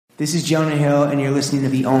This is Jonah Hill, and you're listening to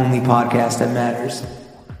the only podcast that matters.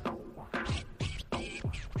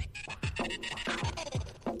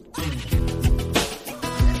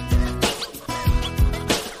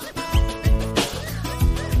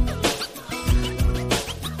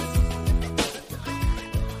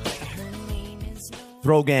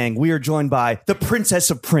 Throw Gang, we are joined by the Princess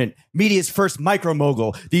of Print, media's first micro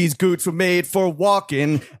mogul. These goods were made for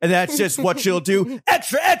walking, and that's just what she'll do.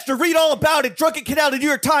 Extra, extra, read all about it. Drunken Canal, the New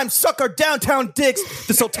York Times, suck our downtown dicks.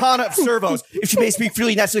 The Sultana of Servos. If she may speak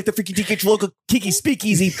freely, naturally like the freaky deaky local Kiki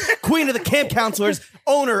Speakeasy. Queen of the Camp Counselors,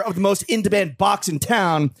 owner of the most in-demand box in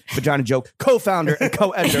town. Vagina Joke, co-founder and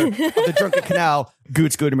co-editor of the Drunken Canal.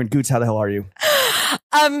 Goots Gooderman. Goots, how the hell are you?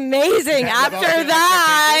 Amazing. After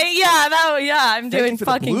that, I'm doing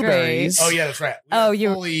fucking great. Oh yeah, that's right.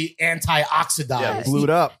 You're fully antioxidized. Blew it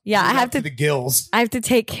up. Yeah, I have to the gills. I have to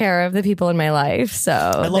take care of the people in my life. So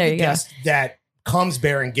I love there the you go. guest that comes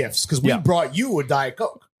bearing gifts because we brought you a Diet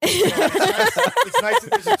Coke. It's nice that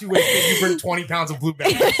there's a two-way thing. You bring 20 pounds of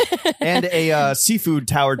blueberries and a seafood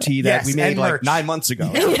tower tea that we made like merch. 9 months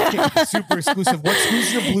ago. Super exclusive.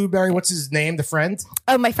 Who's your blueberry? What's his name? The friend?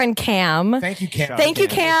 Oh, my friend Cam. Thank you, Cam. Thank you,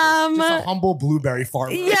 Cam. Just a humble blueberry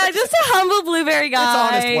farmer. Yeah, just a humble blueberry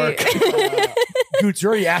guy. It's honest work. Goots, you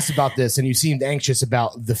already asked about this, and you seemed anxious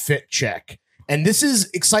about the fit check. And this is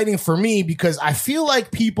exciting for me because I feel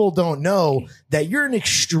like people don't know that you're an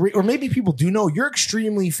extreme, or maybe people do know you're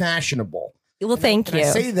extremely fashionable. Well, thank you. I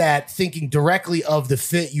say that thinking directly of the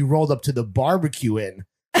fit you rolled up to the barbecue in.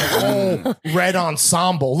 Whole red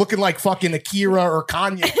ensemble, looking like fucking Akira or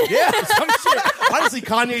Kanye. Yeah, some shit. Honestly,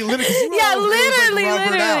 Kanye literally. Yeah, literally.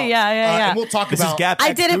 Yeah. And we'll talk This about. is Gap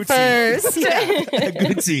I did it first.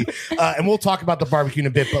 Gucci. And we'll talk about the barbecue in a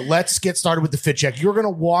bit, but let's get started with the fit check. You're going to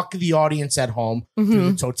walk the audience at home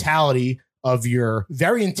through the totality of your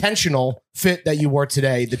very intentional fit that you wore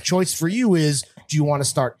today. The choice for you is, do you want to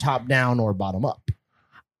start top down or bottom up?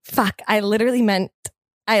 Fuck, I literally meant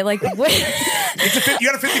I like. You got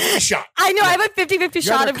a 50-50 shot. I know I have a 50-50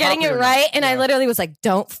 shot either of getting it confident or right, not. and I literally was like,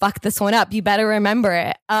 "Don't fuck this one up. You better remember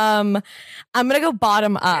it." I'm gonna go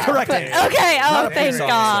bottom up. Correct. Okay. Oh, thank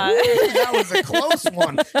God. That was a close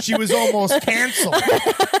one. She was almost canceled.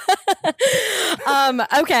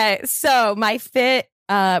 Okay. So my fit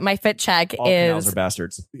check All canals are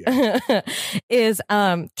bastards. is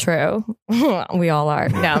true. We all are.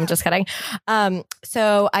 No, I'm just kidding.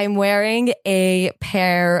 So I'm wearing a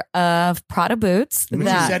pair of Prada boots You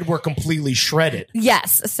said we're completely shredded.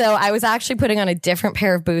 Yes. So I was actually putting on a different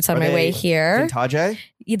pair of boots on my way here.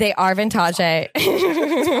 Vintage? They are vintage.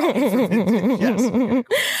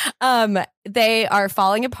 They are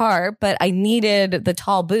falling apart, but I needed the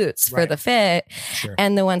tall boots for the fit,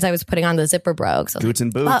 and the ones I was putting on the zipper broke. So Boots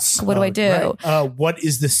and boots. Fuck, what do I do? Right. What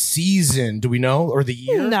is the season? Do we know, or the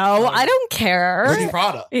year? No, I don't care. Where'd you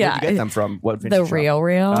Prada? Yeah, Where'd you get them from? What vintage the shop?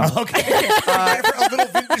 Real. Okay. A little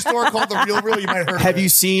vintage store called the Real. You might have heard. Have of you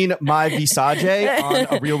it. seen my Visage on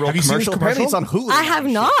a Real Have you seen commercial? the Apparently it's commercial? on Hulu. I have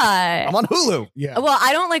not. I'm on Hulu. Yeah. Well,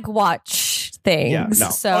 I don't like watch things. Yeah, no.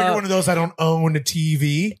 So Oh, you're one of those. I don't own a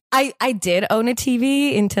TV. I did own a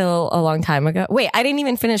TV until a long time ago. Wait, I didn't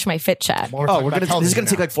even finish my fit check. This is gonna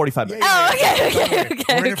take like 45 minutes. Oh, okay.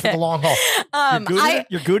 We're in it for the long haul.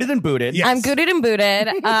 You're gooded and booted. Yeah. I'm gooded and booted.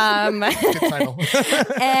 Good title.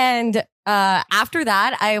 And after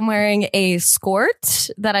that, I am wearing a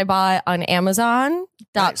skort that I bought on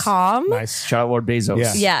Amazon.com. Nice. Shout out Lord Bezos.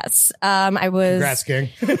 Yeah. Yes. I was. Congrats, King.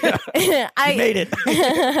 I made it.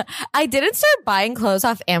 I didn't start buying clothes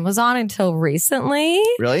off Amazon until recently.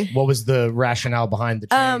 Really? What was the rationale behind the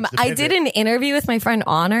change? The I pivot? did an interview with my friend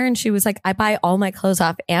Honor, and she was like, I buy all my clothes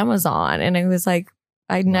off Amazon. And I was like,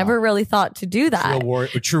 I never really thought to do that.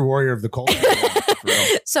 A true warrior of the culture.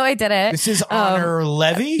 So I did it. This is Honor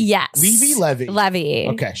Levy? Yes. Levy.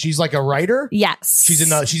 Okay. She's like a writer? Yes. She's in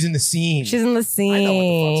the scene. She's in the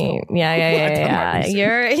scene. Yeah.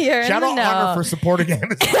 You're Shout in out the know. Honor for supporting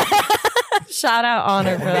Amazon. Shout out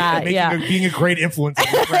Honor for that. Being a great influence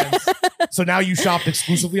on your friends. So now you shop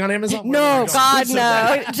exclusively on Amazon? No, God,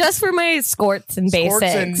 no. Just for my skirts and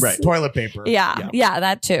basics. Squirts and toilet paper. Yeah,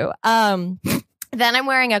 that too. Then I'm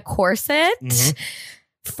wearing a corset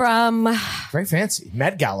from very fancy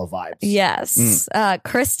Met Gala vibes. Yes,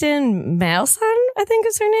 Kristen Malson, I think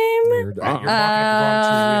is her name. You're walking up the wrong tree. We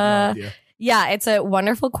have no idea. Yeah, it's a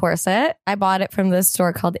wonderful corset. I bought it from this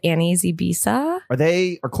store called Annie's Ibiza.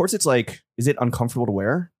 Are corsets like, is it uncomfortable to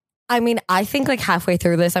wear? I mean, I think like halfway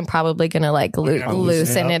through this, I'm probably gonna like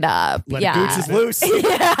loosen it up. Let yeah, Gooch is loose.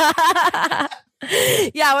 yeah.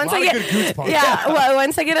 Yeah, once I get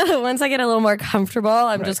once I get a little more comfortable,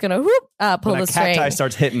 I'm just gonna pull when the string. Cacti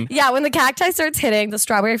starts hitting. Yeah, when the cacti starts hitting, the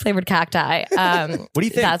strawberry flavored cacti. What do you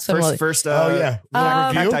think? That's when we'll- First. Review?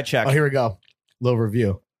 Cacti check. Oh, here we go. Little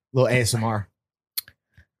review. Little ASMR.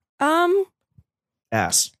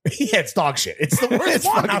 Ass. Yeah, it's dog shit. It's the worst. It's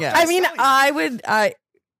fucking ass. I mean, I would.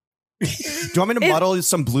 Do you want me to muddle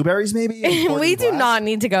some blueberries, maybe? We do not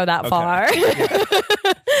need to go that far. In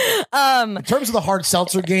terms of the hard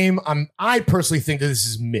seltzer game, I personally think that this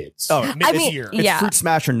is mids. Oh, mid I mean, tier. It's yeah. fruit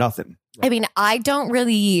smash or nothing. I mean, I don't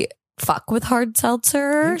really fuck with hard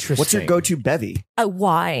seltzer. What's your go-to bevy?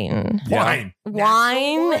 Wine. Wine?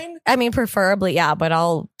 Wine. I mean, preferably, yeah, but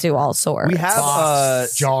I'll do all sorts. We have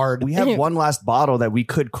Box, jarred. we have one last bottle that we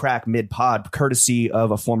could crack mid-pod, courtesy of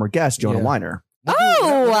a former guest, Jonah Yeah. Weiner.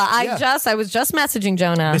 I was just messaging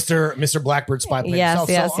Jonah. Mr. Blackbird Spy Plate Yes, himself.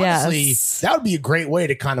 yes, So honestly, yes. that would be a great way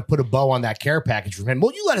to kind of put a bow on that care package from him.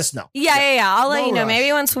 Well, you let us know. Yeah. I'll let No you know. rush.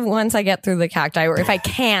 Maybe once I get through the cacti, or if I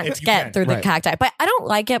can't If you get can, through the right. cacti. But I don't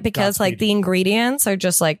like it because like Godspeed. the ingredients are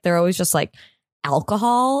just like they're always just like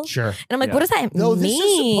alcohol. Sure. And I'm like, Yeah. what does that No, this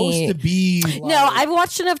mean? is supposed to be. Like, No, I've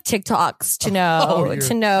watched enough TikToks to know you're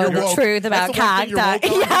the woke. truth about That's the one cacti.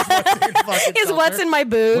 thing you're woke on, is what's in fucking Is what's seltzer. in my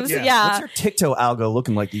boobs. Yeah. Yeah. What's your TikTok algo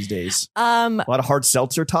looking like these days? A lot of hard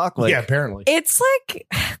seltzer talk. Like, yeah, apparently. It's like,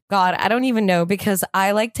 God, I don't even know because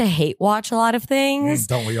I like to hate watch a lot of things.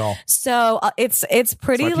 Don't we all? So it's that's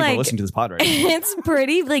pretty why people like listen to this pod right now. it's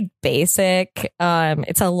pretty like basic.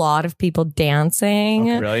 It's a lot of people dancing.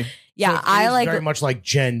 Really? Yeah, So it I is like. very much like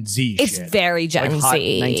Gen Z. It's shit. very Gen Like hot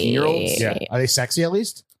Z. 19-year-olds? Yeah. Are they sexy at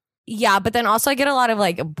least? Yeah, but then also I get a lot of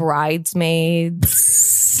like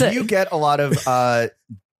bridesmaids. Do you get a lot of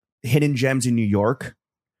hidden gems in New York?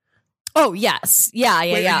 Oh yes, yeah.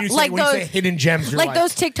 Wait, Yeah. You say, Like when you say those. hidden gems, you're Like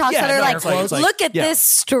those TikToks Yeah, that are no, like, it's like- it's like- look at yeah. this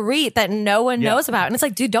street that no one Yeah. knows about, and it's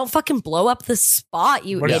like, dude, don't fucking blow up the spot,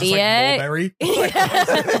 you What is this, like idiot. Mulberry?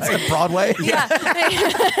 It's like Broadway. Yeah.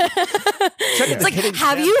 It's like, hidden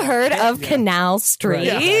have gem you on heard Kent? of Canal Street?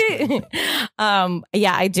 Yeah,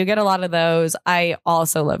 I do get a lot of those. I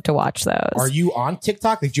also love to watch those. Are you on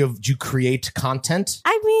TikTok? Like, do you create content?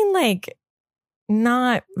 I mean, like,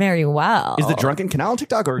 not very well. Is the Drunken Canal on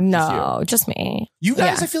TikTok or just No, just me. You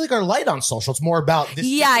guys, Yeah. I feel like, are light on social. It's more about this.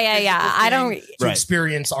 Yeah. physical I don't- thing to Right.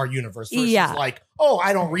 experience our universe. Versus Yeah. like, oh,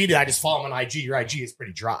 I don't read it. I just follow him on IG. Your IG is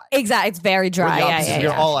pretty dry. Exactly. It's very We're dry. the Yeah, opposite. yeah, We're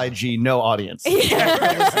yeah. all IG, no audience.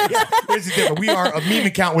 Yeah. There's a difference. We are a meme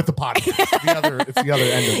account with the podcast. It's the other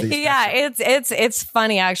end of these. Yeah, it's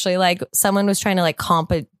funny actually. Like someone was trying to like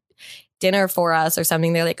comp a dinner for us or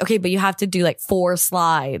something. They're like, okay, but you have to do like 4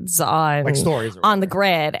 slides on Like stories or on the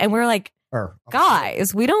grid, and we're like, or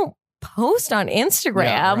guys, we don't post on Instagram.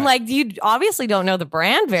 Yeah, right. Like you obviously don't know the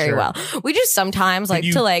brand very Sure. well. We just sometimes Did like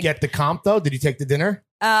you to like get the comp though? Did you take the dinner?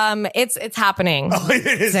 it's happening. Oh, it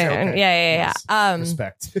is. Soon. Okay. Yeah. Yes.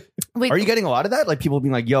 Respect. We, Are you getting a lot of that? Like people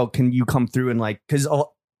being like, "Yo, can you come through and like?" Because no,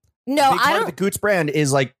 big I part of don't. the Goots brand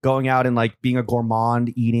is like going out and like being a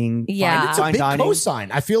gourmand, eating. Yeah. It's a fine big dining.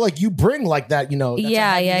 cosign. I feel like you bring like that. You know. that's a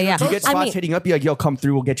Yeah, heavy yeah, yeah. universal. Do you get I spots mean- hitting up you like, "Yo, come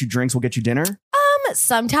through. We'll get you drinks. We'll get you dinner."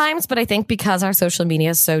 Sometimes, but I think because our social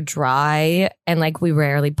media is so dry and like we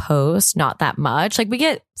rarely post, not that much. Like we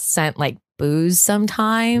get sent like booze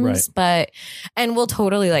sometimes, Right. but and we'll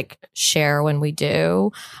totally like share when we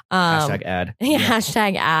do. Hashtag ad. Yeah,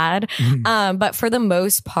 hashtag ad. But for the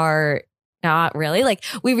most part, not really. Like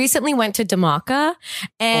we recently went to Damaka What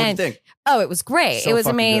do you and think? it was great. So It was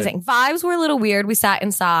fucking amazing. Vibes were a little weird. We sat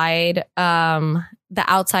inside. The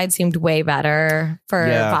outside seemed way better for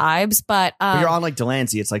Yeah. vibes, but But you're on like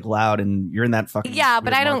Delancey. It's like loud and you're in that fucking. yeah,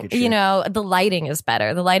 but weird I don't, market you shit. know, the lighting is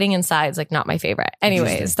better. The lighting inside is like not my favorite.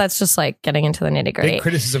 Anyways, Interesting. that's just like getting into the nitty Big gritty.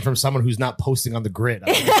 criticism from someone who's not posting on the grid.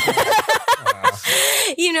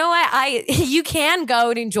 You know what? You can go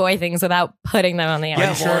and enjoy things without putting them on the Yeah,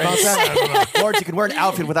 internet. sure about that. Lawrence, you can wear an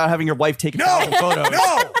outfit without having your wife take a thousand photos.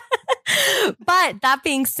 No. But that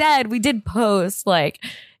being said, we did post like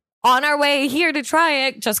on our way here to try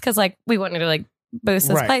it just because like we wanted to like boost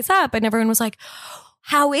this Right. place up, and everyone was like,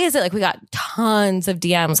 how is it? Like we got tons of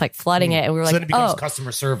DMs like flooding it, and we were So then like, it becomes oh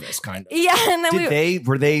customer service, kind of. yeah, and then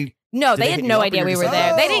Were they? no, did they they had hit no you up, idea or we you're were just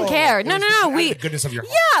there. like, They didn't care. It No, was no, just no. out of We the goodness of your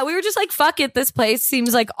heart. yeah, we were just like, fuck it. This place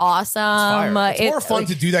seems like awesome. fire. It's more fun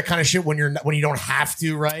to do that kind of shit when you don't have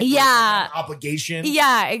to, right? Yeah. Like, an obligation.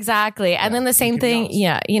 Yeah, exactly. And Yeah, then the same you can be thing, honest.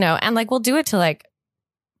 yeah, you know, and like we'll do it to like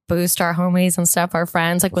boost our homies and stuff, our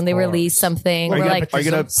friends. Like when they course. release something, Are you we're gonna, like, are you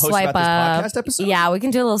gonna post swipe about up. this podcast episode? Yeah, we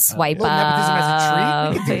can do a little swipe little nepotism as a treat. We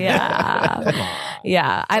up. can do that. Yeah. Come on.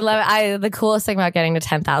 Yeah, the coolest thing about getting to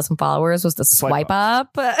 10,000 followers was the swipe up.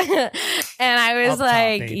 And I was Up top,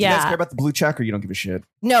 like, baby. Do you guys care yeah. about the blue check or you don't give a shit?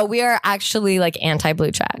 No, we are actually like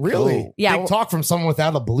anti-blue check. Really? Yeah. Big talk from someone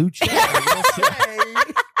without a blue check.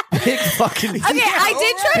 Big fucking Okay,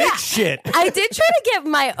 I did try to get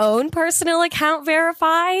my own personal account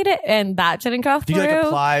verified, and that didn't go Did through. you like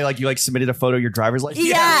apply? Like you like submitted a photo of your driver's license?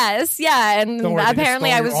 Yes, yeah, and Don't worry, they just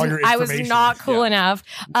apparently stole all your I was information. not cool enough.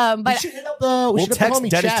 We But should hit up the We'll text homie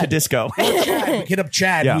Dennis Chad. to disco. Chad. Hit up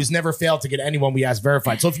Chad, Yeah. who's never failed to get anyone we ask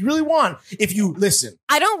verified. So if you really want, if you listen,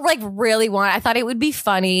 I don't like really want. I thought it would be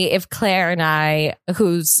funny if Claire and I,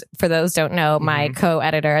 who's for those don't know, my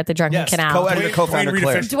co-editor at the Drunken Yes, Canal, co-editor, co-founder Dwayne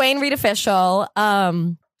Claire. Reed Dwayne Reed official.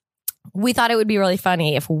 We thought it would be really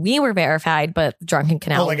funny if we were verified, but the Drunken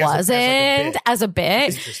Canal like as a wasn't bit. as a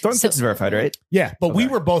bit. Storm So- Kids is verified, right? yeah, but we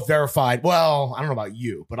Okay. were both verified. Well, I don't know about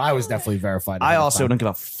you, but I was definitely verified. I ahead of also time. don't give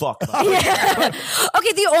a fuck about it. Yeah.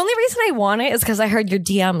 Okay, the only reason I want it is because I heard your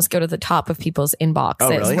DMs go to the top of people's inboxes Oh,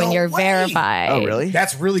 really? when No you're way. verified. Oh, really?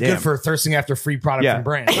 That's really Damn. good for thirsting after free product Yeah. from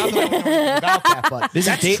brands. Not that I know anything about that, but This is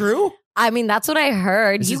that's da- true. I mean, that's what I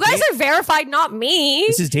heard. This You is guys da- are verified, not me.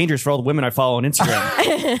 This is dangerous for all the women I follow on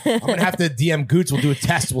Instagram. I'm gonna have to DM Goots. We'll do a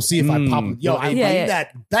test. We'll see if I pop. Yo, I Yeah, believe yeah.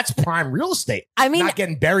 that. That's prime real estate. I mean, Not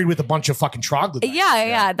getting buried with a bunch of fucking troglodytes.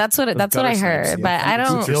 yeah, that's what that's what I gutter snipes, heard. yeah. But I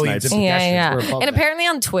don't. Billions of Yeah, pedestrians. yeah. We're above And that. apparently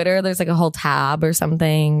on Twitter, there's like a whole tab or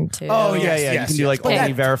something too. Oh, yeah, Yes, yeah. yes, You can do yes. like But only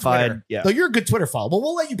that's verified. Twitter. Yeah. So you're a good Twitter follow. But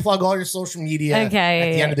we'll let you plug all your social media Okay,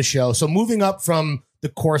 at the yeah. end of the show. So moving up from the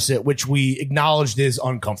corset, which we acknowledged is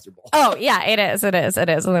uncomfortable. Oh yeah, it is. And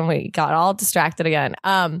then we got all distracted again.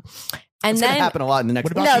 And It's going then to happen a lot in the next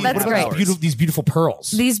What about, No, these, that's what about great. these beautiful pearls?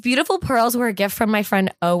 these beautiful pearls were a gift from my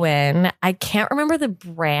friend Owen. I can't remember the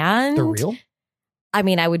brand. They're real? I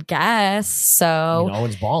mean, I would guess so. No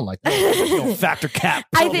one's balling like that. Yo, Factor Cap.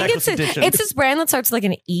 I Pearl think necklace it's edition. this brand that starts with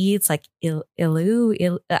like an E. It's like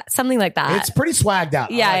Ilu, something like that. It's pretty swagged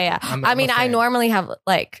out. Yeah, I like yeah. it. I'm I a mean, I fan. normally have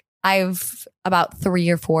like I've about 3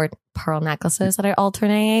 or 4 pearl necklaces that I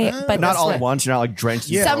alternate, but not this all one- at once. You're not like drenched.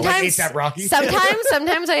 in Yeah, pearls. like Sometimes- A$AP Rocky.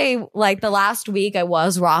 Sometimes I like the last week I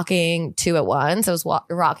was rocking 2 at once. I was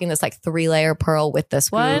rocking this like 3-layer pearl with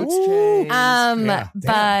this one. Ooh. Yeah, Damn.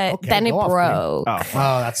 but Okay, then it go off, broke. Oh.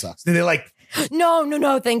 Oh, that sucks. Did they like?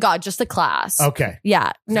 No, thank God, just the class. Okay.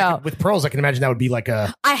 Yeah, no. With pearls, I can imagine that would be like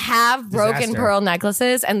a. I have broken Disaster. pearl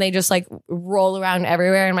necklaces and they just like roll around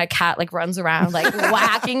everywhere and my cat like runs around like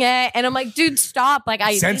whacking it and I'm like, dude, stop. Like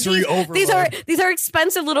Sensory these are overload. these are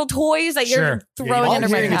expensive little toys that Sure. you're Yeah, throwing All under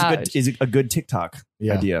I'm my hearing couch. is a good TikTok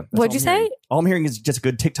Yeah. idea. That's What'd all you I'm hearing. say? All I'm hearing is just a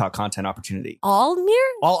good TikTok content opportunity. Almir?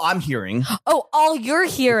 All I'm hearing, Oh, all you're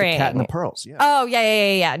with the hearing. cat and the pearls. Yeah. Oh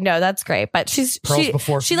yeah. No, that's great. But Pearls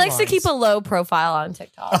before she likes to felines. keep a low profile on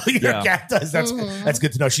TikTok. Your Yeah. cat does. That's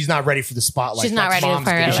good to know. She's not ready for the spotlight. She's not That's ready mom's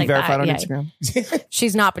for it game. is she like verified that, on yeah. Instagram?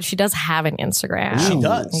 She's not, but she does have an Instagram. She Ooh.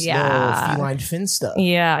 does. Yeah. Little feline fin stuff.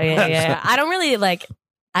 Yeah. I don't really like.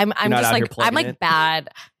 I'm not just out here like I'm plugging like it? bad.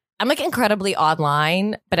 I'm like incredibly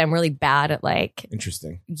online, but I'm really bad at like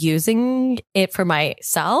Interesting. using it for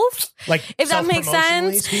myself. Like If that makes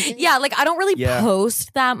self-promotionally sense. speaking? Yeah, like I don't really Yeah.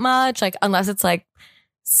 post that much, like unless it's like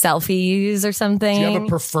selfies or something. Do you have a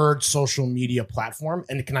preferred social media platform?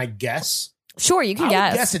 And can I guess? Sure, you can I would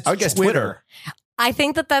guess. guess it's I would guess Twitter. I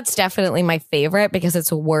think that's definitely my favorite because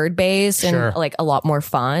it's word based Sure. and like a lot more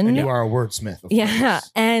fun. And you are a wordsmith. of Yeah.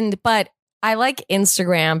 course. But I like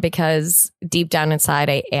Instagram because deep down inside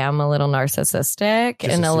I am a little narcissistic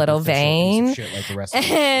Just and a little superficial piece vain. of shit like the rest of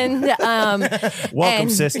us. And Welcome,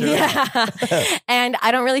 and- sister. Yeah. And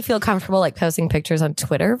I don't really feel comfortable like posting pictures on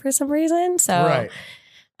Twitter for some reason. So Right.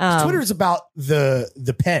 Twitter is about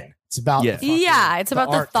the pen. It's about Yeah. the fucking- yeah, it's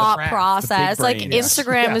about the art, thought craft. process. big Like brain, yeah.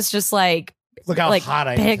 Instagram Yeah. is just like Look how like hot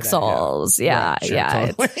I am today. pixels. Yeah, Right, sure, yeah.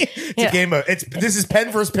 totally. It's yeah. a game of this is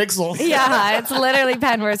pen versus pixels. Yeah, it's literally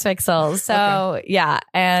pen versus pixels. So yeah,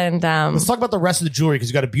 and Let's talk about the rest of the jewelry because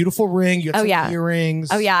you got a beautiful ring. You got Oh, some yeah. earrings.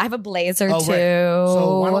 oh yeah, I have a blazer Oh, too. right.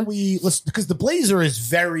 So why don't we because the blazer is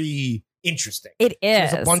very interesting. It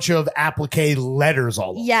is. There's a bunch of applique letters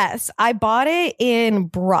all over. Yes, I bought it in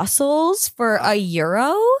Brussels for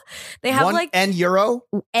 €1. They have One like and euro.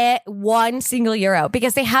 €1 single euro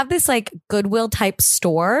because they have this like Goodwill type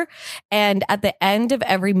store, and at the end of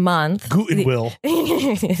every month, Guten will.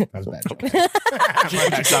 the- That was a bad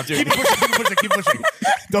joke. Stop doing Keep pushing, keep pushing.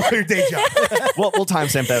 Don't do your day job. We'll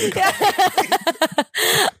timestamp that.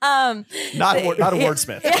 Not a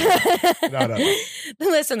wordsmith. No.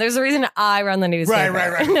 Listen, there's a reason I run the newspaper.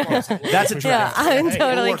 Right. Of course. That's a trend. Yeah, I'm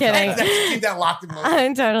totally kidding. Keep that locked in.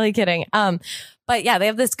 I'm totally kidding. But yeah, they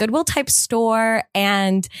have this Goodwill type store,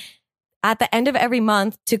 and at the end of every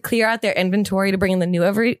month to clear out their inventory to bring in the new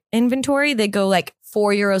inventory, they go like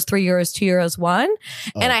 €4, €3, €2, 1.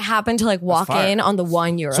 And I happened to like walk in on the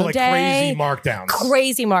 €1 So like day.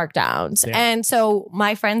 crazy markdowns. Damn. Damn. And so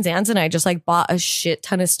my friend Zans and I just like bought a shit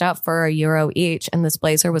ton of stuff for €1 each. And this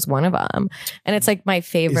blazer was one of them. And it's like my Is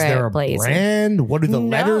favorite there a blazer. brand? What do the No.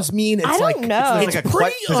 letters mean? It's I don't like, know. It's There's like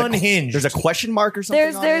pretty there's unhinged. There's a question mark or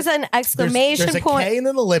something. There's an exclamation There's a point. K and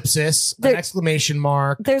an ellipsis, There- an exclamation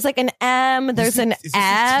mark. There's like an M. There's an Is this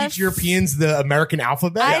F. to teach Europeans the American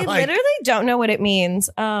alphabet? I Like, literally don't know what it means.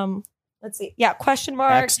 Let's see. Yeah, question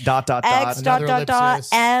mark. X dot dot X dot. Another ellipsis.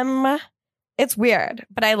 M. It's weird,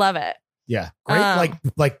 but I love it. yeah, great. Um,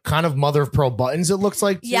 like kind of mother of pearl buttons. It looks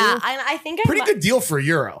like too. Yeah, I think pretty good deal for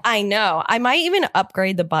 €1. I know. I might even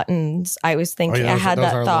upgrade the buttons. I was thinking. I had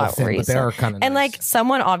that thought but they recently. are kind of And like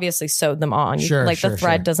someone obviously sewed them on. Sure, like sure, the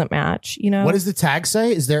thread sure. doesn't match. You know. What does the tag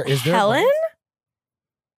say? Is there Helen?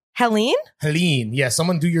 Helene? Helene? Yeah,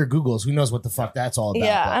 someone do your Googles. Who knows what the fuck that's all about?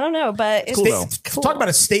 Yeah, but- I don't know, but it's cool, though. cool. Talk about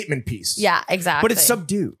a statement piece. Yeah, exactly. But it's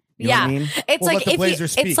subdued. You know Yeah. what I mean? It's Well, like let the if blazer you,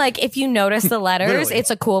 speak. it's like if you notice the letters, Literally.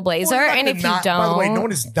 it's a cool blazer, Well, and if you not- don't, by the way, no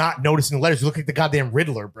one is not noticing the letters. You look like the goddamn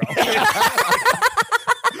Riddler, bro.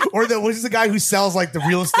 Or what's the guy who sells like the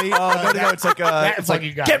real estate? Oh, no, it's like That's like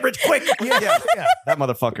you got get it. rich quick. yeah. That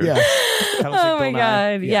motherfucker. Yeah. That was like oh my Bill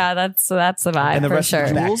Nye. god, yeah, that's the vibe And the for rest of sure.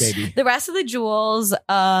 the Back, jewels? baby. The rest of the jewels,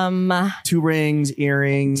 2 rings,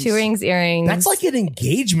 earrings. 2 rings, earrings. That's like an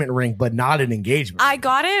engagement ring, but not an engagement. I ring.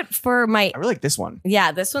 got it for my. I really like this one.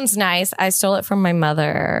 Yeah, this one's nice. I stole it from my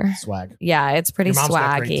mother. Swag. Yeah, it's pretty Your mom's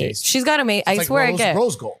got great swaggy. taste. She's got amazing. I It's like swear I rose, get.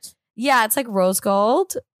 rose gold. Yeah, it's like rose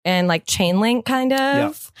gold and like chain link kind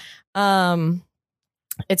of.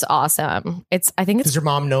 It's awesome. I think Does it's your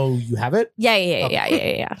mom know you have it?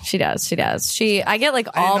 yeah. She does. I get like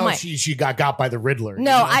I didn't all know my she got by the Riddler.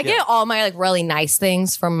 No, I get all my like really nice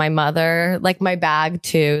things from my mother. Like my bag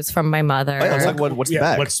too is from my mother. Oh, yeah, what's the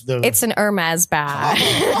bag? What's the? It's an Hermes bag.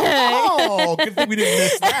 Oh, good thing we didn't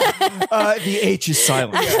miss that. The H is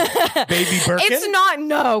silent. Baby Birkin. It's not.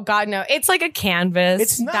 No, God, no. It's like a canvas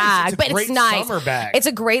It's nice. bag, It's a but great it's nice. summer bag. It's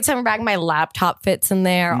a great summer bag. My laptop fits in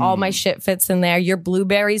there. All my shit fits in there. Your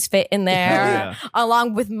blueberries fit in there, yeah.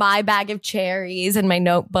 along with my bag of cherries and my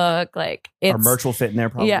notebook. Like it's Our merch will fit in there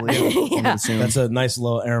probably. Yeah. I'm gonna Yeah. assume. That's a nice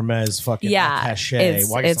little Hermes fucking cachet.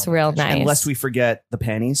 It's real nice. And lest we forget the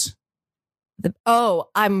panties.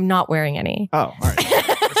 I'm not wearing any. Oh, all right.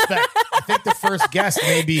 Respect. I think the first guest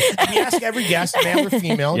maybe we ask every guest, male or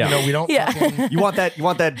female. Yeah. You know, we don't. Yeah. Fucking, You want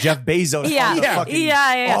that Jeff Bezos Yeah. on the Yeah. fucking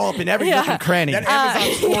Yeah. all up in every Yeah. fucking cranny. that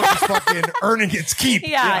Amazon store is fucking earning its keep.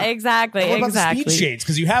 Yeah, exactly. And what about exactly. the speed shades?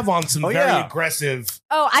 Because you have on some very yeah. aggressive.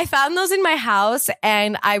 Oh, I found those in my house,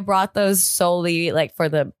 and I brought those solely like for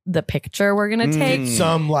the picture we're gonna take.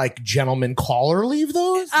 Some like gentleman caller leave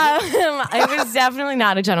those. It was definitely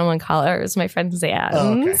not a gentleman collar. It was my friend Zans.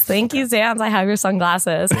 Oh, okay. Thank you, Zans. I have your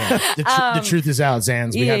sunglasses. The truth is out,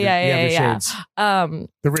 Zans. We have your shades.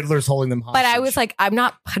 The Riddler's holding them hostage. But I was like, I'm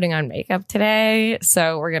not putting on makeup today,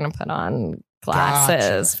 so we're gonna put on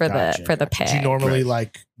glasses Gotcha. for the pic. Do you normally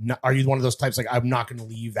like? Are you one of those types like I'm not going to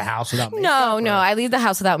leave the house without makeup? No, I leave the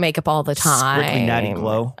house without makeup all the time. Strictly Natty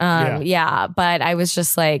Glow. Yeah, but I was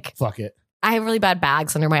just like, Fuck it. I have really bad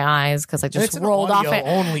bags under my eyes because I just It's an rolled off audio it.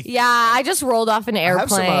 only. Yeah, I just rolled off an I have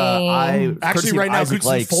some, airplane. Actually, right now, Isaac Goot's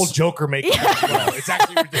in likes. full Joker makeup. as well. It's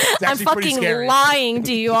actually I'm pretty fucking scary. lying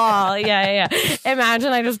to you all. Yeah.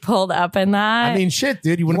 Imagine I just pulled up in that. I mean, shit,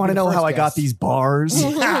 dude. You You want to to know how I got these bars?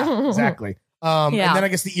 Yeah, exactly. Yeah. And then I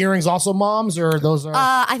guess the earrings also moms, or those are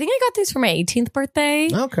I think I got these for my 18th birthday.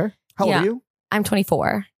 okay. How old Yeah. are you? I'm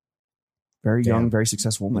 24. Very Damn. young, very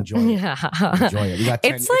successful woman. Enjoy it. Yeah. Enjoy it. We got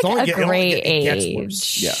 10 It's like only a get- it only great get- it gets age.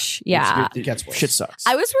 worse. Yeah. It gets worse. Shit sucks.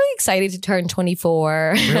 I was really excited to turn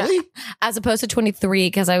 24. Really? As opposed to 23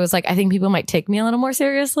 because I was like, I think people might take me a little more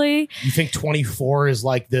seriously. You think 24 is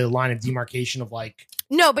like the line of demarcation of like?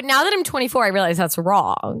 No, but now that I'm 24, I realize that's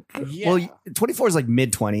wrong. Well, 24 is like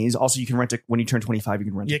mid 20s. Also, you can rent it when you turn 25. You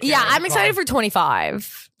can rent it. Yeah, I'm excited for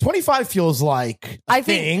 25. 25 feels like a I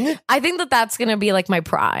thing. think I think that's going to be like my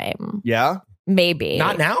prime. Yeah. Maybe.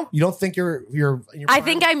 Not now. You don't think you're in your I prime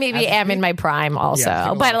think I maybe as a am kid? in my prime also. Yeah, I think a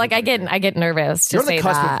lot but of like people I get nervous to You're on say the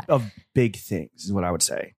cusp that. of big things, is what I would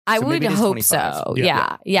say. I So would maybe it is hope 25. so.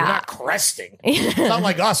 Yeah. Yeah. You're not cresting. It's not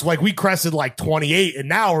like us. Like we crested like 28, and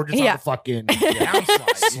now we're just on Yeah. the fucking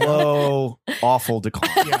downside. Slow, awful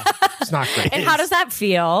decline. Yeah, it's not great. And how does that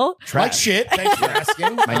feel? Like shit. Thanks for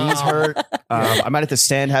asking. My knees hurt. I might have to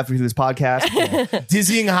stand halfway through this podcast.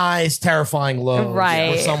 Dizzying highs, terrifying lows.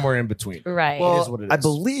 Right. Or somewhere in between. Right. It is what it is. I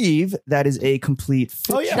believe that is a complete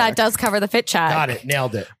fit Oh, yeah. that does cover the fit check. Got it.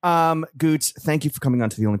 Nailed it. Goots, thank you for coming on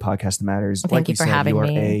to the only podcast That Matters. Thank you for having you are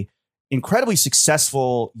me. a incredibly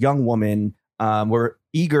successful young woman. We're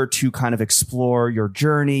eager to kind of explore your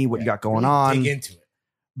journey, what you got going on. Dig into it.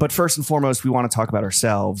 But first and foremost, we want to talk about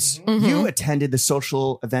ourselves. Mhm. You attended the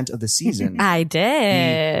social event of the season. I the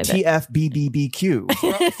did. TFBBBQ.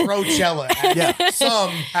 Throwcella. Yeah. Some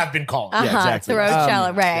have been called. Yeah, exactly. Throw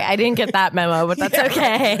right. I didn't get that memo, but that's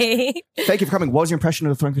okay. Thank you for coming. What was your impression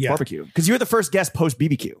of the Throwing Pins Yeah. barbecue? Because you were the first guest post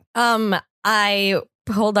BBQ. I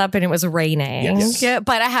pulled up and it was raining, Yes. yeah,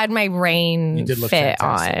 but I had my You rain did look fit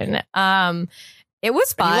fantastic. on. It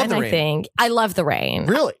was And you love fun. the I rain. think I love the rain.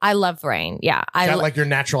 Really? I love rain. Yeah, Is I that like your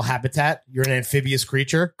natural habitat? You're an amphibious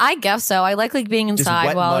creature? I guess so. I like being Just inside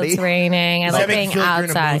wet, while muddy? it's raining. I Does like that make being you feel like you're in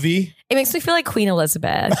a outside. movie? It makes me feel like Queen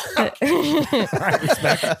Elizabeth. I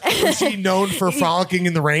respect. Is she known for frolicking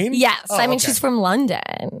in the rain? Yes, Oh, I mean okay. she's from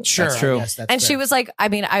London. Sure. That's true. Yes, that's And fair. she was like, I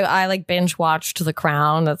mean, I like binge watched The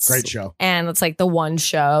Crown. That's Great show. And it's like the one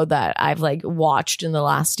show that I've like watched in the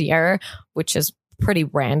last year, which is pretty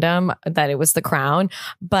random that it was The Crown.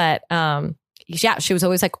 But yeah, she was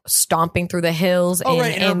always like stomping through the hills Oh,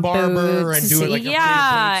 right, in her barber boots. and doing, like, her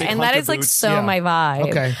yeah, big and that hunter is like boots. so Yeah. my vibe.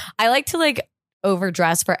 Okay. I like to like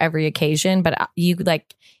overdress for every occasion, but you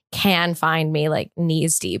like can find me like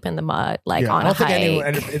knees deep in the mud, like Yeah, on I a don't think hike. anyone,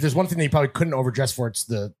 and if there's one thing that you probably couldn't overdress for, it's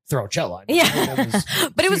the Throwcella. Yeah,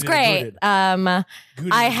 but it was great.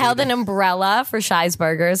 I held an umbrella for Shy's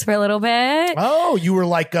Burgers for a little bit. Oh, you were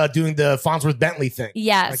like doing the Farnsworth Bentley thing.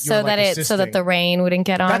 Yes, Like you so were, like, that assisting. the rain wouldn't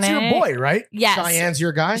get on That's it. your boy, right? Yes. Cheyenne's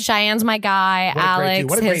your guy. Cheyenne's my guy. What a great dude. Alex,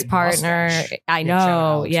 What a his great partner. mustache. I Yeah, shout out know.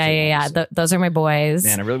 Alex, Yeah, too, yeah, yeah. obviously. Those are my boys.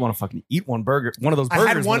 Man, I really want to fucking eat one burger. One of those I burgers.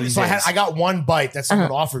 had one one, of these so days. I got one bite that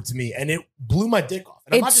someone offered to me, and it blew my dick off.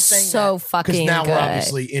 And I'm not It's just saying so that fucking now good. we're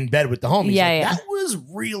obviously in bed with the homies. Yeah, Like, yeah. that was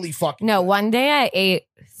really fucking. No, good. one day I ate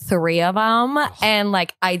 3 of them and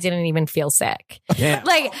like I didn't even feel sick. Damn.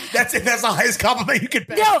 Like, That's it. That's the highest compliment you could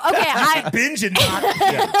pay. no, okay, I binge and not.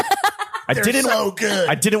 I They're didn't. so good.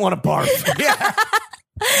 I didn't want to barf. yeah.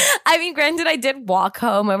 I mean, granted, I did walk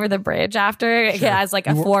home over the bridge after as like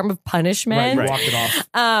a form of punishment. Right, walked it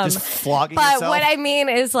off. Just flogging But yourself. what I mean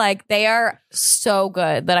is like they are so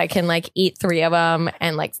good that I can like eat 3 of them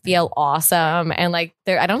and like feel awesome. And like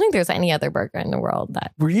I don't think there's any other burger in the world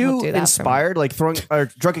that Were will you do that for me. inspired? Like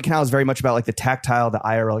Drunken Canal is very much about like the tactile, the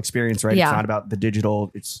IRL experience, right? Yeah. It's not about the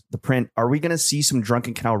digital, it's the print. Are we going to see some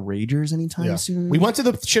Drunken Canal ragers anytime Yeah. soon? We went to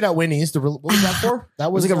the shit at Winnie's. What was that for? That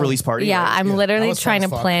it was like a release party. Yeah, right? I'm Yeah, that literally was fun trying as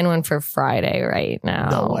to fuck. plan one for Friday right now.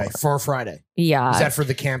 No way. For Friday. Yeah. Is that for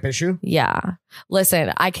the camp issue? Yeah.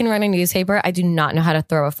 Listen, I can run a newspaper. I do not know how to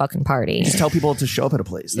throw a fucking party. Just tell people to show up at a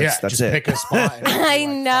place. That's just it. pick a spot. and I be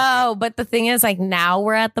like, know, but the thing is like now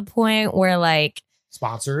we're at the point where like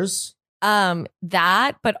Sponsors.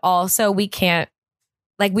 that, but also we can't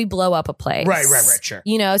like we blow up a place. Right, sure.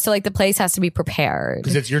 You know, so like the place has to be prepared.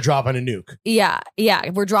 Because you're dropping a nuke. Yeah,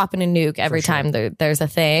 we're dropping a nuke every sure. time there's a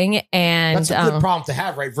thing, and That's a good problem to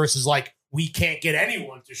have, right? Versus like we can't get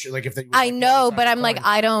anyone to shit. Like if they, I know, but I'm like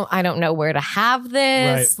I don't know where to have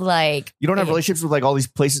this. Like You don't have relationships with like all these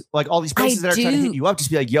places, that are trying to do. hit you up. Just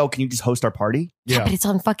be like, yo, can you just host our party? yeah, but it's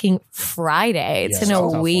on fucking Friday. It's Yeah, in it's a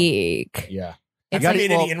tough one. week. yeah. It's You got like,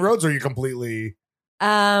 any inroads, or you're completely?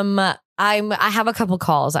 I have a couple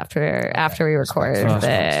calls after we record Fuck.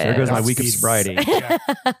 this. There goes my week of Speed. sobriety. Yeah.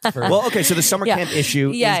 Well, okay, so the summer Yeah. camp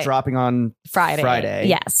issue Yeah. is dropping on Friday.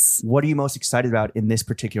 Yes. What are you most excited about in this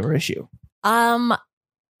particular issue? I'm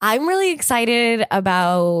really excited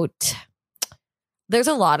about. There's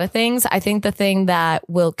a lot of things. I think the thing that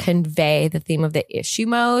will convey the theme of the issue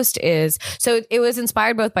most is so it was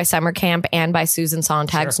inspired both by summer camp and by Susan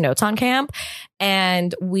Sontag's Notes on Camp.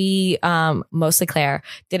 And we, mostly Claire,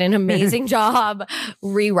 did an amazing job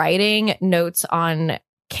rewriting Notes on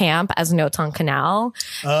Camp as Notes on Canal.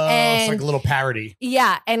 Oh, it's And- like a little parody.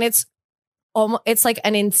 Yeah. And it's like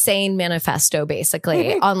an insane manifesto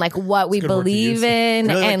basically on like what we It's a good word to believe use. in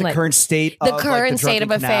Really, and the like current state the of current the state of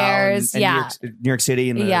Drunken Canal affairs, and yeah. New York City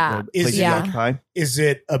and the Yeah. places Yeah. you occupy. Is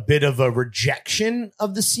it a bit of a rejection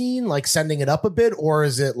of the scene, like sending it up a bit, or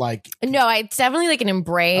is it like no, it's definitely like an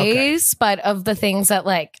embrace, but of the things that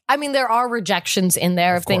like, I mean, there are rejections in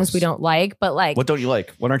there of things course. we don't like, but like, What don't you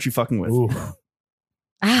like? What aren't you fucking with? Ooh.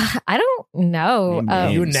 I don't know. Name Are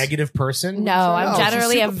you a names. negative person? No, I'm No, she's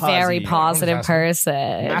generally a super very positive. positive I'm person.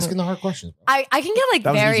 asking the hard questions. I can get like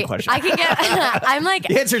That was an very, easy question. I can get, I'm like,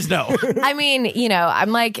 The answer is no. I mean, you know,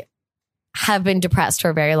 I'm like, have been depressed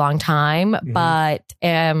for a very long time, Mhm. but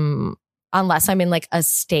unless I'm in like a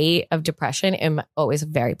state of depression, am always a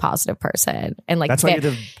very positive person. And like, That's why you need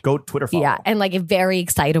to go Twitter follow. yeah. And like very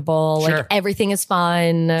excitable. Sure. Like everything is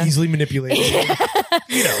fun. Easily manipulated.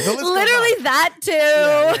 You know, the list goes Literally on. that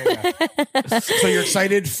too. Yeah. So you're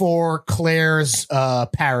excited for Claire's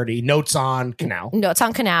parody, Notes on Canal. Notes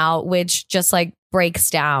on Canal, which just like breaks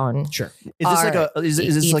down. Sure. Is this like our a is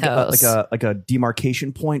this like a ethos. like a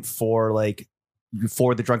demarcation point for like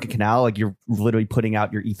for the Drunken Canal? Like you're literally putting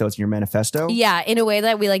out your ethos and your manifesto? Yeah, in a way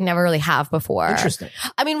that we like never really have before. Interesting.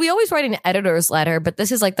 I mean, we always write an editor's letter, but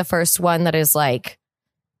this is like the first one that is like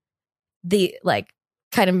the like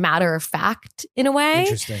kind of matter of fact in a way.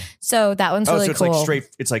 Interesting. So that one's Oh, really so it's cool. like straight.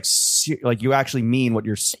 It's like like you actually mean what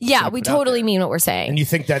you're. Yeah, gonna we put out totally there. mean what we're saying. And you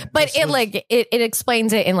think that But this it was- like it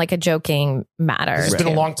explains it in like a joking manner. this has been a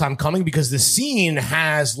too. long time coming because the scene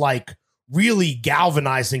has like really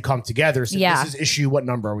galvanized and come together. So Yeah. this is issue. What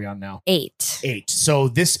number are we on now? 8. 8. So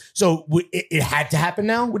it had to happen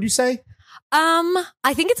now. Would you say?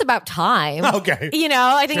 I think it's about time. Okay. You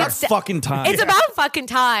know, I think It's it's fucking time. it's about fucking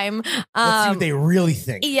time. Let's see what they really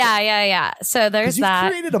think. Yeah. So there's 'Cause you've that.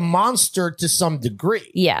 created a monster to some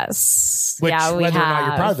degree. Yes. Which, yeah, we whether have. or not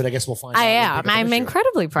you're proud of it, I guess we'll find out. I when we am. pick up I'm the issue.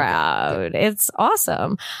 incredibly proud. It's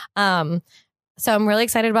awesome. So I'm really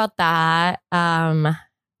excited about that.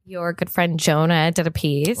 Your good friend Jonah did a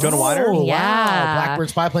piece. Jonah Weiner? Oh, Yeah. wow. Blackbird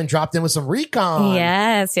Spy Plane dropped in with some recon.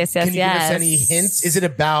 Yes. Can you give us any hints? Is it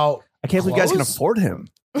about I can't believe you guys can clothes? afford him.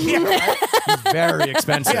 Yeah, right? He's very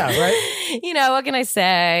expensive. Yeah, right? You know, what can I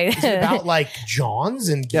say? Is it about like Johns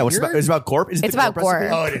and Yeah, what's gear? about? It's about Gorp. Is it It's the about recipe?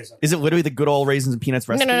 Gorp. Oh, it is. Is it literally the good old raisins and peanuts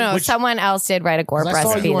No, recipe? no. Which- Someone else did write a Gorp 'Cause I saw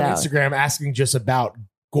recipe you on though. Instagram asking just about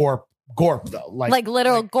Gorp though. Like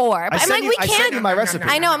literal Gorp. I I'm sent like, you, we I sent you can't. my recipe.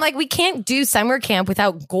 I know. I'm like, we can't do summer camp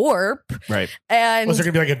without Gorp. Right. And was there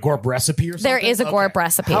gonna be like a Gorp recipe or something? there is a Okay. Gorp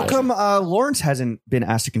recipe. How come Lawrence hasn't been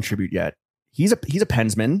asked to contribute yet? He's a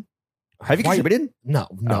pensman. Have you Why- contributed? No.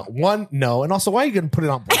 Oh. No. And also, why are you gonna put it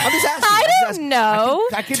on board? I'm just asking. I I'm just don't asking. know.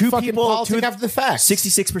 I could Two fucking people- politic two- after the fact.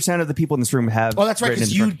 66% of the people in this room have. Oh, that's right, written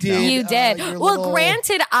 'cause in you the Drunken Canal. did. You did. your Well, little-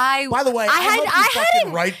 granted, By the way, I had- hope you I fucking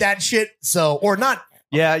hadn't- write that shit. So, or not.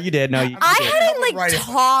 Yeah, you did. No, you I did. hadn't Help me like write it.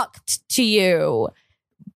 talked to you,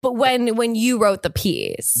 but when you wrote the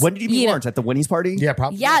piece, When did you meet know- Lawrence? At the Winnie's party? Yeah,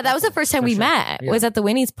 probably. Yeah, that was the first time For we sure. met. Yeah. Was at the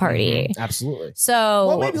Winnie's party. Mhm, absolutely. So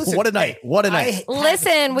Well, What, maybe listen, what a night. What a night. I have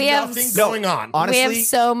Listen, we have nothing so- going on. Honestly, we have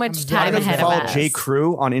so much I'm I time don't know if ahead you of follow us. J.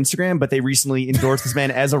 Crew on Instagram, but they recently endorsed this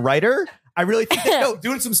man as a writer. I really think that No,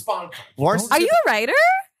 doing some spawn. Lawrence. Are you a writer?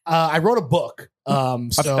 I wrote a book. So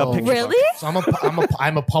a picture Really? So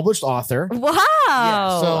I'm a published author. Wow.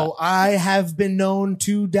 Yeah, so I have been known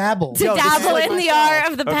to dabble. to Yo, this is dabble like in the myself.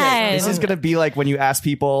 art of the Okay, pen. this is gonna be like when you ask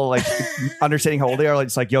people, like understanding how old they are. Like,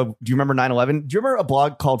 it's like, yo, do you remember 9/11? Do you remember a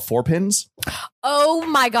blog called Four Pins? Oh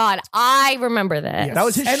my god, I remember this. Yes. That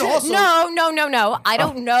was his And shit. also- No. I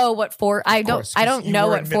don't know what four. I don't. course, I 'cause don't you know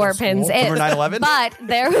were what in four middle pins school. is. Remember 9/11? But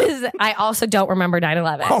there was. I also don't remember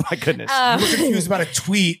 9/11. Oh my goodness. You were confused about a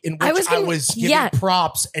tweet in which I was giving yeah.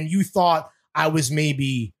 props, and you thought I was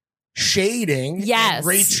maybe shading. Yes. And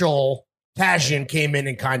Rachel Tashian came in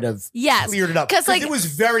and kind of Yes, cleared it up 'Cause, like- it was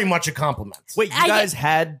very much a compliment. Wait, you I guys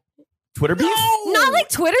had Twitter beef? not like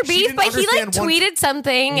Twitter She beef, didn't but he like understand one- tweeted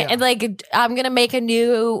something Yeah. and like I'm gonna make a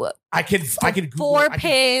new I could Google, four I could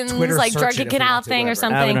pins Twitter like search Drunken it if we Canal want to, thing or whatever.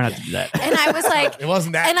 Nah, we something. don't have to do that. And I was like, it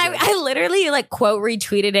wasn't that. and good. I literally like quote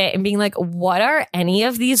retweeted it and being like, what are any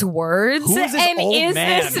of these words? Who is this and old is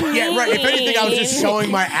man? this Yeah, right. If anything, I was just me?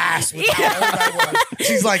 showing my ass. With how old I was.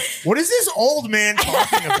 She's like, "What is this old man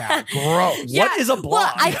talking about?" Gross. Yeah, What is a blog?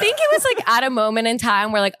 Well, I think it was like at a moment in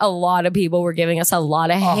time where like a lot of people were giving us a lot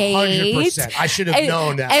of hate. 100%. I should have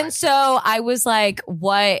known that. And so I was like,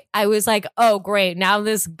 what? I was like, oh, great. Now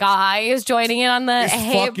this guy is joining in on the This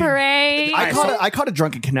hate fucking- parade. I caught a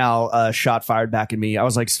Drunken Canal shot fired back at me. I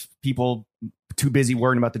was like, people too busy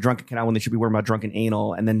worrying about the Drunken Canal when they should be worrying about Drunken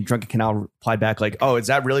Anal. And then Drunken Canal replied back like, oh, is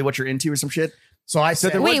that really what you're into or some shit? so I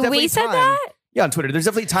said, there was Wait, definitely we said time- that? Yeah, on Twitter. There's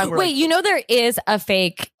definitely a time where Wait, like, you know there is a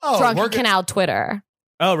fake Oh, Drunken we're gonna- Canal Twitter.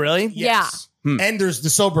 oh, really? yes. Hmm. And there's the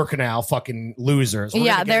sober canal fucking losers. We're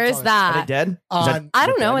Yeah, gonna get there into is all that. Are they dead? Is On- that- I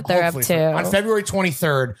don't know what they're up Hopefully to. On February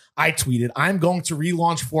 23rd, I tweeted, I'm going to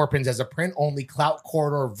relaunch Four Pins as a print-only clout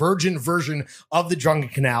corridor virgin version of the Drunken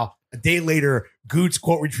Canal. A day later, Goots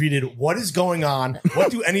quote retweeted, "What is going on? What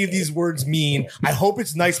do any of these words mean? I hope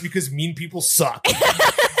it's nice because mean people suck."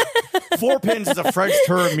 Four Pins is a French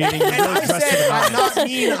term meaning you And really I dress to said, the I'm nines. not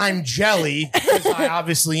mean, I'm jelly, because I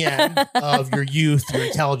obviously am, of your youth, your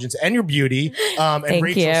intelligence, and your beauty. And Thank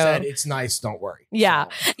Rachel you. said, it's nice, don't worry. Yeah.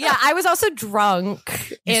 So, Yeah, I was also drunk.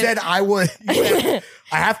 you in- said I would. You said,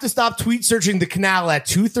 I have to stop tweet searching the canal at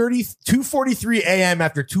 2:43 a.m.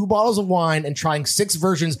 after 2 bottles of wine and trying 6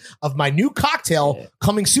 versions of my new cocktail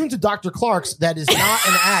coming soon to Dr. Clark's. That is not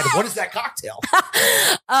an ad. What is that cocktail?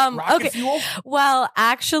 Rocket fuel? Well,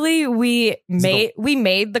 actually, we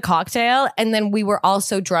made the cocktail, and then we were all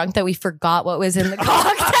so drunk that we forgot what was in the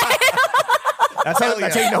cocktail. That's how you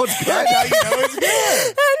know it's good. That's how you know it's good.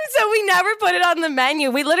 And so we never put it on the menu.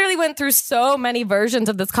 We literally went through so many versions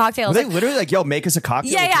of this cocktail. Were they literally like, yo, make us a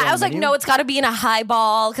cocktail? Yeah. I was like, no, it's got to be in a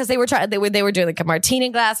highball because they were trying. They were doing like a martini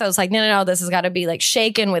glass. I was like, no, this has got to be like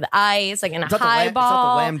shaken with ice, like in a highball. It's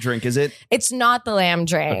not the lamb drink, is it? It's not the lamb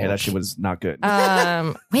drink. Okay, that shit was not good.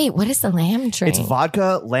 Wait, what is the lamb drink? It's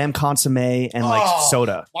vodka, lamb consomme, and like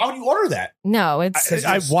soda. Why would you order that? No, it's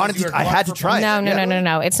I had to try it.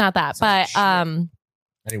 No, it's not that. But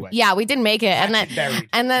Anyway, yeah, we didn't make it, and then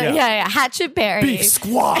hatchet berry Beef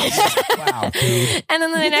squash. wow, dude. And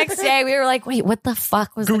then the next day we were like, wait, what the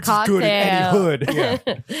fuck was Gooch the cocktail? is good in Eddie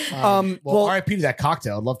Hood. Yeah. Well, RIP to that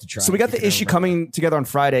cocktail. I'd love to try. So we got the issue coming together on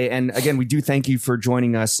Friday, and again, we do thank you for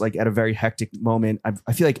joining us like at a very hectic moment.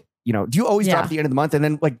 I feel like, you know, do you always drop at the end of the month, and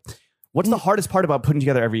then like, what's the hardest part about putting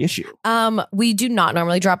together every issue? We do not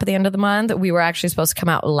normally drop at the end of the month. We were actually supposed to come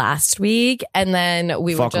out last week, and then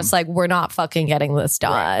we were just like, we're not fucking getting this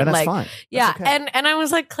done. Right. And that's like, fine. Yeah, okay. and I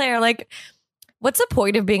was like, Claire, like, what's the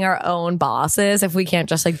point of being our own bosses if we can't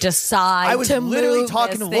just like decide? I was to literally move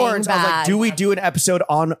talking to this Lawrence. thing I was like, back? do we do an episode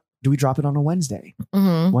on? Do we drop it on a Wednesday?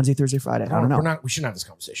 Mhm. Wednesday, Thursday, Friday? I don't know. We shouldn't have this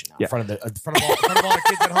conversation now Yeah. in front of all the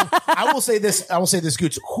kids at home. I will say this,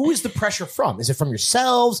 Goots. Who is the pressure from? Is it from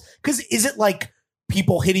yourselves? Because is it like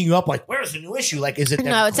people hitting you up like, where's the new issue? Like, is it?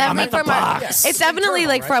 No, it's definitely from our. Yes. It's definitely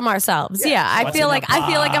like from ourselves. Yeah, I What's feel in like the I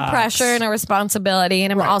feel like a box? pressure and a responsibility,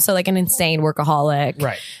 and I'm Right. also like an insane workaholic.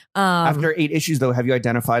 Right. After 8 issues, though, have you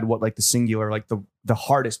identified what like the singular, like the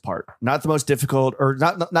hardest part, not the most difficult, or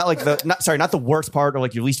not like not the worst part, or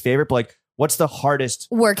like your least favorite, but like what's the hardest?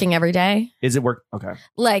 Working every day. Is it work? Okay,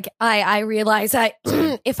 Like I realize that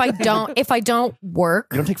if I don't work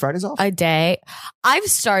you don't take Fridays off. a day, I've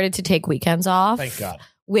started to take weekends off. Thank God.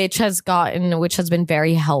 Which has been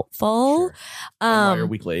very helpful. Sure. And why you're a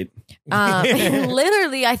week late.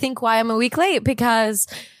 Literally, I think why I'm a week late, because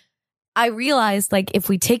I realized like if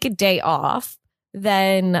we take a day off,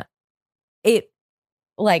 then it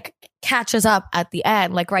like catches up at the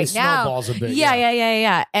end. Like right It now, snowballs a bit,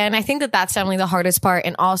 yeah. And I think that that's definitely the hardest part,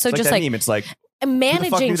 and also It's like just that like meme. It's like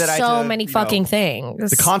managing knew that I had so to, many you know, fucking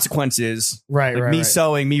things. the consequences. Right. Like me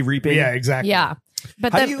sowing, me reaping. Yeah, exactly. Yeah,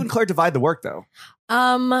 but How then do you and Claire divide the work though?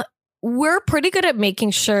 we're pretty good at making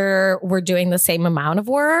sure we're doing the same amount of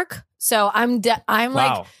work. So I'm like,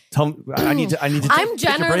 Wow. Tell me, I need to. I'm pick your brain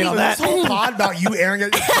generally- on This that. whole pod about you airing your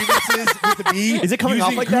grievances with me. Is it coming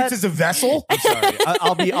using off like Goots that? as a vessel? I'm sorry.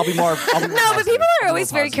 I'll be more. no, but people are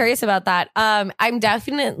always very curious. curious about that. I'm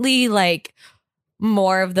definitely like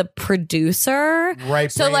more of the producer.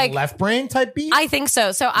 Right So, brain, like, left brain type beat? I think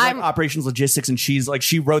so. So I'm I'm. operations logistics, and she's like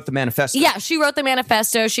she wrote the manifesto. Yeah, she wrote the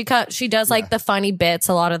manifesto. She does like the funny bits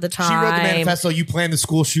a lot of the time. She wrote the manifesto. You planned the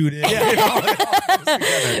school shooting.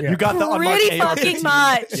 You got the Pretty unmarked AR-15. fucking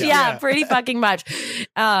much. Yeah, pretty fucking much.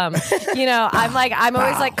 I'm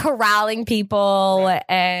always like corralling people,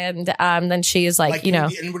 and then she's like, And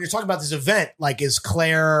when you're talking about this event, like, is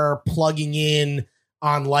Claire plugging in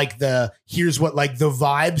on like here's what like the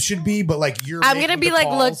vibe should be, but like I'm gonna be like,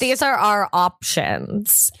 look, these are our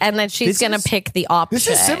options, and then she's gonna pick the option. This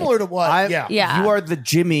is similar to what? Yeah. You are the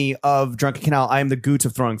Jimmy of Drunken Canal. I am the Goots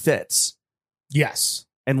of throwing fits, Yes.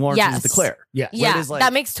 and Lawrence Yes. is the Claire. Yeah. Yeah, It is like-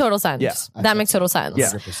 that makes total sense. Yeah, that makes total sense. Yeah.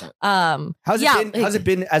 100%. How's it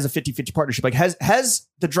been as a 50-50 partnership? Like has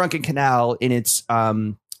the Drunken Canal in its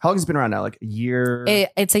how long has it been around now? Like a year.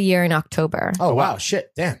 It's a year in October. Oh wow,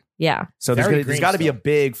 shit, damn. Yeah, So Very there's got to be a green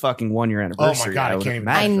big fucking 1 year anniversary. God, I would can't even-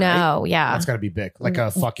 I imagine, right? know. Yeah, That's got to be big, like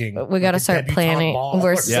a fucking. we got to like a start debutante planning. ball.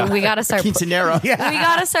 We got to start. Quinceanera. Yeah. We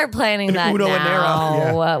got to start planning An that Uno and now.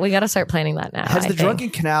 Nero. We got to start planning that now. Has I the think. Drunken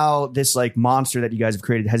Canal, this like monster that you guys have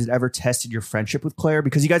created, has it ever tested your friendship with Claire?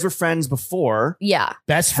 Because you guys were friends before. Yeah,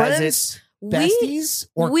 Best Has friends, we besties,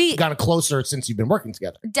 or we- gotten closer since you've been working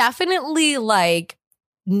together. definitely like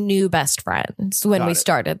new best friends when Got we it.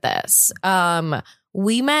 started this.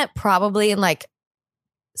 We met probably in like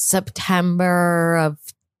September of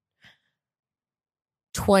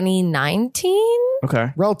 2019.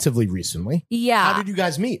 Okay. Relatively recently. Yeah, How did you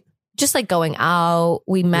guys meet? just like going out.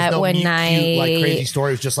 We There's met no one meet night. cute, like crazy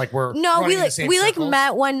stories. Just like we're No, running we in the like same we like circles?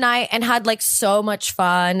 met one night and had like so much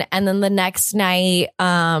fun, and then the next night,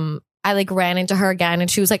 I like ran into her again, and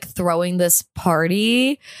she was like throwing this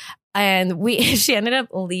party, and she ended up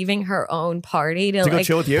leaving her own party to go like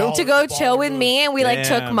chill with you? to go chill with me, and we like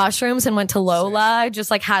took Damn. mushrooms and went to Lola, just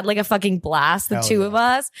like had like a fucking blast, the Hell two yeah. of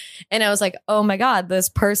us. And I was like, oh my God, this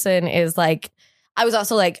person is like, I was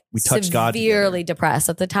also like We touched God severely depressed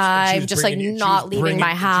at the She time, was just like bringing you- she not was leaving bringing- my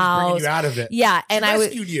she was bringing house. you out of it. Yeah, and She I was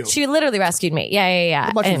rescued you. she literally rescued me. Yeah.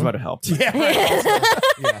 The mushrooms And- might have helped. Yeah.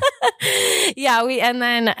 Right. Yeah. yeah, and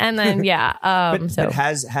then yeah. But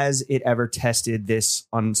has it ever tested this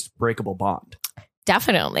unbreakable bond?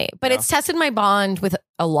 Definitely. But Yeah. it's tested my bond with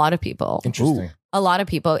a lot of people. Interesting. A lot of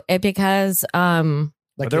people. Because Are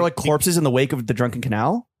there like corpses in the wake of the drunken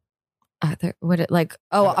canal?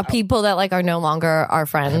 people that like are no longer our Have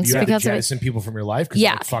friends you had to because of it. jettison people from your life? 'Cause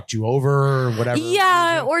Yeah. they, like, fucked you over or whatever.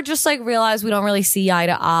 Yeah, reason? or just like realize we don't really see eye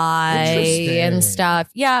to eye Interesting. and stuff.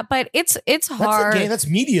 Yeah, but it's hard. That's the game. That's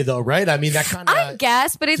media, though, right? I mean, that kind of. I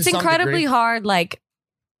guess, but it's to some incredibly degree. hard, like,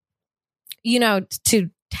 to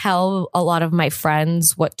tell a lot of my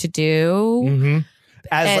friends what to do Mhm.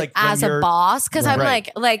 As and like when as a you're- boss. Cause I'm Right.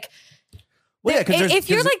 like, Well, yeah, 'cause there's- if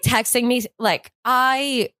you're there's- like texting me, like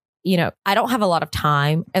I don't have a lot of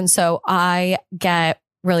time. And so I get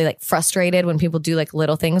really like frustrated when people do like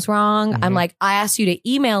little things wrong. I'm Mhm. like, I asked you to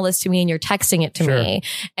email this to me and you're texting it to Sure. me.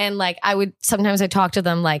 And like, sometimes I talk to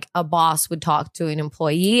them like a boss would talk to an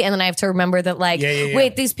employee. And then I have to remember that like, Yeah.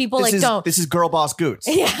 wait, these people this like is, don't. This is girl boss Goots.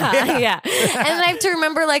 Yeah. And then I have to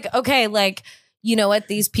remember, like, okay, like, you know what?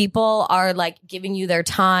 These people are like giving you their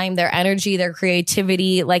time, their energy, their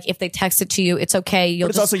creativity. Like, if they text it to you, it's okay. You'll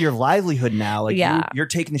But it's just also your livelihood now. Like Yeah. you're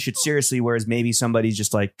taking the shit seriously, whereas maybe somebody's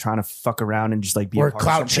just like trying to fuck around and just like be a Or part of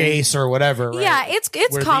clout something. chase or whatever. Right? yeah, it's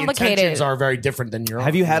Where complicated. The intentions are very different than your own.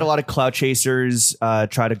 Have you had a lot of clout chasers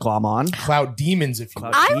try to glom on? clout demons, if you will?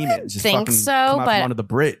 Clout I would demons, just think fucking so, come out but- from under the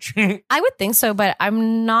bridge. I would think so, but I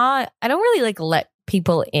don't really like let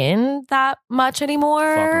people in that much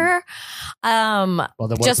anymore. Well,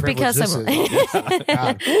 then what Just a privilege because this I'm is.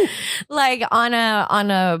 God. like on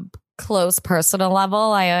a close personal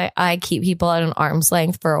level, I keep people at an arm's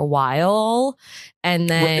length for a while, and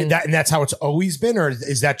then And that's how it's always been, or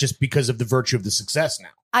is that just because of the virtue of the success now?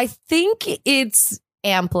 I think it's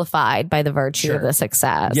amplified by the virtue Sure. of the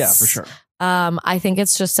success. Yeah, for sure. I think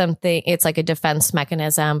it's just something, it's like a defense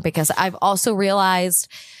mechanism, because I've also realized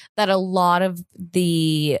that a lot of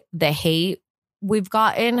the hate we've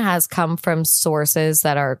gotten has come from sources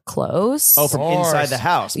that are close. Oh, from course. inside the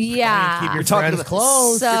house. Yeah. Keep your You're talking to friends the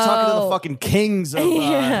close. So- You're talking to the fucking kings of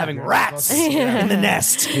Yeah. having rats Yeah. in the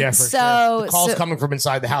nest. Yeah, for So- sure. The call's so- coming from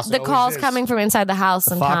inside the house. The It always calls is. coming. coming from inside the house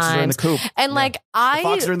The foxes are in the sometimes. coop. And like The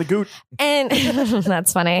foxes are in the goot. and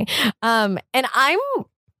that's funny. And I'm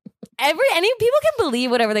any people can believe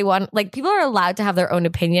whatever they want. Like, people are allowed to have their own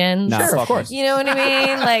opinions. Nah, Sure, of fuck course. You know what I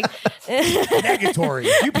mean? Like, Negatory.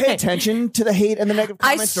 Do you pay attention to the hate and the negative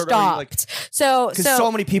I comments? stopped. So Because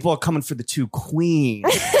so many people are coming for the two queens.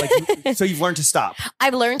 So you've learned to stop.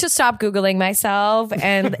 I've learned to stop Googling myself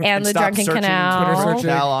and the Stop Drunken searching Canal. Twitter search Searching.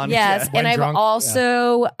 now on. Yes, When and I've drunk,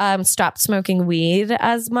 also stopped smoking weed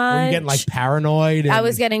as much. Were you getting like paranoid? I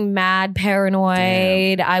was getting mad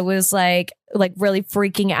paranoid. I was like really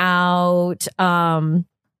freaking out.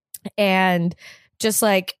 And just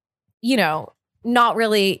like, not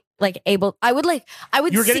really like able. I would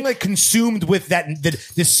You were getting see- like consumed with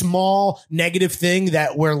this small negative thing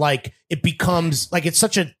that where like it becomes like it's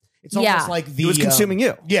Yeah. almost like the It was consuming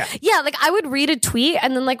you. Yeah. Yeah, like I would read a tweet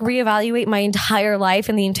and then like reevaluate my entire life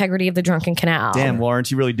and the integrity of the Drunken Canal. Damn,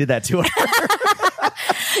 Lawrence, you really did that to her.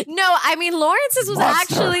 No, I mean Lawrence's was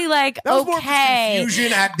Monster. actually like That was more of a okay.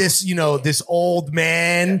 confusion at this, this old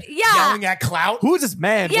man Yeah. yelling at clout. Who is this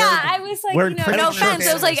man? Yeah, wearing- I was like, wearing no Prince offense.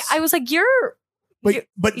 shirts. I was like, you're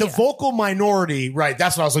But the yeah. vocal minority, right?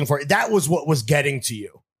 That's what I was looking for. That was what was getting to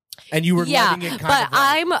you, and you were yeah, letting it kind but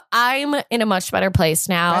of. Like, I'm in a much better place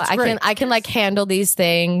now. That's great. I can like handle these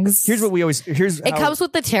things. Here's what we always. it comes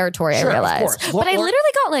with the territory. Sure, I of realize, course. but I Or-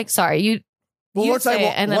 literally got like, sorry, you. Well, you once I say will,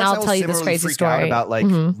 it, and then once I I'll will tell you this similarly crazy freak out story about like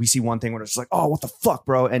Mhm. we see one thing where it's just like, oh, what the fuck,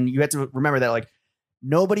 bro, and you have to remember that like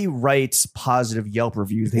nobody writes positive Yelp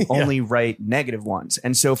reviews; they Yeah. only write negative ones.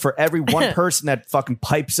 And so for every one person that fucking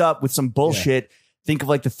pipes up with some bullshit, think of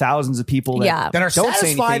like the thousands of people that Yeah. that are don't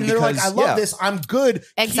say satisfied and anything they're like, because- I love yeah. this. I'm good.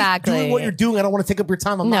 Exactly. Keep doing what you're doing. I don't want to take up your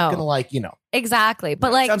time. I'm No. not going to Exactly,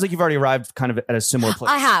 but like sounds like you've already arrived kind of at a similar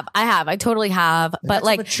place. I have, I totally have, but That's a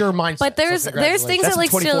like. mature mindset. But there's So things congratulations. That's that like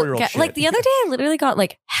some still 24-year-old get, shit. like the other day I literally got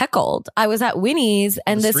like heckled. I was at Winnie's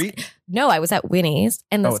and On the this street? no, I was at Winnie's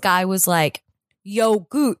and this Oh. guy was like, "Yo,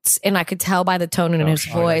 Goots," and I could tell by the tone in Oh, his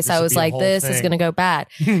shit. voice. This I would was be a like, whole "This is thing. gonna go bad,"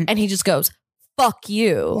 and he just goes, "Fuck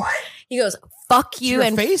you." He goes, fuck you your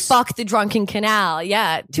and face? fuck the drunken canal.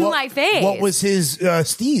 Yeah, to my face. What was his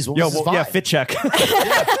steez? What was his vibe? fit check.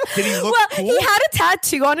 Did he look well, cool? he had a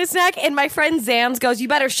tattoo on his neck, and my friend Zams goes, "You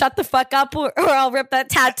better shut the fuck up, or I'll rip that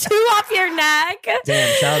tattoo off your neck."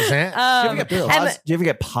 Damn, shout out Zan. Do you ever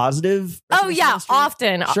get positive? Oh yeah,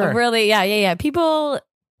 often. Sure. Really, yeah. People,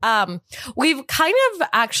 we've kind of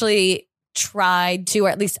actually tried to, or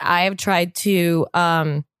at least I have tried to,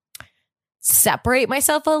 separate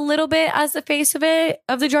myself a little bit as the face of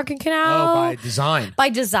the drunken canal. Oh, by design. By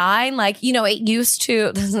design, like, you know, it used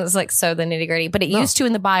to, this is like so the nitty gritty, but it used to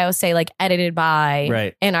in the bio say like edited by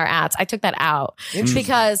Right. in our ads. I took that out Interesting.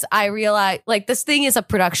 because I realized like this thing is a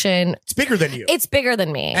production. It's bigger than you. It's bigger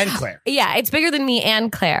than me. And Claire. Yeah, it's bigger than me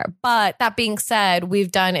and Claire. But that being said, we've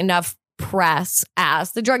done enough press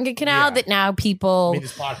as the drunken canal Yeah. that now people I mean,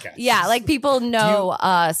 this podcast. yeah, like people know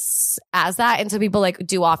us as that, and so people like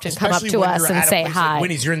do often come up Especially to when us you're and at a say place hi. Like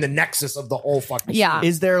Winnie's, you're in the nexus of the whole fucking Yeah.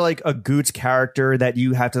 Is there like a Goots character that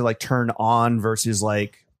you have to like turn on versus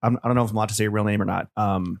like I don't know if I'm allowed to say your real name or not.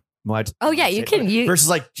 Oh yeah, you can. You versus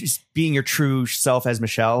like just being your true self as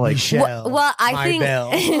Michelle. Like Michelle. well, I my think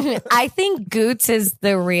bell. I think Goots is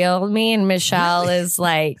the real me, and Michelle is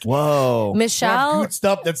like whoa, Michelle. Not Gootsed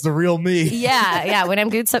up, that's the real me. Yeah, when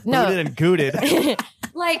I'm Goots up, Booted no, and gooted.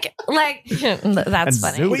 like that's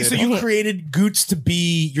funny. zooted. Wait, so you created Goots to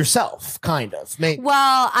be yourself, kind of. Maybe.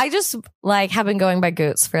 Well, I just like have been going by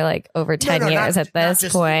Goots for like over 10 years at not this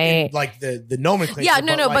just point. in, like the nomenclature. Yeah,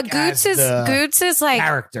 no, like but Goots as the Goots is like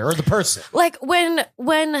character or the person. like when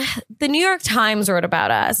the New York Times wrote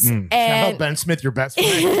about us Shout out and Ben Smith, your best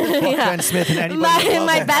friend. Fuck Yeah. Ben Smith and anybody. that loves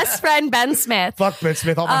my Ben. best friend Ben Smith, Fuck Ben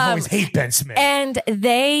Smith. All my homies hate Ben Smith. and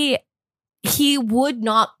he would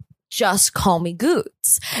not just call me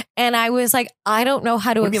Goots, and I was like, I don't know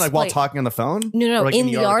how to What do you mean, like while explain- talking on the phone? No, Or, like, in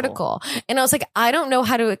the article. And I was like, I don't know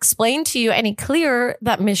how to explain to you any clearer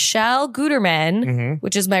that Michelle Guterman, Mhm.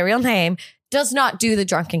 which is my real name, does not do the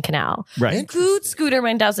drunken canal. Right. Goots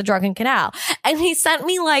Guterman does the drunken canal. And he sent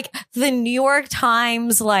me like the New York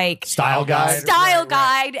Times like Style guide. style Right,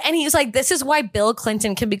 right. guide. And he was like, this is why Bill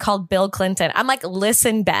Clinton can be called Bill Clinton. I'm like,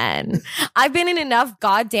 listen, Ben, I've been in enough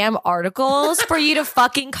goddamn articles for you to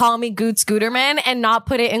fucking call me Goots Guterman and not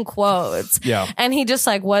put it in quotes. Yeah. And he just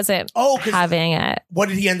like wasn't Oh, 'cause having it. what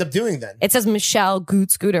did he end up doing then? It says Michelle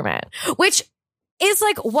Goots Guterman, which is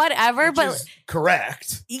like whatever, Which but is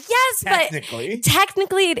correct. yes, Technically. but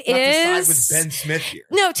technically it Not to side is. with Ben Smith here.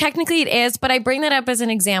 No, technically it is, but I bring that up as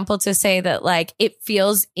an example to say that like it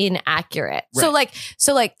feels inaccurate. Right.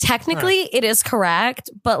 So like technically it is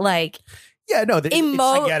correct, but like Yeah, no. I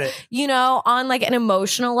get it. you know, on like an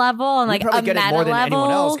emotional level, on like you a probably get meta it more than level.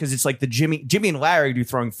 anyone else because it's like the Jimmy and Larry do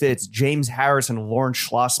throwing fits. James Harris and Lawrence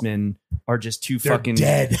Schlossman are just two They're fucking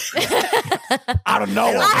dead. I don't know.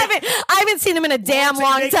 I haven't seen him in a damn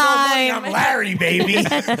long Make no money, time. I'm Larry, baby.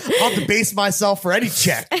 I'll debase myself for any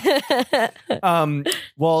check.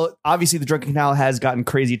 Well, obviously the Drunken Canal has gotten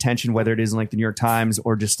crazy attention, whether it is in like the New York Times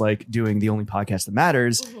or just like doing the only podcast that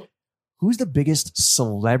matters. Who's the biggest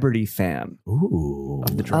celebrity fan Ooh.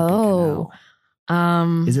 of the Drunken Oh,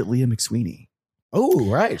 Canal? Is it Leah McSweeney? Oh,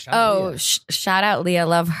 right. Shout out to Oh, Leah. shout out Leah,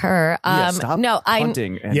 love her. Stop No, I.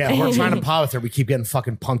 punting and- Yeah, we're trying to pod with her. We keep getting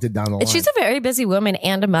fucking punted down the line. She's a very busy woman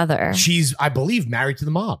and a mother. She's, I believe, married to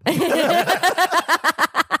the mob.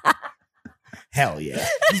 Hell yeah.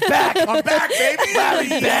 He's back. I'm back, baby.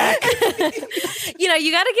 Larry's back. You know, you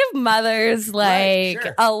got to give mothers like Right,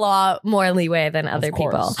 sure. a lot more leeway than other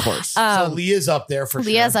course, people. of course. Um, So Leah's up there for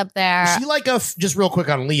Leah's sure. up there. Is she like just real quick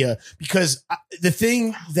on Leah, because the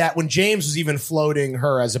thing that when James was even floating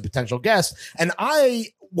her as a potential guest, and I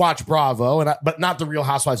watch Bravo, but not the Real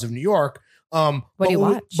Housewives of New York. What do you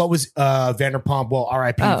watch? What was Vanderpump? Well,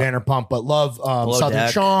 R.I.P. Oh. Vanderpump, but love Southern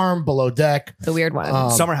Deck. Charm, Below Deck, The weird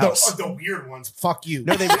one. Summer House. The weird ones. Fuck you.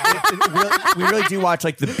 No, we really do watch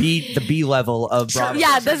like the B level of Bravo.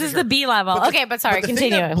 yeah, this is the B level. But the- Okay, but sorry, But the thing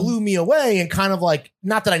continue. that blew me away and kind of like,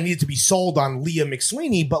 not that I needed to be sold on Leah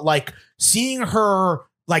McSweeney, but like seeing her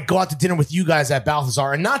like go out to dinner with you guys at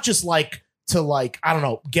Balthazar, and not just like to like, I don't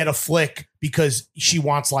know, get a flick because she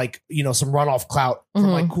wants like, you know, some runoff clout from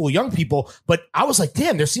Mhm. like cool young people. But I was like,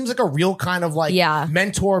 damn, there seems like a real kind of like Yeah.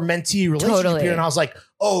 mentor mentee relationship Totally. here. And I was like,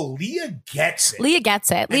 oh, Leah gets it. Leah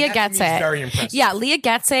gets it. And Leah that to gets me is it. very impressive. Yeah, Leah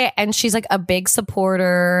gets it, and she's like a big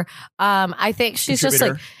supporter. I think she's just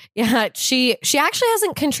like, yeah, she actually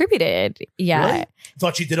hasn't contributed yet. Really?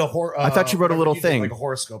 Thought she did a I thought she wrote a little whatever you did, thing. like a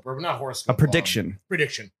horoscope, or not horoscope, A prediction.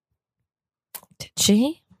 Prediction. Did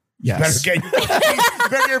she? Yes. You better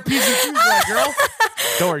get your P's and Q's right, girl.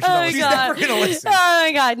 Don't worry. She's Oh not my listening. God. never gonna listen. Oh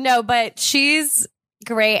my god, no, but she's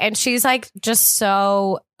great, and she's like just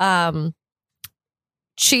so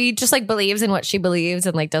she just like believes in what she believes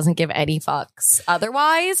and like doesn't give any fucks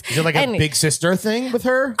otherwise. Is it like a And- big sister thing with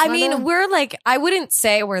her? I kinda? mean, we're like, I wouldn't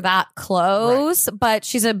say we're that close, but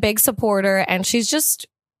she's a big supporter and she's just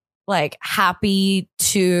like happy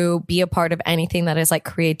to be a part of anything that is like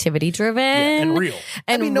creativity driven and real.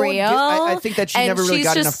 and I mean, no one real. gi- I think that she and never really she's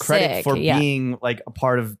got just enough credit sick, for yeah. being like a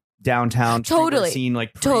part of downtown Totally. scene,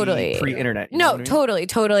 like Totally. pre-internet. You know No, what I mean?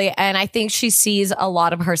 totally. And I think she sees a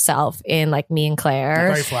lot of herself in like me and Claire.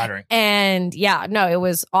 Very flattering. And yeah, no, it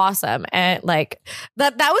was awesome. And like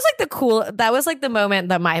that was like that was like the moment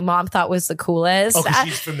that my mom thought was the coolest. Oh, 'cause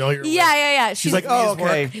she's familiar with yeah. She's like, oh,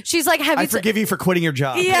 okay. She's like, have I you forgive you for quitting your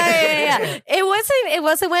job. yeah. It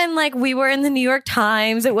wasn't when like we were in the New York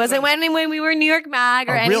Times. It wasn't when we were in New York Mag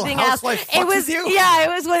or A Real anything else. Housewife It fucks was with you? yeah.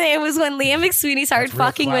 It was when Liam McSweeney started That's real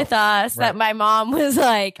fucking clout. with us that my mom was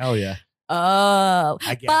like, Hell yeah. oh.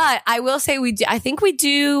 I get it. But I will say I think we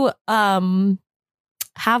do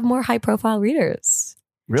have more high profile readers.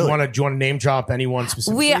 Do you Really? want to name drop anyone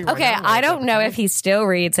specifically? right now? I don't know if he still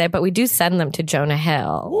reads it, but we do send them to Jonah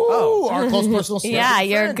Hill. Ooh, our close personal celebrity Yeah,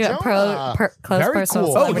 you're a friend, good Jonah. close Very personal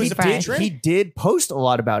cool. celebrity Oh, he's a friend. patron? He did post a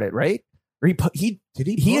lot about it, right? Or he Did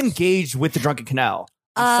he? he post? engaged with the Drunken Canal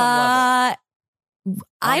on some level.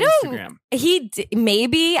 I on don't. Instagram.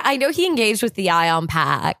 Maybe I know he engaged with the Ion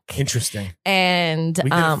Pack, Interesting. and We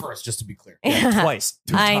did it first, just to be clear. Twice.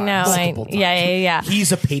 I know. Multiple times. Yeah.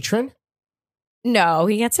 He's a patron. No,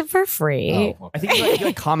 he gets it for free. Oh, I think he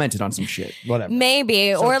like commented on some shit. whatever.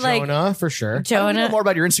 Maybe So or like Jonah for sure. I know Jonah. more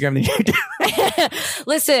about your Instagram than you do.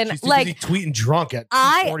 Listen, She's too like busy tweeting drunk at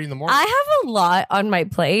I- 2:40 in the morning. I have a lot on my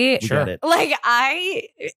plate. We Sure. got it. Like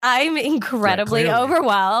I'm incredibly Yeah, clearly.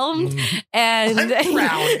 overwhelmed, Mhm. and I'm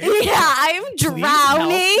drowning. yeah, I'm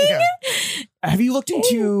drowning. Yeah. Have you looked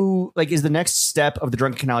into like is the next step of the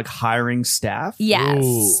Drunken Canal like hiring staff? Yes.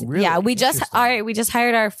 Ooh, really? Yeah, we just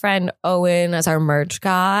hired our friend Owen as our merch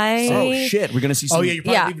guy. Oh shit, we're gonna see some Oh yeah, you're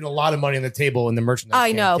probably Yeah. leaving a lot of money on the table in the merchandise. I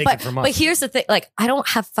stand. know, Take but it from us. here's the thing: like, I don't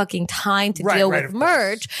have fucking time to Right, deal right, with of course.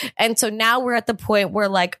 merch, and so now we're at the point where,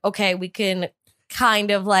 like, okay, we can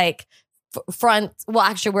kind of like front. Well,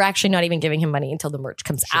 actually, we're actually not even giving him money until the merch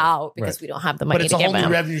comes Sure, out because right. we don't have the but money it's to a whole give new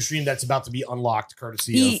him. revenue stream that's about to be unlocked,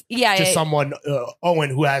 courtesy of Yeah, just yeah. someone Owen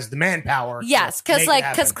who has the manpower. to Yes, make because it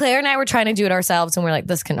happen. Claire and I were trying to do it ourselves, and we're like,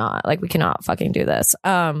 we cannot fucking do this.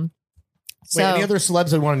 So Wait, any other celebs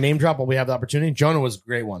that we want to name drop while we have the opportunity? Jonah was a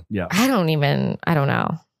great one. Yeah. I don't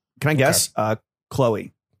know. Can I guess?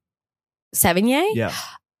 Chloe. Sevigny? Yeah.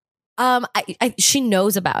 She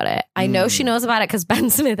knows about it. I know she knows about it because Ben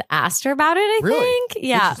Smith asked her about it. I Really? think,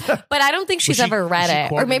 yeah, but I don't think she's Was she- ever read was she it, or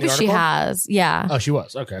quoted in maybe the she article? has. Yeah, Oh, she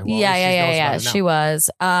was. Okay. Well, yeah. She was.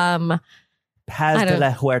 Paz I de don't-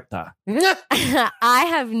 la Huerta. I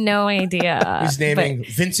have no idea. He's naming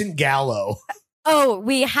Vincent Gallo. Oh,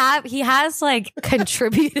 he has like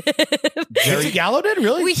contributed. Vincent Gallo did?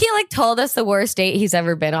 Really? He like told us the worst date he's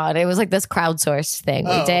ever been on. It was like this crowdsourced thing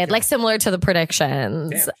we Oh, did, okay. like similar to the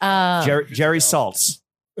predictions. Jerry Saltz.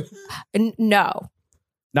 No,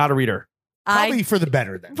 Not a reader. Probably for the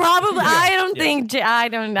better then. probably. Yeah, I don't yeah. think. I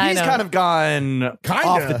don't. He's kind of gone Kinda.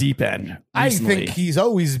 off the deep end. I recently. think he's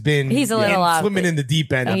always been He's a little off. swimming in the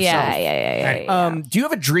deep end himself. Yeah. Do you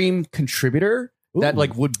have a dream contributor that Ooh.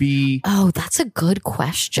 like would be? Oh, that's a good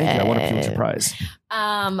question. I want a Pulitzer Prize.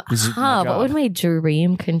 This is my What job. would my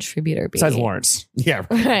dream contributor be? Besides Lawrence, Yeah.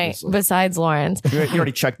 Right. obviously. Besides Lawrence. you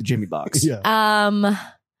already checked the Jimmy box. Yeah.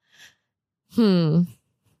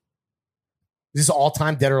 Is this all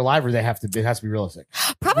time dead or alive, or it has to be realistic?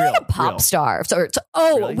 Probably Real, a pop real. star.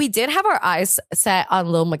 Really? We did have our eyes set on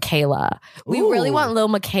Lil Michaela. We really Ooh. want Lil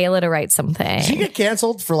Michaela to write something. Did she get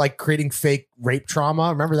canceled for like creating fake rape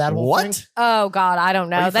trauma? Remember that whole What? thing? Oh God, I don't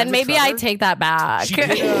Are know. you Then friends with maybe I Trevor? take that back. She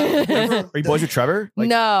did, Are you boys with Trevor? Like,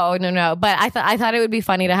 no. But I thought it would be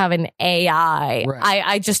funny to have an AI. Right.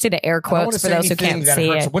 I just did air I don't wanna quotes for say those who anything can't that see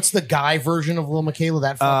hurts. it. What's the guy version of Lil Michaela?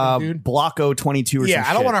 That fucking dude. Blocko 22 or Yeah, some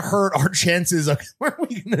I don't shit. want to hurt our chances of where are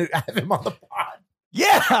we going to have him on the pod.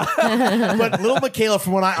 Yeah. But Lil Michaela,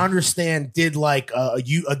 from what I understand, did like did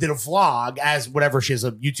a vlog as whatever. She has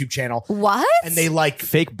a YouTube channel, What? and they like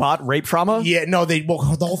Fake bot rape trauma. yeah, no, the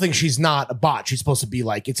whole thing. She's not a bot. She's supposed to be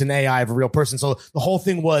like it's an AI of a real person. So the whole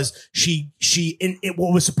thing was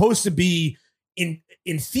what was supposed to be in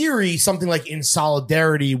theory something like in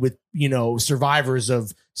solidarity with survivors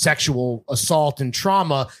of sexual assault and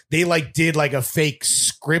trauma. They like did like a fake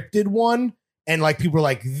scripted one. and like people were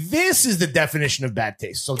like, "This is the definition of bad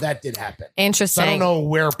taste." So that did happen. Interesting. So I don't know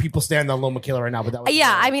where people stand on Loma Killer right now, but that was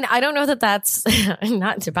Yeah, I mean, I don't know that that's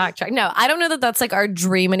not to backtrack. No, I don't know that that's like our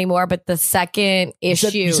dream anymore. But the second issue,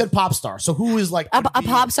 You said pop star. So who is like a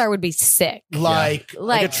pop star would be sick. like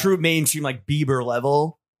Like a true mainstream, like Bieber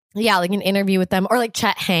level. Yeah, like an interview with them, or like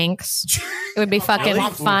Chet Hanks. It would be fucking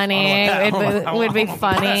Really? funny. It would be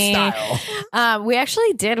funny. We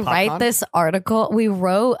actually did write this article. We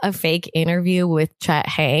wrote a fake interview with Chet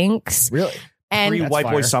Hanks. Really? And Pre White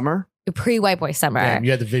Boy fire. Summer. Pre-White Boy Summer. Damn,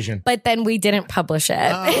 you had the vision. But then we didn't publish it.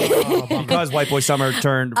 Oh, bummer. Because White Boy Summer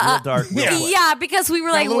turned real dark. Real quick. Yeah, because we were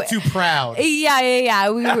Got like, a little too proud. yeah.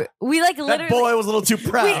 We like That literally. boy was a little too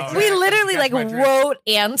proud. We literally Catch like my drift. wrote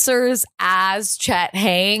answers as Chet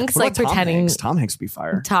Hanks, What like about Tom pretending Hanks? Tom Hanks would be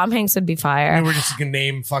fire. Tom Hanks would be And fire. we're just gonna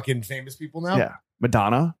name fucking famous people now. Yeah.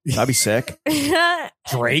 Madonna. That'd be sick.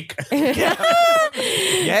 Drake.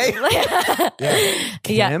 Yay. Yeah.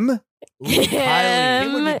 Kim. Kylie.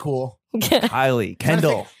 It would be cool. Kylie.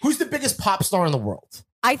 Kendall. Who's the biggest pop star in the world?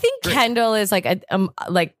 I think Kendall is like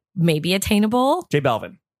like maybe attainable. J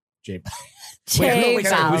Balvin. J. Jay wait,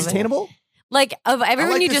 Balvin. Who's attainable? Like of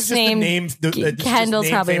everyone you just named. Kendall's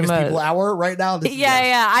probably the famous most. people hour right now. This is-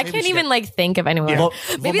 Yeah. I Maybe can't she even got- like think of anyone. Yeah.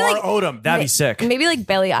 Maybe Lamar like- Odom. That'd be sick. Maybe like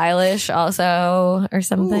Billie Eilish also or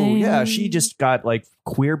something. Ooh, yeah, she just got like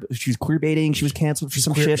queer. She was queer baiting. She was canceled for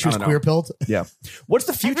some shit. She was I don't know. queer pilled. Yeah. What's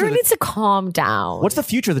the future? Everyone Of needs to calm down. what's the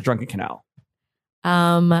future of the Drunken Canal?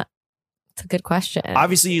 It's a good question.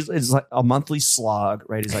 Obviously, it's like a monthly slog,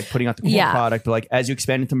 right? It's like putting out the cool Yeah. product, but like as you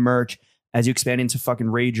expand into merch, as you expand into fucking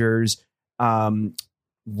Ragers,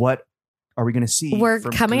 what are we going to see? We're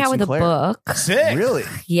from coming out Boots with a and Claire? book. Sick. Really?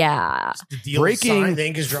 Yeah. The deal Breaking signed, the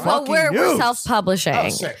ink is dry. Well, we're news. self-publishing. Oh,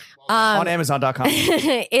 sick. On Amazon.com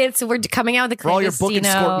We're coming out with a for all your book and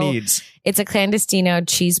skort clandestino. needs. It's a clandestino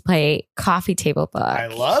cheese plate coffee table book. I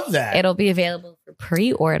love that. It'll be available for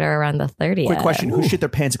pre-order around the 30th. Quick question: Who shit their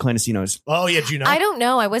pants at clandestinos? Oh yeah, do you know? I don't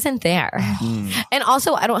know. I wasn't there. Mm. And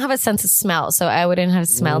also, I don't have a sense of smell, so I wouldn't have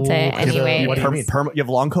smelled it Ooh, 'cause of- anyway. what do you mean? You have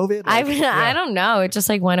long COVID? I don't know. It just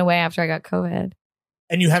like went away after I got COVID.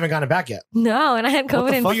 And you haven't gotten it back yet. No, and I had What COVID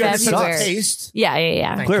the in fuck? You have such a February. taste.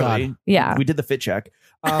 Yeah. Thank Clearly, God. Yeah. we did the fit check.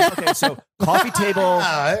 Okay, so coffee table.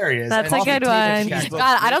 Ah, there he is. That's And a good coffee table one. cheese God,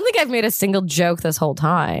 book. I don't think I've made a single joke this whole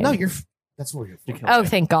time. No, that's what you're. Oh,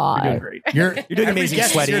 thank You're doing God. great. You're doing every amazing, guest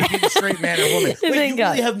is sweaty. here to be a straight man or woman. Wait, Thank you really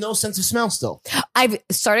God. have no sense of smell still. I've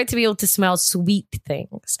started to be able to smell sweet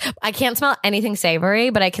things. I can't smell anything savory,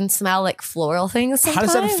 but I can smell like floral things How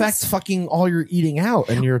does that sometimes. affect fucking all your eating out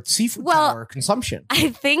and your seafood Well, power consumption? I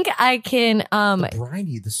think I can The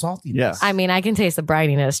briny, the saltiness. Yeah. I mean, I can taste the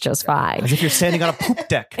brininess just fine. As if you're standing on a poop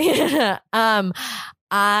deck.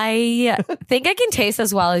 I think I can taste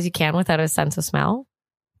as well as you can without a sense of smell.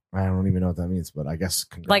 I don't even know what that means, but I guess.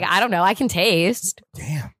 Congrats. Like, I don't know. I can taste.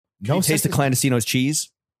 Damn. No taste sense the of- clandestino's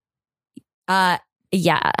cheese.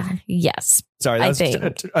 Yeah. Yes. Sorry, that I was think.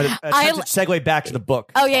 a segue back to the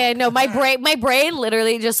book. Oh yeah, no, my brain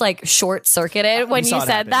literally just like short circuited when saw you it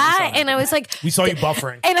said happen. We that, saw it and I was like, We saw you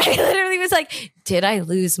buffering. and I literally was like, did I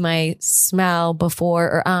lose my smell before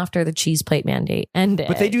or after the cheese plate mandate ended?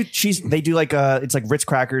 But they do cheese. They do like it's like Ritz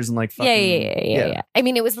crackers and like fucking, Yeah. I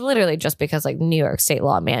mean, it was literally just because like New York state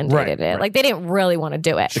law mandated Right, it. right. Like they didn't really want to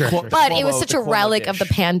do it. Sure, sure. But it was Cuomo- such the a Cuomo relic of the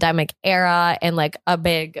dish. pandemic era and like a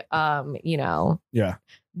big, Yeah.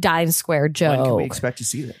 dime square When can we joke. expect to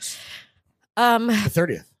see this? The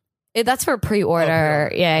 30th. That's for pre-order.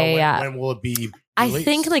 Oh, Yeah. When will it be? I released?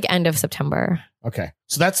 think like end of September. Okay.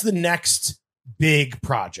 So that's the next big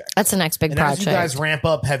project. That's the next big and project. as you guys ramp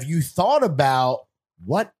up, have you thought about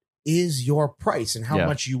what is your price and how Yeah.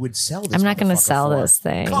 much you would sell this? I'm not going to motherfucker sell for? this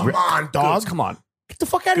thing. Come on, dog. Goods, come on. Get the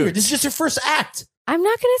fuck out of here. Goods. This is just your first act. I'm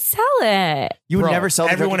not going to sell it. You would Bro, never sell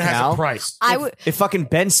the everyone Drunken has Canal? a price. I If- would. If fucking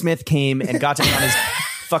Ben Smith came and got down on his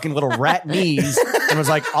fucking little rat knees and was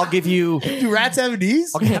like, "I'll give you." Do rats have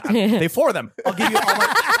knees? They four them. I'll give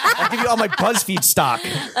you all my BuzzFeed stock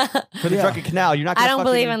for the Yeah. Drunken Canal. You're not. I Gonna don't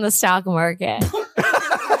fucking believe in the stock market.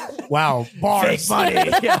 Wow. Bars. fake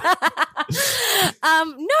money. Yeah.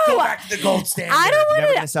 Go No. back to the gold standard. I don't You're want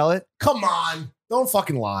never to. gonna sell it. Come on. Don't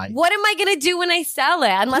fucking lie. What am I going to do when I sell it?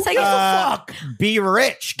 Unless I get. Fuck. Be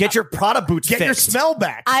rich. Get your Prada boots Get your fixed. smell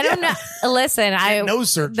back. I don't know. Listen, I no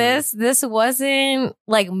surgery. this wasn't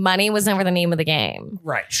like money was never the name of the game.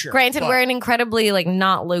 Right, sure. Granted, But- we're an incredibly like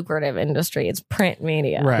not lucrative industry. It's print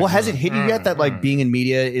media. Right. Well, has it hit you yet that like being in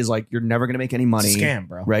media is like you're never gonna make any money? Scam,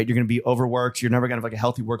 bro. Right? You're gonna be overworked. You're never gonna have like a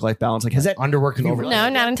healthy work life balance. Like has that? Underwork and overwork. No,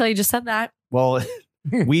 not until you just said that. Well,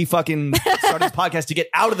 We fucking started this podcast to get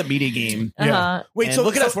out of the media game. Uh-huh. Wait, And so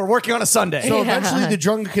look at us. We're working on a Sunday. So Yeah. eventually, the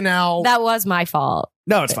Drunken Canal. That was my fault.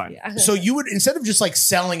 No, it's fine. Yeah. So you would, instead of just like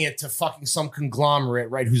selling it to fucking some conglomerate,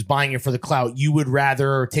 right, who's buying it for the clout, you would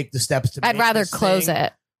rather take the steps to. I'd make rather this close thing?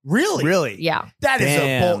 it. Really, Oh, Yeah. That is a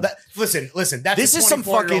Damn. bold. Listen. That's This a is some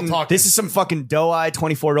 24-year-old fucking. talking. This is some fucking doe-eyed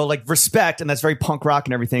 24-year-old, like, respect, and that's very punk rock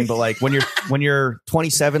and everything. But like when you're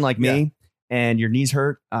 27 like me and your knees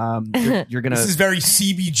hurt, you're gonna. This is very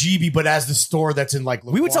CBGB, but as the store that's in like.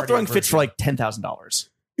 We would stop LaGuardia throwing fits for version. like $10,000.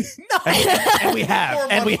 No. And we have.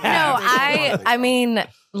 And we No, have. I mean,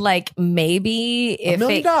 like maybe $1 if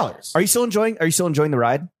million. it, Are you still enjoying the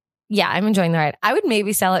ride? yeah, I'm enjoying the ride. I would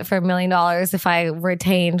maybe sell it for $1 million if I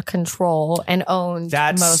retained control and owned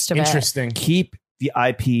That's most of it. Interesting. Keep the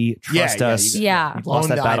IP. Trust Yeah, us. Yeah. You've lost Own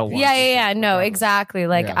that the battle IP. once. Yeah. No, exactly.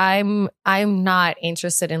 Like Yeah. I'm not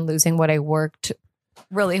interested in losing what I worked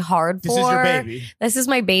really hard This for. is your baby. This is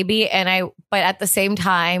my baby, but at the same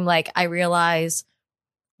time, like I realize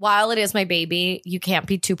while it is my baby, you can't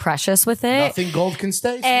be too precious with it. Nothing gold can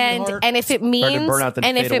stay. And sweetheart. if it means burn out, then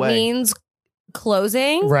and if fade it away. means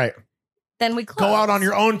closing, right, then we close. go out on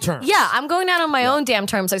your own terms. Yeah, I'm going out on my own damn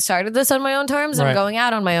terms. I started this on my own terms. Right. I'm going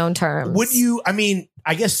out on my own terms. Would you? I mean,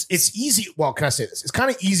 I guess it's easy. Well, can I say this? It's kind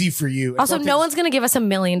of easy for you. Also, no one's going to give us $1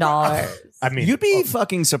 million. I mean, You'd be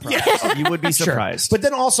fucking surprised. Yeah. You would be Sure. surprised. But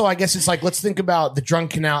then also, I guess it's like, let's think about the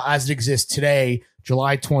Drunk Canal as it exists today,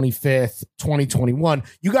 July 25th, 2021.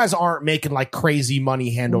 You guys aren't making like crazy money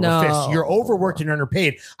hand over No. fist. You're overworked and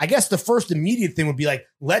underpaid. I guess the first immediate thing would be like,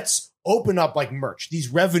 let's open up like merch, these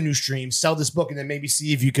revenue streams, sell this book, and then maybe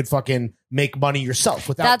see if you could fucking make money yourself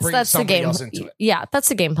without bringing That's the somebody game. else into it. Yeah, that's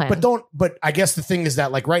the game plan. But I guess the thing is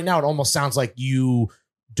that like right now, it almost sounds like you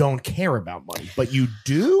don't care about money, but you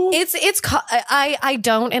do. I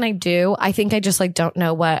don't and I do. I think I just like don't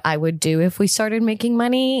know what I would do if we started making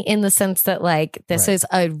money, in the sense that like this Right. is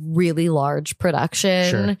a really large production.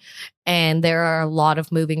 Sure. And there are a lot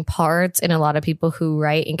of moving parts and a lot of people who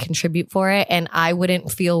write and contribute for it. And I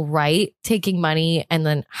wouldn't feel right taking money and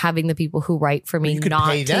then having the people who write for me you could not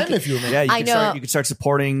pay them taking. if you were making. yeah, I know. You could start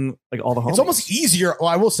supporting like all the homies. It's almost easier. Well,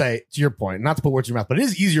 I will say to your point, not to put words in your mouth, but it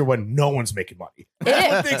is easier when no one's making money. It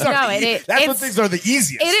is. Things are No, the it is. That's when It's- things are the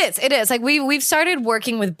easiest. It is. Like we've started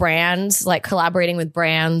working with brands, like collaborating with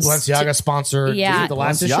brands. Balenciaga sponsored. Yeah. the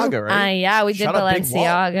last issue. Balenciaga, right? Yeah, we did Shout out Big Wall.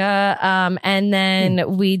 Balenciaga. And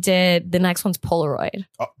then we did the next one's Polaroid.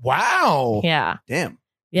 Oh, wow. Yeah. Damn.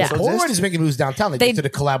 Yeah. So Polaroid this- is making moves downtown. They They- just did a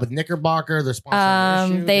collab with Knickerbocker. They're sponsoring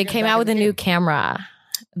an issue. They get came back out in with the a new game. camera.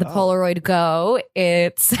 The Oh. Polaroid Go.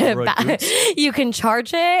 It's Polaroid Boots? you can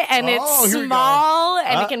charge it and Oh, it's here we go. small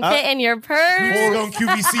and it can fit in your We're purse. going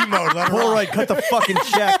QVC mode. Let her rock. Polaroid, cut the fucking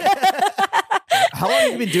check. How long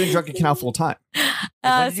have you been doing Drunken Canal full time? When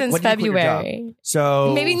did you- Since when did you quit your job? February.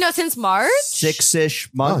 So Maybe no, since March. 6-ish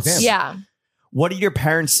months. Oh, damn. Yeah. What did your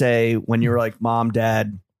parents say when you were like, Mom,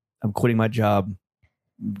 Dad, I'm quitting my job,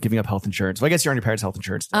 giving up health insurance? Well, I guess you're on your parents' health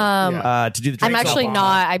insurance. Still. Yeah. To do the I'm Drake actually Obama.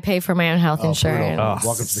 not. I pay for my own health Oh, insurance. brutal. Oh,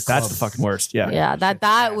 Welcome to the that's club. the fucking worst. Yeah. Yeah,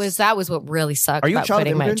 that was what really sucked Are you a about child of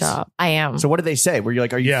quitting my immigrants? job. I am. So what did they say? Were you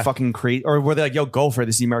like, are you Yeah. fucking crazy? Or were they like, yo, go for it.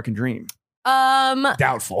 This is the American dream.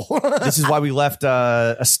 Doubtful. This is why we left. Where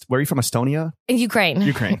are you from? Estonia? Ukraine.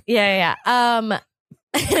 Ukraine. Yeah.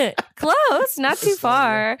 Close, not too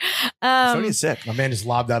far. Estonia's sick. My man just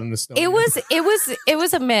lobbed out in the snow. It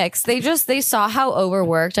was a mix. They saw how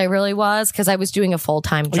overworked I really was because I was doing a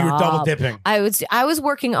full-time Oh, job. you were double dipping. I was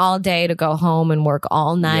working all day to go home and work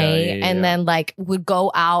all night, yeah. and then like would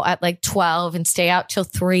go out at like 12 and stay out till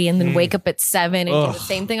 3, and then wake up at 7 and do Ugh. the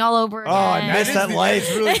same thing all over again. Oh, I miss that life.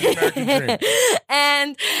 It's really the American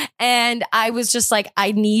dream. and I was just like,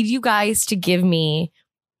 I need you guys to give me.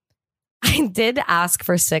 I did ask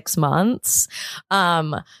for 6 months.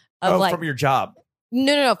 Of like from your job.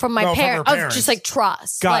 no, from my No, from her parents. Oh, parents. just like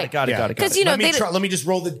trust. Got Like, it. Got it. 'cause, you know, let me just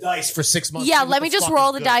roll the dice for 6 months. yeah, See what let me the just fuck roll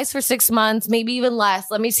is the good. dice for 6 months, maybe even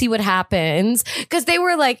less. Let me see what happens. Because they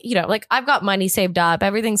were like, you know, like I've got money saved up,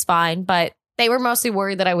 everything's fine, but they were mostly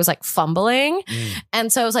worried that I was like fumbling.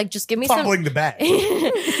 And so I was like, just give me Fumbling the bag.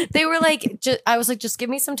 they were like, I was like, just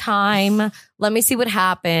give me some time. Let me see what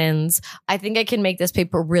happens. I think I can make this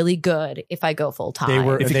paper really good if I go full time. They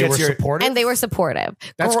were If it they gets were your- supportive. and they were supportive.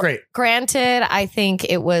 That's great. Granted, I think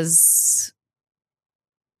it was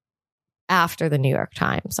after the New York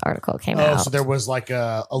Times article came Oh, out. so there was like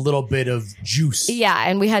a little bit of juice. Yeah,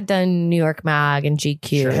 and we had done New York Mag and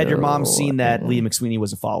GQ. Had your mom seen that Liam McSweeney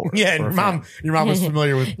was a follower? Yeah, and or a your mom was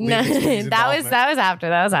familiar with No, Liam McSweeney's that was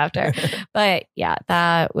after. But yeah,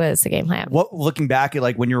 that was the game plan. What, looking back at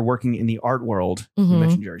like when you were working in the art world, you Mhm.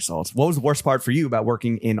 mentioned Jerry Saltz. What was the worst part for you about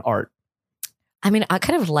working in art? I mean, I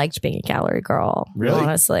kind of liked being a gallery girl. Really?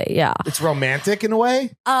 Honestly, yeah. It's romantic in a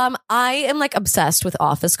way. I am like obsessed with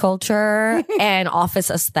office culture and office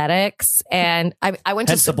aesthetics, and I went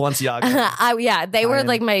Hence to the Balenciaga. they were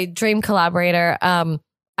like my dream collaborator.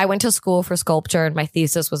 I went to school for sculpture, and my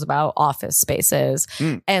thesis was about office spaces,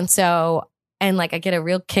 and so. And like I get a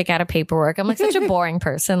real kick out of paperwork. I'm like such a boring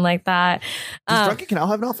person like that. Does Drunken Canal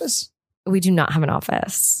have an office? We do not have an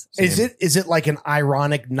office. Is it like an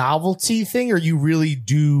ironic novelty thing, or you really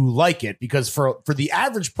do like it? Because for the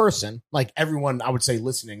average person, like everyone, I would say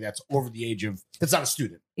listening, that's over the age of, that's not a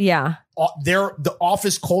student. Yeah. The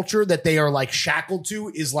office culture that they are like shackled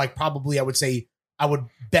to is like probably, I would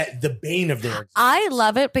bet the bane of their existence. I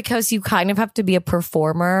love it because you kind of have to be a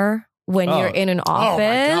performer when you're in an office.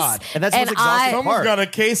 Oh my God. And that's the most exhausting Someone's part. got a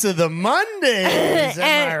case of the Mondays.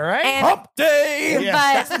 Am I right? Hump day. Yeah.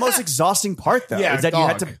 That's the most exhausting part, though. Yeah, is that you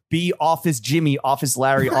had to be Office Jimmy, Office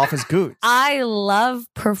Larry, Office Goot. I love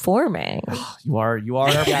performing. You are You are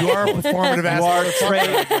a performative ass.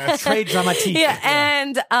 You are trade dramatique. Yeah,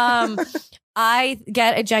 and I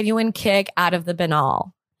get a genuine kick out of the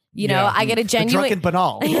banal. You know, I get a The genuine drunken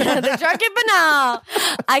banal. the drunken banal.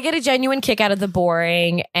 I get a genuine kick out of the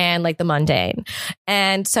boring and like the mundane.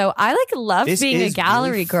 And so I like love This being a is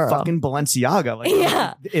gallery really girl. Fucking Balenciaga. Like,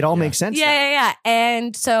 Yeah. It all makes sense. now. Yeah.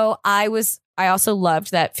 And so I also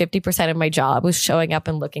loved that 50% of my job was showing up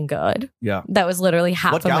and looking good. Yeah. That was literally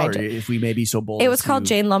half What of my job. gallery, if we may be so bold? It was to- called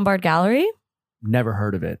Jane Lombard Gallery. Never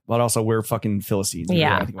heard of it. But also, we're fucking Philistines.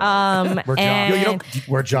 Yeah. We're and Yo, you don't-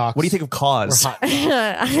 We're jocks. What do you think of Cause? What do you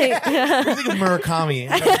think of Murakami?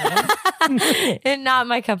 and not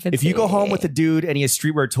my cup of tea. If you go home with a dude and he has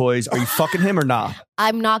streetwear toys, are you fucking him or not?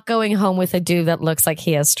 I'm not going home with a dude that looks like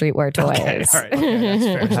he has streetwear toys. Okay, all right. That's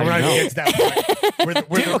fair. So we're not even get to that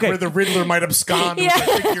point. Where the Riddler might abscond with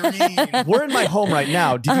the figurine. We're in my home right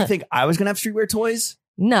now. Did you think I was going to have streetwear toys?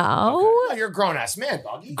 No. No, you're a grown ass man,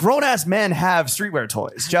 doggy. Grown ass men have streetwear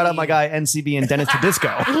toys. Shout out my guy NCB and Dennis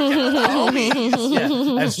Tedisco.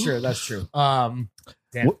 Yeah, that's true. Damn.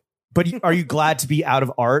 But are you glad to be out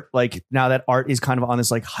of art? Like now that art is kind of on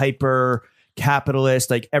this like hyper capitalist,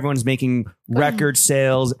 like everyone's making record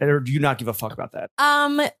sales, or do you not give a fuck about that?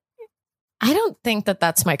 I don't think that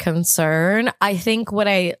that's my concern. I think what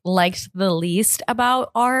I liked the least about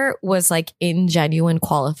art was like ingenuine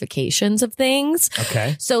qualifications of things.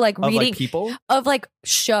 Okay. So like Of reading like people? of like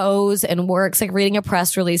shows and works, like reading a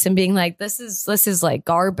press release and being like, this is like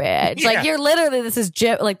garbage. Yeah. Like you're literally, this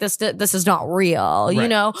is not real, you Right.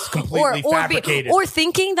 know? It's completely fabricated. Or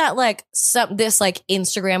thinking that like this like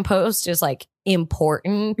Instagram post is like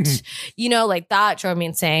important, you know, like that drove me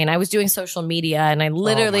insane. I was doing social media and I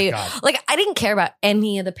literally God. like I didn't care about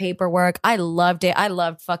any of the paperwork. I loved it. I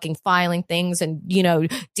loved fucking filing things and, you know,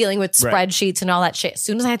 dealing with Right. spreadsheets and all that shit. As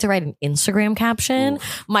soon as I had to write an Instagram caption,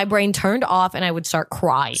 my brain turned off and I would start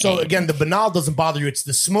crying. So again, the banal doesn't bother you. It's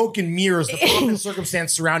the smoke and mirrors, the pomp and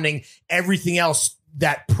circumstance surrounding everything else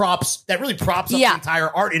that really props up the entire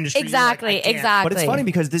art industry. Exactly. You're like, I can't. Exactly. But it's funny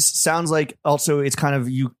because this sounds like also it's kind of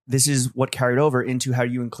this is what carried over into how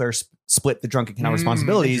you and Claire split the Drunken Canal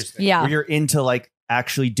responsibilities. Interesting. Yeah. Where you're into like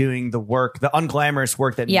actually doing the work, the unglamorous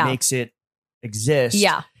work that Yeah. makes it exist.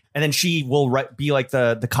 Yeah. And then she will be like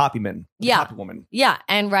the copyman, the Yeah. copy woman. Yeah.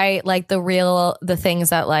 And right, like the things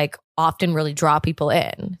that like often really draw people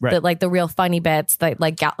in. Right. The real funny bits that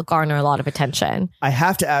like garner a lot of attention. I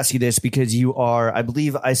have to ask you this because you are, I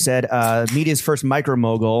believe I said, media's first micro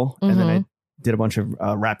mogul, and then I did a bunch of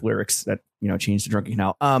rap lyrics that changed to Drunken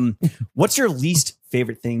Canal. What's your least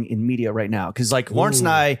favorite thing in media right now? Because like Lawrence and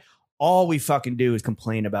I, all we fucking do is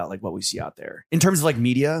complain about like what we see out there in terms of like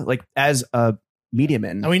media, like as a media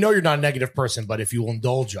man. And we know you're not a negative person, but if you will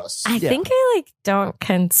indulge us, I think I like don't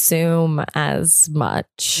consume as much.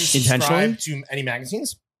 Intentionally? subscribe to any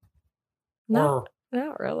magazines. No, Or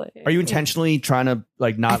not really. Are you intentionally trying to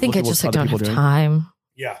like not? I think look I at just what like other don't people have doing? time.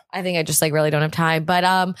 yeah, I think I just like really don't have time. But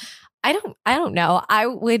I don't know.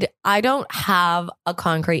 I don't have a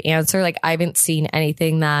concrete answer. Like I haven't seen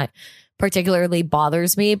anything that particularly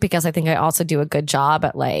bothers me because I think I also do a good job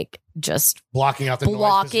at like just blocking out the noise, 'cause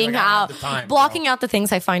blocking you're like, I don't out have the time, blocking out the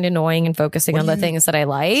things I find annoying and focusing What on do the you- things that I So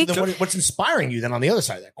like. then what's inspiring you then on the other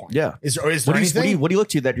side of that coin? Yeah. Is there What do anything? you look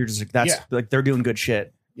to that you're just like that's Yeah. like they're doing good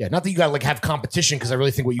shit? Yeah, not that you gotta like have competition, because I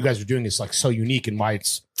really think what you guys are doing is like so unique and why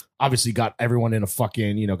it's obviously got everyone in a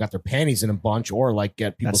fucking, got their panties in a bunch or like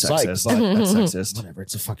get people That's psyched. sexist. But That's sexist. whatever,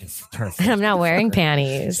 it's a fucking turn. I'm not wearing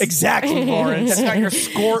panties. Exactly, Lawrence. That's not your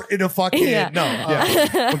score in a fucking Yeah. no.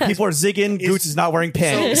 Yeah. When people are zigging, Goots is not wearing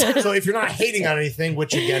panties. So if you're not hating on anything,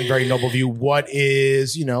 which again, very noble of you, what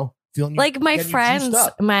is feeling Like my getting you friends, juiced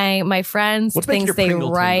up? my friends, What's making things your they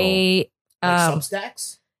Pringle write.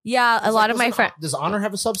 Substacks? Yeah, a lot of my friends. Does Honor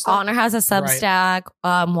have a Substack? Honor has a Substack.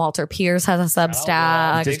 Walter Pierce has a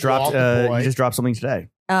Substack. You just dropped something today.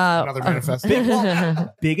 Another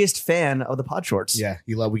manifesto. Biggest fan of the pod shorts. Yeah,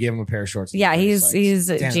 we gave him a pair of shorts. Yeah, he's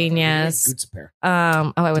a genius. Boots a pair.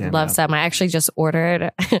 I would love some. I actually just ordered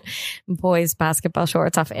boys basketball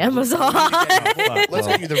shorts off Amazon. Let's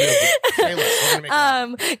give you the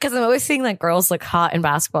real deal. Because I'm always seeing that girls look hot in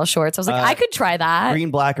basketball shorts. I was like, I could try that. Green,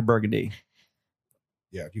 black, or burgundy?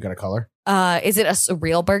 Yeah, you got a color. Is it a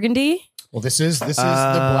real burgundy? Well, this is the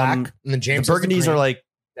black, and then James. The burgundies are like.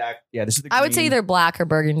 Yeah, this is the green. I would say either black or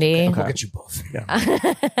burgundy. Okay. We'll get you both.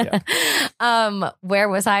 Yeah. Where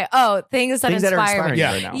was I? Oh, things that inspire me.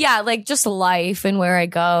 Right now. Yeah, like just life and where I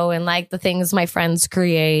go and like the things my friends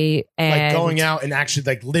create and like going out and actually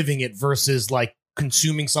like living it versus like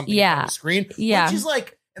consuming something on the screen. Yeah. Which is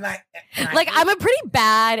like, I'm a pretty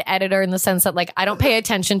bad editor in the sense that like I don't pay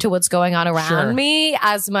attention to what's going on around me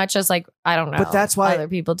as much as like I don't know. But that's why other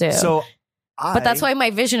people do. But that's why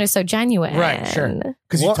my vision is so genuine. Right, sure.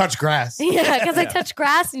 Because you touch grass. Yeah, because I touch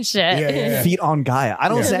grass and shit. Yeah. Feet on Gaia. I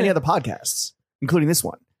don't listen to any other podcasts, including this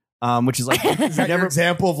one. Which is like is that your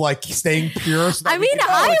example of like staying pure? So I mean,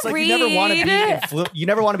 read. You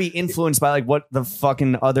never want to be influenced by like what the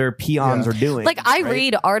fucking other peons are doing. Like I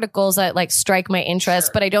read articles that like strike my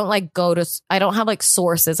interest, but I don't like I don't have like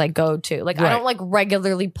sources I go to. Like I don't like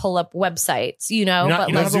regularly pull up websites, you know.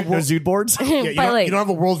 You don't have Zood boards. You don't have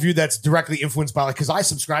a worldview that's directly influenced by like because I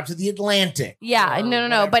subscribe to the Atlantic. Yeah,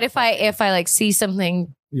 no. But if I like see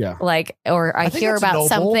something. Yeah. Like, or I hear about noble.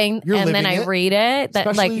 something and then I read it.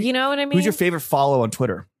 That, like, you know what I mean? Who's your favorite follow on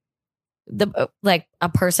Twitter? Like a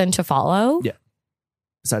person to follow? Yeah.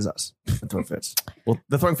 Besides us, the Throwing Fits. Well,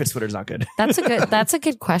 the Throwing Fits Twitter is not good. That's a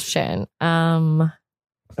good question. Or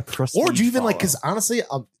do you even like? Because honestly,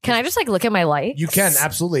 can I just like look at my likes? You can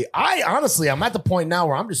absolutely. I'm at the point now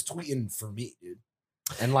where I'm just tweeting for me, dude.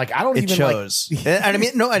 And like I don't even shows. Like, and I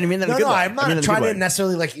mean that in a good way. I'm not trying to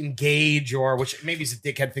necessarily like engage or which maybe is a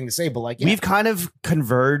dickhead thing to say, but like we've kind of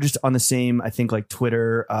converged on the same, I think, like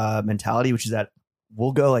Twitter mentality, which is that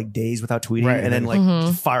we'll go like days without tweeting and then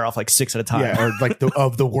like fire off like 6 at a time. Yeah, or like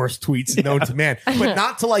the worst tweets known to man. But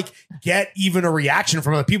not to like get even a reaction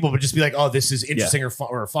from other people, but just be like, oh, this is interesting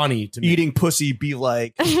or funny to me. Eating pussy be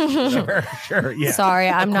like sure. Yeah. Sorry,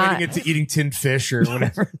 I'm not equating it to eating tinned fish or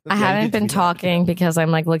whatever. I haven't been talking because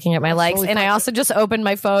I'm like looking at my likes and I also just opened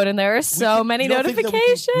my phone and there are so many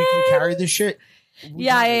notifications. We can carry this shit.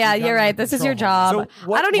 Yeah. You're right. This is your job.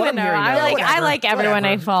 So I don't even know. I like everyone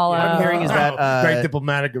I follow. What I'm hearing is that very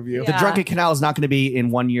diplomatic of you. The Drunken Canal is not going to be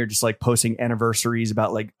in 1 year just like posting anniversaries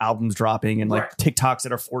about like albums dropping and like TikToks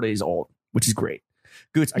that are 4 days old, which is great.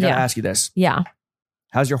 Goots, I gotta ask you this. Yeah.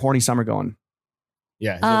 How's your horny summer going?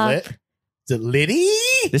 Yeah. Is it lit? Is it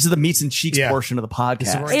litty? This is the meats and cheeks portion of the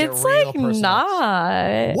podcast. It's like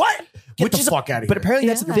not. What? Get the fuck out of here. But apparently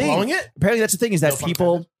that's the thing. Blowing it? Apparently that's the thing is that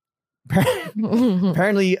people.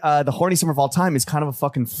 Apparently, the horny summer of all time is kind of a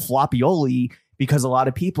fucking floppioli because a lot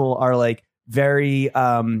of people are like very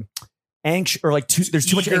anxious or like there's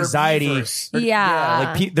too much anxiety. There's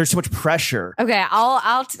too much pressure. Okay,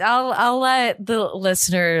 I'll let the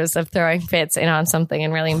listeners of Throwing Fits in on something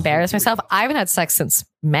and really embarrass myself. I haven't had sex since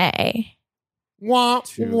May. Wah,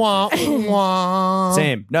 wah, wah.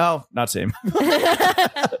 Same. No, not same.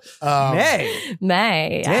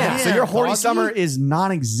 May. Damn. Yeah, so your horny summer is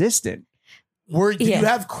non-existent. Did you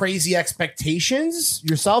have crazy expectations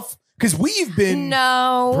yourself? Because we've been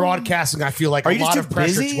broadcasting, I feel like, are a you lot just of too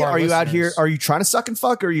pressure busy? to our Are you listeners. out here? Are you trying to suck and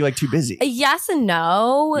fuck or are you like too busy? Yes and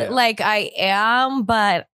no. Yeah. Like I am,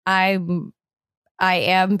 but I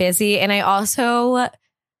am busy. And I also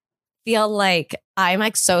feel like I'm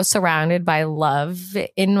like so surrounded by love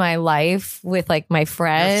in my life with like my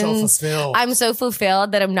friends. You're so fulfilled. I'm so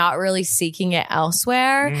fulfilled that I'm not really seeking it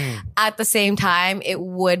elsewhere. At the same time, it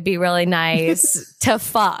would be really nice to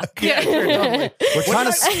fuck. Yeah, sure, totally. What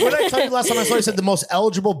did I tell you last time I saw you? I said the most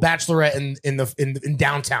eligible bachelorette in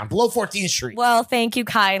downtown, below 14th Street. Well, thank you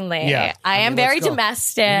kindly. Yeah. I am very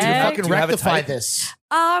domestic. You fucking Do you have a rectify type? this.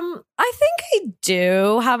 I think I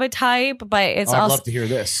do have a type, but it's I'd also love to hear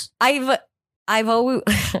this. I've always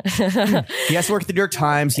He has to work at the New York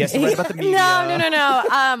Times. He has to write about the media. No.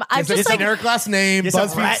 I'm just It's like a generic last name, It's a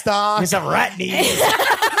BuzzFeed rat- stock. It's a rat knees.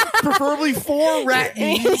 Preferably 4 rat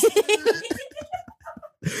knees.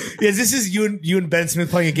 Yes, this is you and Ben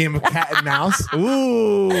Smith playing a game of cat and mouse.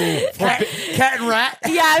 Ooh. Cat and rat.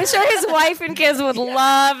 Yeah, I'm sure his wife and kids would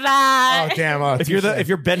love that. Oh damn! If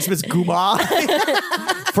you're Ben Smith's Guma,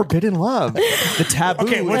 forbidden love, the taboo.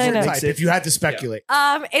 Okay, what's your know. type? If you had to speculate.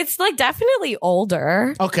 It's like definitely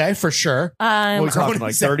older. Okay, for sure. What are we talking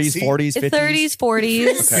Grown like and 30s, sexy. 40s, 50s? 30s,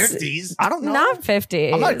 40s. 50s. I don't know. Not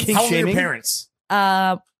 50s. I'm not king How old are your shaming. parents?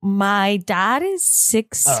 My dad is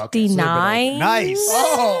 69. Nice.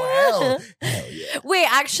 Oh hell yeah! Wait,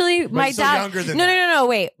 actually, my he's so dad. younger than no, that. no.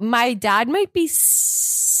 Wait, my dad might be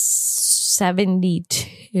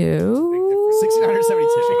 72. 69 or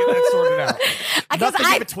 72. Get that sorted out. Nothing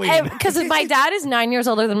in between. Because my dad is 9 years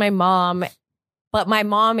older than my mom, but my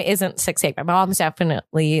mom isn't 6'8". My mom's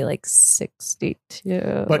definitely like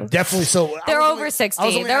 62. But definitely, so they're I was over only- 60. I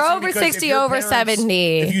was only They're asking over because if 60, your over parents-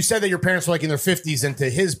 70. If you said that your parents were like in their 50s, and to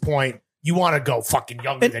his point, you want to go fucking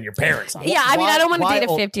younger than your parents. Yeah, I mean, I don't want to Why date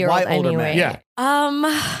a ol- 50-year-old why older anyway. men? Yeah.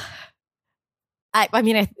 I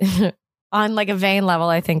mean, on like a vein level,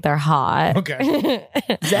 I think they're hot. Okay.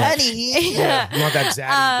 Zaddy. Yeah, you want that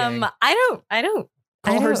zaddy gang. I don't.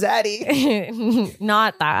 Call her don't- Zaddy.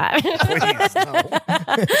 Not that. Please, no.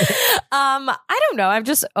 I don't know. I've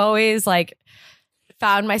just always like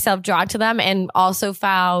found myself drawn to them, and also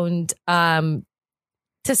found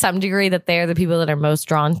to some degree that they're the people that are most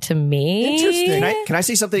drawn to me. Interesting. Can I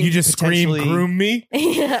say something? You just scream, potentially- groom me.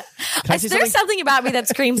 Yeah. Can I say There's something about me that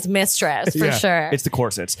screams mistress for Yeah. sure. It's the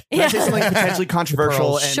corsets. Can I say something potentially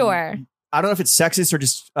controversial? And Sure. I don't know if it's sexist or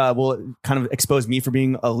just will kind of expose me for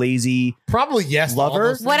being a lazy. Probably yes. to all Lover?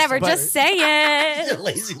 those things, Whatever, but- just say it.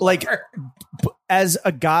 lazy Like, lover. As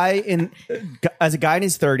a guy in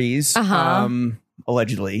his 30s, Uh-huh.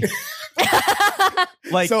 allegedly,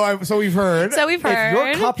 like So we've heard. So we've if heard.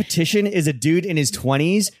 your competition is a dude in his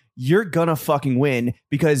 20s, you're gonna fucking win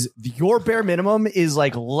because your bare minimum is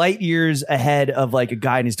like light years ahead of like a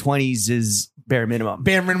guy in his 20s is bare minimum.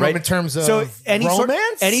 bare minimum Right? in terms of So any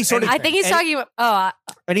romance, sort of- I think he's talking about.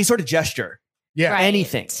 Any sort of gesture. yeah. Right.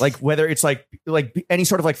 Anything, like whether it's like any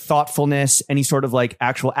sort of like thoughtfulness, any sort of like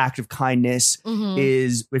actual act of kindness Mhm.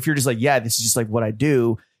 is, if you're just like, yeah, this is just like what I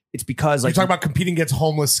do, it's because You're like talking about competing against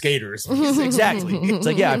homeless skaters. exactly. It's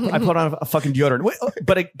like, yeah, I put on a fucking deodorant. Wait,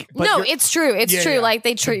 but No, you're- it's true. It's Yeah, true. yeah. Like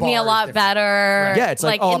they The treat me a bar is lot different. better. Right. Yeah, it's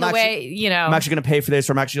like, oh, in I'm the way, I'm actually going to pay for this,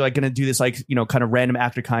 or I'm actually like going to do this, like, kind of random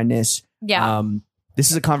act of kindness. Yeah. This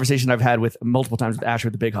is a conversation I've had with multiple times with Asher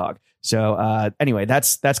the Big Hog. So anyway,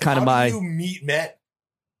 that's kind of How my. do you met?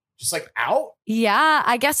 Just like out? Yeah,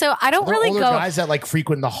 I guess so. I don't really older go guys that like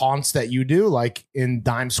frequent the haunts that you do, like in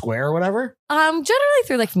Dime Square or whatever. generally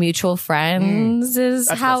through like mutual friends is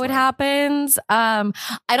That's how best it way. happens. I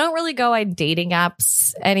don't really go on dating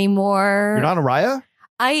apps anymore. You're not a Raya?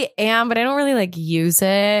 I am, but I don't really like use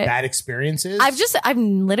it. Bad experiences. I've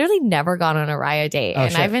literally never gone on a Raya date, Oh,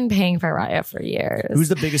 and shit. I've been paying for Raya for years. Who's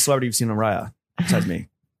the biggest celebrity you've seen on Raya besides me?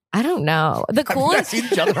 I don't know. The Have you guys coolest seen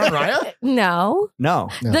each other on Raya? No. No.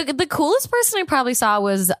 No. The coolest person I probably saw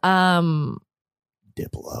was Diplo.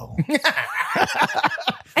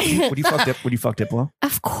 Would you fuck Diplo?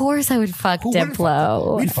 of course I would fuck Who wouldn't fuck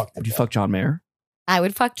Diplo. We'd fuck Would you fuck John Mayer? I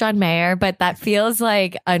would fuck John Mayer, but that feels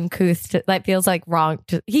like uncouth. That feels like wrong.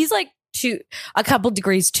 He's like a couple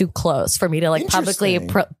degrees too close for me to like publicly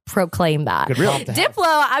Interesting. proclaim that. Good really? to have. Diplo,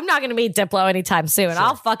 I'm not going to meet Diplo anytime soon. Sure.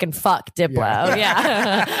 I'll fucking fuck Diplo.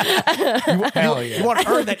 Yeah. Hell yeah. You want to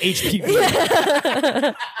earn that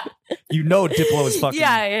HPV. You know Diplo is fucking.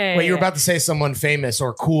 yeah. Wait, you were about to say someone famous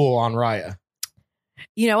or cool on Raya.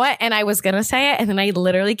 You know what? And I was gonna say it, and then I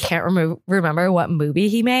literally can't remember what movie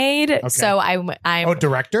he made. So I'm. Oh,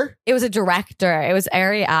 director? It was a director. It was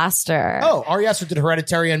Ari Aster. Oh, Ari Aster did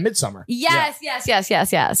Hereditary and Midsummer. Yes. He's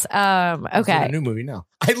doing a Okay. new movie now.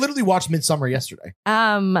 I literally watched Midsummer yesterday.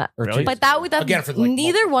 Or Really? two But days that ago. would that Again for like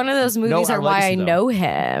neither multiple- one of those movies No, are why I legacy, though. know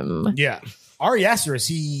him. Yeah. Ari Aster, is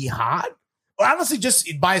he hot? Well, honestly, just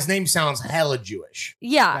by his name sounds hella Jewish.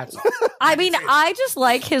 Yeah. That's all. I mean, I just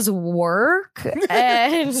like his work.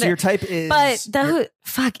 And So your type is. but the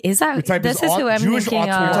fuck is Your that? type This is is who au- I'm Jewish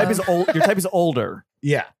thinking auteur. of. your type is old. Your type is older.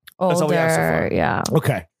 Yeah. That's all we have so older. far. Yeah.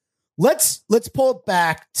 Okay. Let's pull it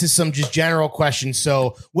back to some just general questions.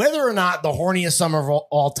 So whether or not the horniest summer of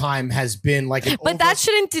all time has been like an But that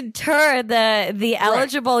shouldn't deter the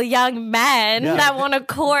eligible young men Yeah. that want to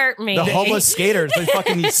court me. The homeless skaters. They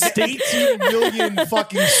fucking stink. 18 million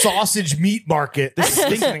fucking sausage meat market. The,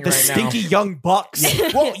 happening the right stinky young bucks. now.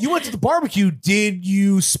 Well, you went to the barbecue. Did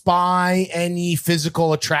you spy any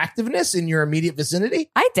physical attractiveness in your immediate vicinity?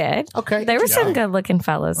 I did. Okay. There were some Yeah. good looking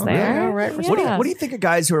fellas Okay, there. all right. What do you think of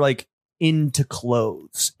guys who are like into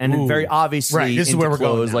clothes, and Ooh. very obviously, Right, this is into where we're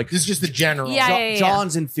going clothes, now. Like this is just the general. Yeah.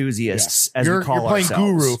 John's enthusiasts, as we call you're playing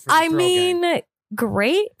ourselves. guru. For the I throw mean, gang.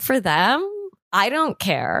 great for them. I don't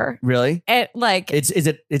care. Really? It like Is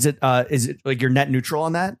it like you're net neutral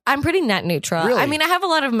on that? I'm pretty net neutral. Really? I mean, I have a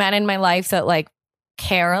lot of men in my life that like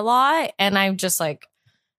care a lot, and I'm just like,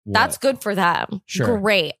 that's good for them. Sure.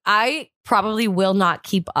 Great. I probably will not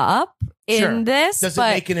keep up in Sure. this. Does it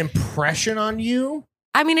but make an impression on you?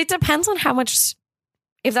 I mean, it depends on how much.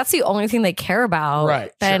 If that's the only thing they care about,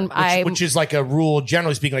 Right. then sure. Which is like a rule,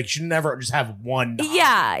 generally speaking. Like you should never just have one. hobby.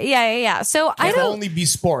 Yeah. So I It can don't. only be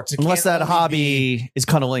sports. It Unless can't that only hobby is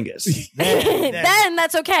cunnilingus. then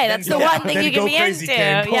that's okay. That's the one thing you can be into.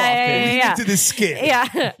 Yeah. Into the skin.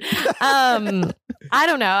 Yeah. I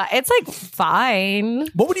don't know. It's like fine.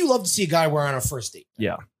 What would you love to see a guy wear on a first date?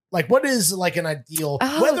 Yeah. Like, what is like an ideal?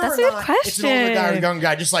 Oh, whether that's or a good not it's an older guy or a question. young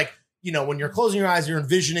guy, just like when you're closing your eyes, you're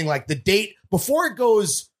envisioning like the date before it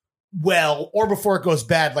goes well or before it goes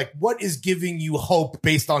bad. Like, what is giving you hope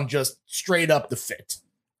based on just straight up the fit?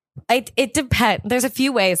 It depends. There's a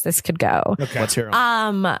few ways this could go. Okay, Let's hear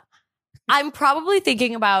 'em. I'm probably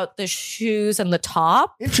thinking about the shoes and the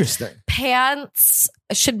top. interesting. Pants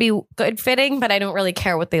should be good fitting, but I don't really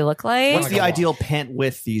care what they look like. What's like the a ideal pant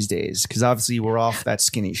width these days? Because obviously we're off that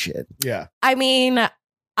skinny shit. Yeah, I mean,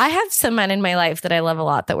 I have some men in my life that I love a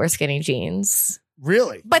lot that wear skinny jeans,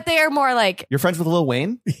 really. but they are more like You're friends with Lil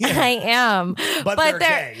Wayne? I am. But they're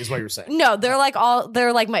gay, is what you're saying. No, they're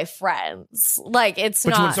like my friends. Like it's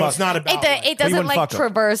But you not. wouldn't So it's not about. It you doesn't wouldn't like fuck 'em.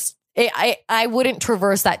 traverse. I wouldn't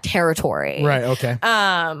traverse that territory. right. Okay.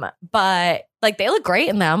 But like they look great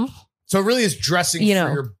in them. So it really is dressing You for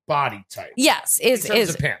know. your body type. Yes, In terms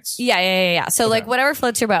of pants. Yeah. So like Okay. whatever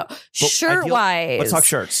floats your boat. Shirt wise, Let's talk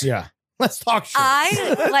shirts. Yeah. Let's talk shirts.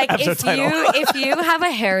 I like Episode title. if you have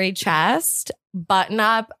a hairy chest, button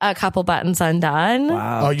up a couple buttons undone.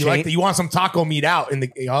 Wow. Oh, you like that? You want some taco meat out in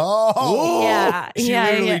the? Oh, Yeah, She yeah,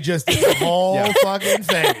 literally yeah. just did the whole Yeah. fucking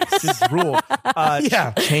thing. Just rule.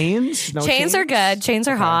 Yeah. Chains? No Chains are good. Chains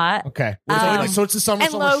are hot. Okay. Um, So it's the summer.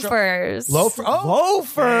 And summer show- loafers. Loafer. Oh,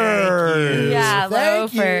 Loafers. Thank you. Yeah,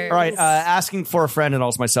 Thank you. loafers. All right. Asking for a friend and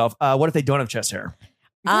also myself. What if they don't have chest hair?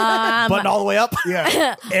 Um, Button all the way up?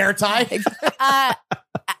 Yeah. Air tie.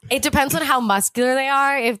 it depends on how muscular they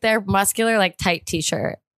are. If they're muscular, like tight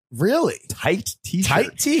t-shirt. Really? Tight t-shirt.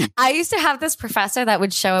 Tight tee. I used to have this professor that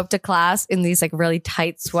would show up to class in these like really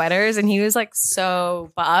tight sweaters, and he was like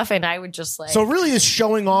so buff, and I would just like. So it really is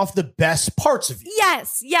showing off the best parts of you.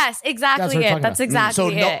 yes, exactly That's what I'm talking That's about.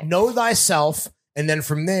 exactly So it. know thyself, and then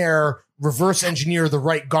from there, reverse engineer the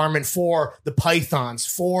right garment for the pythons,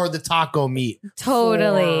 for the taco meat,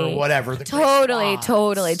 Totally. for whatever. the great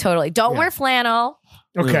Totally. spots. Don't Yeah. wear flannel.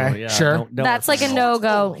 Okay, Ooh, yeah. sure. Don't That's wear like a flannel.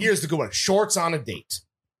 no-go. Here's the good one: shorts on a date.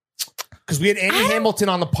 Because we had Annie Hamilton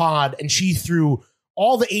on the pod, and she threw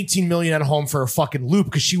all the 18 million at home for a fucking loop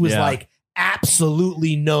because she was Yeah. like,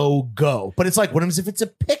 absolutely no go. But it's like, what if it's a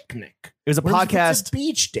picnic? It was a What if it's podcast a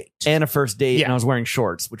beach date? and a first date, Yeah. and I was wearing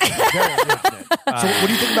shorts, which was very unfortunate. So what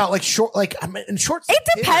do you think about like short? Like I mean, shorts. It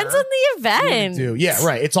depends on the event. Do yeah,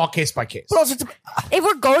 right. It's all case by case. But also, If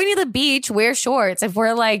we're going to the beach, wear shorts. If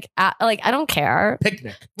we're like I don't care.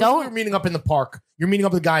 Picnic. Don't- You're meeting up in the park. You're meeting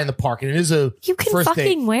up with a guy in the park, and it is a You can first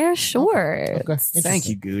fucking date. wear shorts. Okay. thank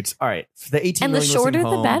you, Goots. All right. For the 18 And the million shorter listening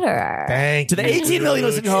the home- better. Thank To the 18 million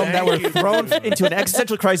listening home that were thrown into an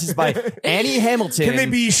existential crisis by Annie Hamilton. Can they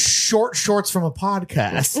be short shorts from a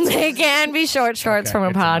podcast? They can be shorts Okay, from a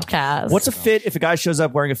good to know. podcast. What's a fit if a guy shows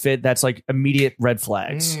up wearing a fit that's like immediate red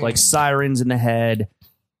flags, like sirens in the head?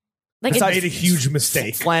 like besides- Made a huge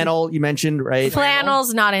mistake. Flannel, you mentioned, right?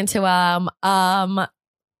 flannel's not into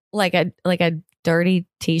like a dirty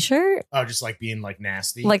t-shirt? Oh, just like being like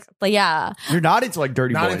nasty. Like yeah. You're not into like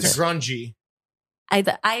dirty not boys. into grungy.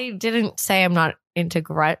 I didn't say I'm not into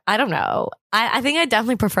grunt. I don't know. I think I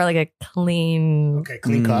definitely prefer like a clean Okay,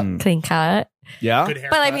 clean cut. clean cut. Yeah. Good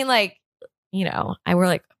haircut. But I mean like, I wear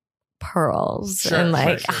like pearls Sure, and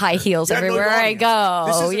like sure, high sure. heels You gotta know everywhere your I audience. go.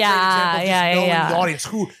 This is a great example of just knowing the audience.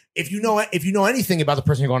 Who, if you know anything about the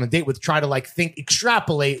person you're going on a date with, try to like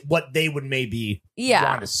extrapolate what they would maybe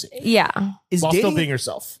want to see Yeah. Is while still dating, being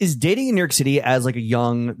yourself. is dating in New York City as like a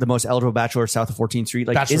young, the most eligible bachelor south of 14th Street?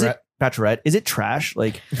 Like, is it Bachelorette? Is it trash?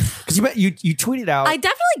 Like, because you tweeted out. I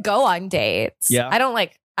definitely go on dates. Yeah. I don't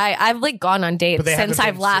like I've like gone on dates But they since haven't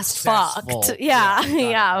I've been last successful. fucked. Yeah,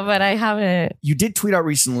 Yeah. got it. But I haven't. you did tweet out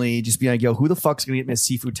recently, just being like, "Yo, who the fuck's gonna get me a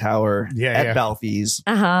seafood tower at Yeah. Balthy's?"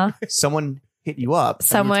 Uh-huh. Someone hit you up. and we were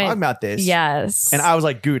Someone- talking about this. Yes. And I was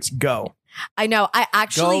like, "Goots, go, I know. I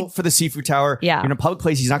actually go for the seafood tower. Yeah. You're in a public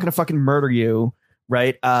place. He's not gonna fucking murder you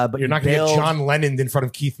right? But You're not going to get bailed- John Lennon in front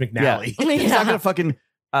of Keith McNally. Yeah. He's not gonna fucking.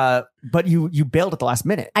 But you bailed at the last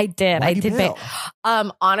minute. I did. Why'd I you did. bail?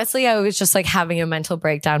 Honestly, I was just like having a mental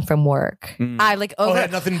breakdown from work. I like Oh, over. it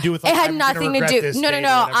had nothing to do with. Like, It had I'm gonna nothing to regret do. this No. date or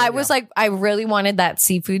whatever. I was like, I really wanted that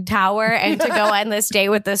seafood tower and to go on this date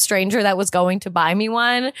with this stranger that was going to buy me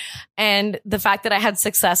one. And the fact that I had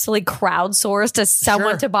successfully crowdsourced to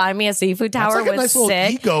someone Sure. to buy me a seafood That's tower like a was nice little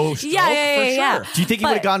sick. ego stroke, Yeah, for yeah. sure. Do you think you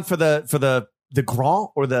would have But- gone for the grand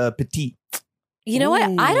or the petit? You know what?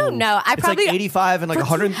 I don't know. I It's probably. like 85 and like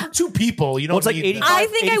 100. Two people, you don't Well, it's like need 85. that. I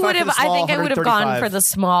think I 85 would for have. the I small, think I would have gone 135. for the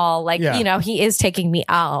small. Like Yeah. you know, he is taking me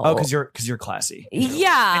out. Oh, because you're classy.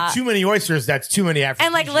 yeah. And too many oysters. That's too many African.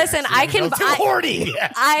 And, like, listen, I can- Too I- horny.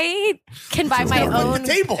 I can buy my Gotta run own the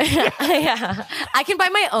table. yeah, I can buy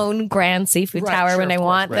my own grand seafood Right, tower sure, when I of course,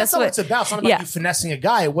 want. right. That's That's not what what it's about. It's not about yeah. you finessing a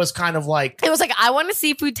guy. It was kind of like it was like. I want a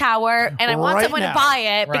seafood tower, and I want Right someone now. to buy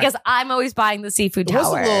it Right. because I'm always buying the seafood it was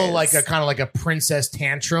tower. a little like a kind of like a princess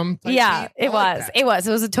tantrum. Type Yeah, date. I it like was. that. It was.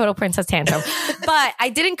 It was a total princess tantrum. But I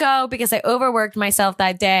didn't go because I overworked myself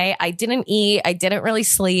that day. I didn't eat. I didn't really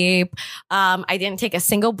sleep. I didn't take a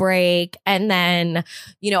single break. And then,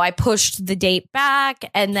 I pushed the date back.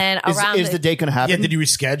 And then around Is the date going to happen? Yeah, did you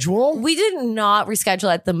reschedule? we did not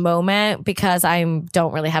reschedule at the moment because I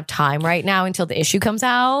don't really have time right now until the issue comes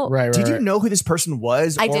out. Right, Did you know who this person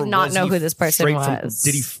was? I did or not was know he who this person straight from- was.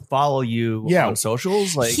 Did he follow you Yeah. on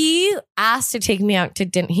socials? Like, He asked to take me out to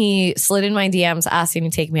dinner. He slid in my DMs asking to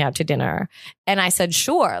take me out to dinner. And I said,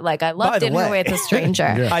 sure. Like, I By love the dinner way- with a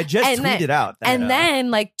stranger. I just And then- tweeted out. That, And then,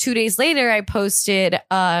 like 2 days later, I posted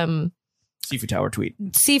Seafood Tower tweet.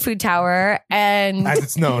 Seafood Tower and As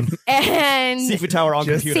it's known. Seafood Tower on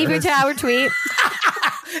Just- computer. Seafood Tower tweet.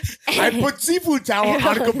 I put seafood tower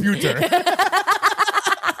on a computer.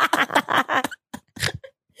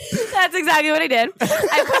 That's exactly what I did.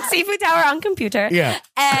 I put Seafood Tower on computer. Yeah.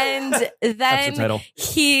 And That's the then title.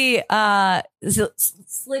 he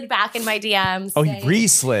slid back in my DMs. Oh, he saying-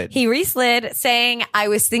 re-slid. He reslid saying, I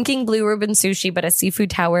was thinking Blue Ribbon Sushi, but a seafood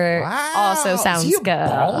tower also sounds Is he a good.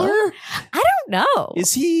 baller? I don't know.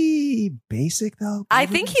 Is he basic though? I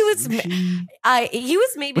think he was- Sushi? He was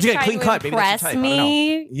maybe Was he got a trying clean to cut? Maybe that's impress your type. I don't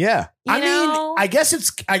me. Yeah. You I know? mean,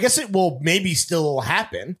 I guess it will maybe still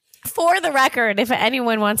happen. For the record, if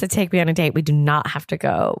anyone wants to take me on a date, we do not have to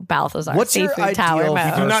go Balthazar What's your Seafood Tower ideal- mode.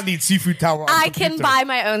 You Do not need seafood tower on a I can computer. buy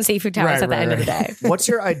my own seafood towers Right, at the right, end of the right. day. What's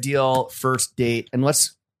your ideal first date? And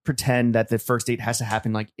let's pretend that the first date has to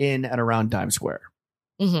happen like in and around Times Square.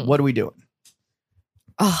 Mhm. What are we doing?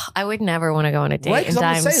 Oh, I would never want to go on a date Right, in 'cause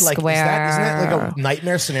I'm Times gonna say, like, Square. isn't that like a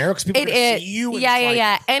nightmare scenario? Because people It are gonna is. see you. And Yeah, it's yeah, like,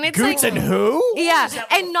 yeah. And it's Goots like, and who? yeah, Is that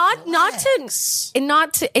and not relax? to, and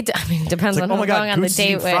not to. It, I mean, it depends It's like, on oh who my I'm God, going on the Goots date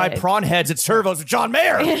eating fried with. prawn heads at Servos with John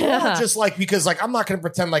Mayer. Or just like because like I'm not gonna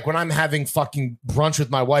pretend like when I'm having fucking brunch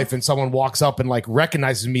with my wife and someone walks up and like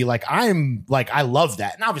recognizes me, like I'm like I love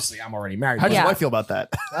that. And obviously I'm already married. How does Yeah. your wife feel about that?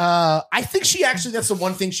 I think she actually that's the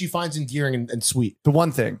one thing she finds endearing and sweet. The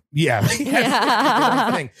one thing. Yeah.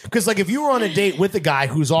 Because like if you were on a date with a guy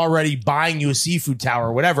who's already buying you a seafood tower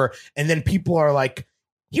or whatever, and then people are like,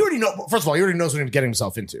 he already know. First of all, he already knows what he's getting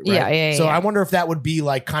himself into. Right? Yeah. So I wonder if that would be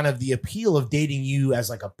like kind of the appeal of dating you as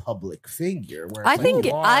like a public figure. Where I it's think like,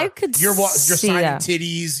 you I are- could you're see signing that.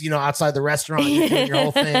 titties, outside the restaurant, you're doing your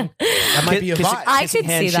whole thing. That might be a vibe. I Kissing could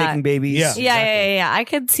see hands, that. shaking babies. Yeah. Yeah. I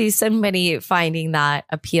could see somebody finding that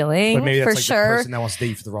appealing But maybe that's for like the sure. person that wants to date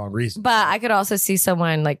you for the wrong reason. But I could also see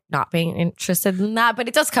someone like not being interested in that. But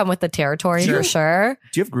it does come with the territory Sure. for sure.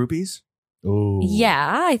 Do you have groupies? Ooh.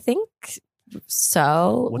 Yeah, I think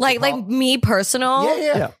so. What's like it called? me personal.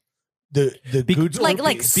 Yeah. The goods Like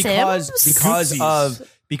groupies. Sims?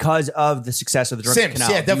 because of the success of the Drunken Sims. Canal.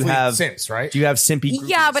 Yeah, do definitely you have Sims, right? Do you have simpy groupies?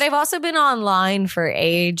 Yeah, but I've also been online for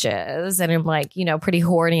ages and I'm like, pretty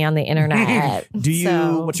horny on the internet. Do you?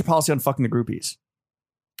 So- What's your policy on fucking the groupies?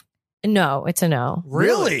 No, it's a no.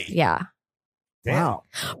 Really? Yeah. Damn. Wow.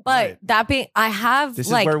 But that being, I have This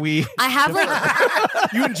like, is where we. I have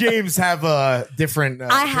like, You and James have different.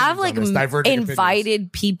 I have like opinions on this, diverging opinions.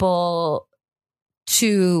 invited people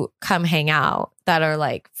to come hang out that are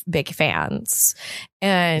like big fans.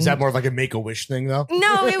 And Is that more of like a make a wish thing though?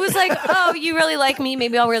 no, it was like, oh, you really like me.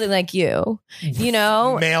 Maybe I'll really like you.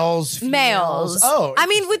 Males, females. Males. Oh, I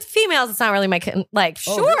mean, with females, it's not really my like.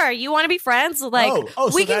 Oh, Sure, you want to be friends? Like, Oh,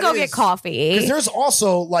 so we can that go is- get coffee. because there's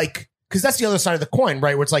also like because that's the other side of the coin,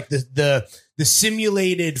 right? Where it's like the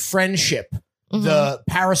simulated friendship, Mhm. the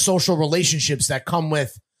parasocial relationships that come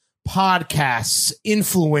with podcasts,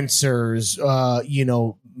 influencers,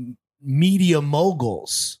 media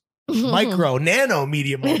moguls. micro, nano,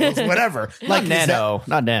 media moguls, whatever. Like is nano,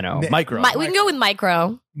 not nano, micro. We can go with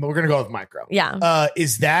micro. We're gonna go with micro. Yeah.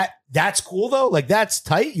 Is that's cool though? Like that's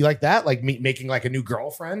tight. You like that? Like making like a new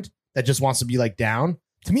girlfriend that just wants to be like down.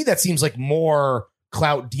 To me, that seems like more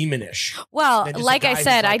clout demonish. Well, than just like a I guy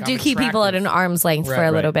said, who's I like, do I'm keep people at attractive. an arm's length for Right,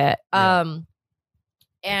 a little right. bit.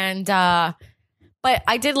 But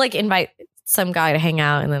I did like invite some guy to hang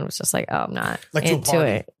out, and then it was just like, oh, I'm not Like to a into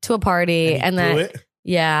party. it. To a party, And and he blew then it.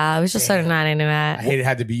 yeah, I was just sort of not into I it. hate it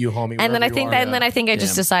had to be you, homie. And then wherever I you think are. that, and then I think I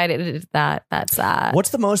just Damn. decided that that's that. What's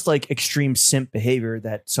the most like extreme simp behavior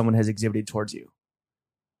that someone has exhibited towards you?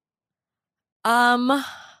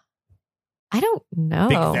 I don't know.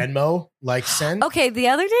 big Venmo like send. Okay, the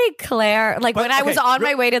other day, Claire, like But, when I was okay, on real-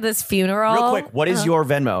 my way to this funeral. Real quick, what is your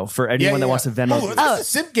Venmo for anyone that wants to Venmo? Oh, you? this is a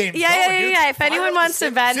simp game. Yeah. If Fire anyone up wants the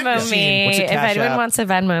to simp Venmo machine. me, What's your if Cash anyone App? wants to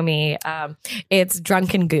Venmo me, it's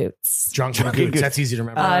Drunken Goots Drunken Drunken Goots. Goots. That's easy to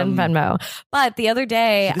remember. on Venmo. But the other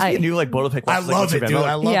day, Should this be a new like Boilerpick. I Like, love what's it, your dude. Venmo?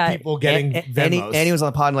 I love Yeah. people getting Venmos. Annie was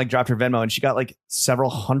on the pod and like dropped her Venmo, and she got like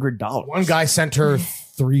several $100s. One guy sent her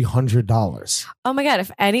 $300. oh my God,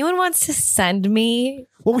 if anyone wants to send me,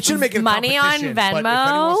 Well, we shouldn't make it a Money on competition, but if anyone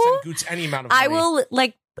Venmo, wants to send Goots any amount of money, I will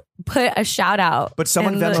like put a shout out. But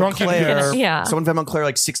someone in the- Venmo Drunken Claire, Goots. Yeah. someone Venmo Claire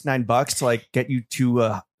like $69 to like get you to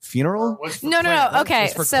a funeral. What's for No. Claire? Okay,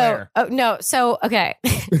 What's for so Claire? no, so okay,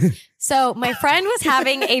 so my friend was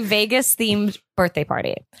having a Vegas themed birthday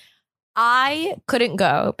party. I couldn't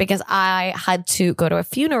go because I had to go to a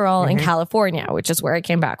funeral in Mhm. California, which is where I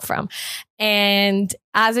came back from. And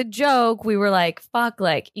as a joke, we were like, fuck,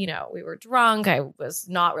 like, we were drunk. I was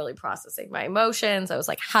not really processing my emotions. I was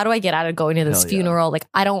like, how do I get out of going to this Hell yeah. funeral? Like,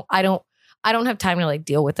 I don't have time to like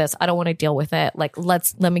deal with this. I don't want to deal with it. Like,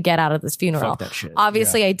 let me get out of this funeral. Fuck that shit.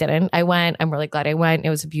 Obviously, I didn't. I went. I'm really glad I went. It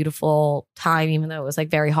was a beautiful time, even though it was like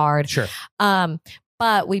very hard. Sure.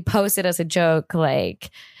 But we posted as a joke, like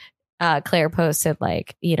Claire posted,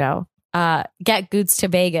 like, get Goots to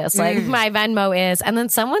Vegas. Like my Venmo is, and then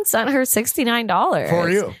someone sent her $69 For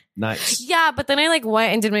you. Nice. Yeah, but then I like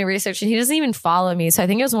went and did my research, and he doesn't even follow me. So I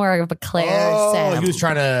think it was more of a Claire Oh, simp. he was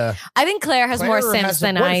trying to. I think Claire has more Claire simps has a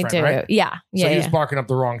than I boyfriend, do. right? Yeah, So yeah. he was barking up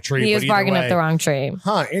the wrong tree. He but was either barking way- up the wrong tree.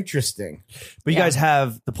 Huh, interesting. But you Yeah. guys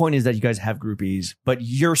have the point is that you guys have groupies, but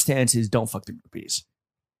your stance is don't fuck the groupies.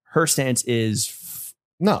 Her stance is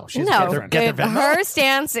No, she's No, get their Venmo. her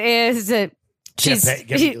stance is that she's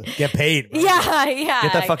get paid. bro. yeah.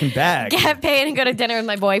 get that fucking bag. Get paid and go to dinner with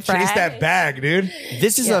my boyfriend. Chase that bag, dude.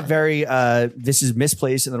 This is Yeah. a very this is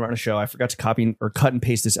misplaced in the Run show. I forgot to copy or cut and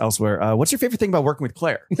paste this elsewhere. What's your favorite thing about working with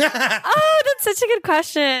Claire? Oh, that's such a good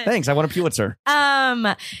question. Thanks. I want a Pulitzer.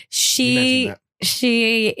 She You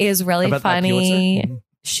she is really About that funny. Pulitzer?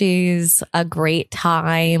 She's a great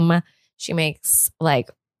time. She makes like,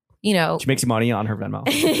 She makes you money on her Venmo.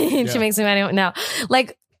 she makes me money. No,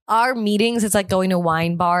 like our meetings, it's like going to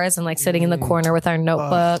wine bars and like sitting in the corner with our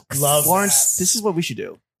notebooks. love Lawrence, this is what we should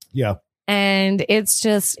do. Yeah. And it's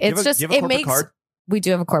just, Do you have a it corporate makes, card? we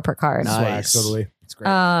do have a corporate card. Nice. Swag, totally. It's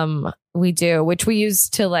great. We do, which we use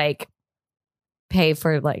to like pay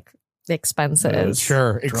for like expenses.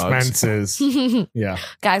 Sure. Drugs. Expenses. Yeah.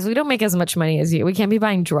 Guys, we don't make as much money as you. We can't be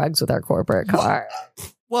buying drugs with our corporate card.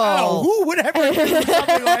 Oh, who would ever do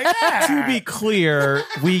something like that? To be clear,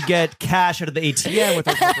 we get cash out of the ATM with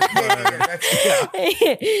our corporate card.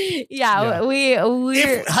 Yeah, we're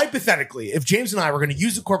If, hypothetically, if James and I were going to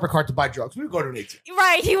use the corporate card to buy drugs, we would go to an ATM.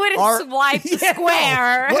 right. He wouldn't Our- swipe the Yeah, no.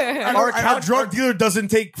 square. What? Our drug dealer doesn't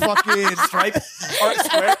take fucking Stripe.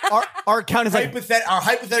 Our account is like Our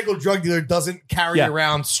hypothetical drug dealer doesn't carry Yeah.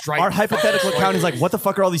 around Stripe. our hypothetical account is like, what the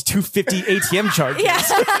fuck are all these 250 ATM charges? Yeah.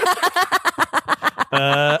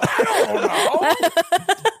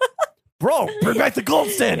 Bro, bring back the gold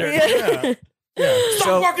standard. Yeah. Stock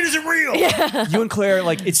So- market isn't real. Yeah. You and Claire,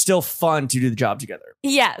 like, it's still fun to do the job together.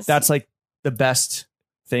 Yes. That's like the best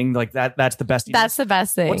thing. Like that's the best. That's the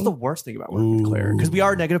best thing. What's the worst thing about working with Claire? Because we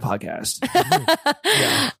are a negative podcast.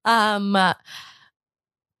 I'm not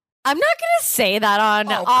gonna say that on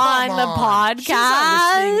Oh, come the on. She's not listening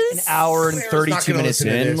podcast. an hour and Claire's not 32 gonna minutes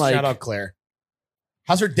listen to in. this. Like, Shout out Claire.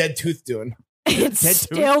 How's her dead tooth doing? It's Dead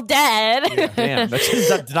tooth? still dead. damn,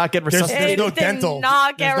 that did not get There's resuscitated. no It did dental.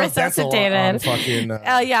 not get There's no dental on resuscitated.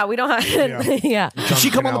 fucking Yeah, we don't have. Yeah. Yeah, Did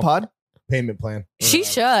she come on the pod? payment plan. she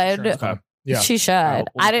should. Okay. Yeah. She should.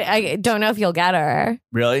 I don't know if you'll get her.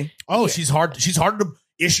 Really? Oh, she's hard. She's harder to.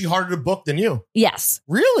 Is she harder to book than you? Yes.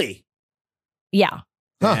 Really? Yeah.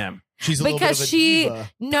 Huh. Damn. She's a little bit of because a she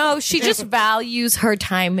diva. she just values her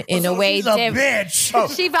time in a way. She's a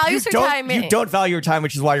bitch. She values her time. You don't value your time,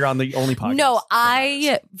 which is why you're on the only podcast. No,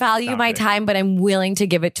 I value Stop my it. time, but I'm willing to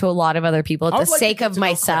give it to a lot of other people at I the would like to sake get of to know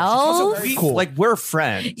Claire. She's also myself. very cool. Like we're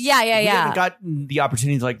friends. Yeah, We yeah. haven't gotten the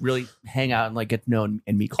opportunity to like really hang out and like get to know and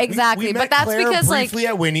meet Claire. Exactly. We But met that's Claire because, like, briefly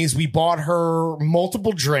at Winnie's, we bought her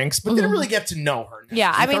multiple drinks, but didn't really get to know her.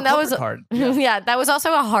 yeah, I With mean, our that was, corporate card. yeah, that was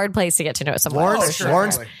also a hard place to get to know someone. Lawrence, Oh, sure.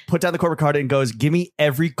 Lawrence put down the corporate card and goes, "Give me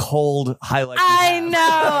every cold highlight." you I have."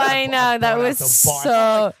 know. That Brought out was the bar.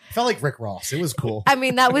 so. Felt like Rick Ross. It was cool. I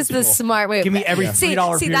mean, that was the Cool. smart move. Give me every See,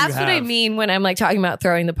 $3 see, beer that's you what I have. mean when I'm like talking about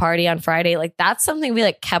throwing the party on Friday. Like that's something we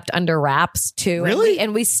like kept under wraps too. Really?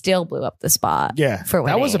 And we still blew up the spot. Yeah, for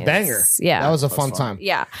that was a Winnie's. banger. Yeah, that was a fun time.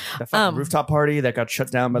 yeah. That fucking rooftop party that got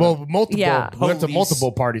shut down by the Well, multiple. Yeah. We went to Police.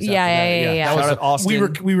 multiple parties. Yeah, after that. yeah. That was Shout out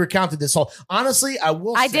Austin. we recounted this whole. Honestly, I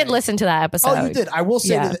will. I say, did listen to that episode. Oh, you did. I will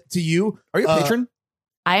say Yeah. to you. Are you a patron?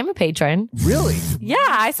 I am a patron. Really? Yeah,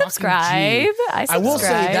 I Fucking subscribe. G. I I will say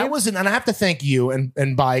subscribe. that was and I have to thank you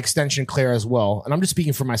and by extension Claire as well. And I'm just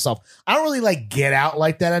speaking for myself. I don't really like get out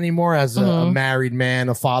like that anymore as a married man,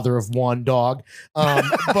 a father of one dog.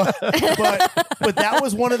 But that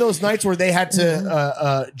was one of those nights where they had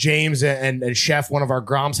to James and Chef, one of our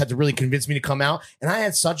groms, had to really convince me to come out, and I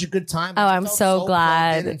had such a good time. Oh, I I'm felt so plugged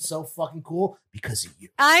glad. in and so fucking cool because of you.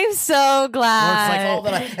 I'm so Or it's glad. like all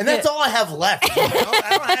that and that's all I have left. You know?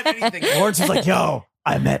 I don't have anything. Lawrence was like, "Yo,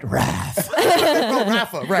 I met Raph." Oh,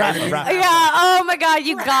 Rafa, right? Rafa. Yeah. Oh my God,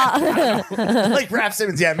 you got. Like Raph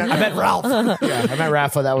Simmons. Yeah, I met Ralph. Yeah, I met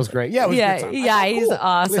Rafa. That was great. Yeah, it was a Yeah, good time. yeah, I thought, he's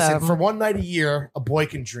awesome. Listen, for one night a year, a boy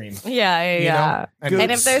can dream. Yeah. You know?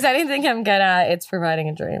 And if there's anything I'm good at, it's providing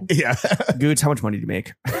a dream. yeah, Goods, how much money do you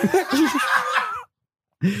make?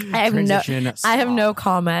 I have no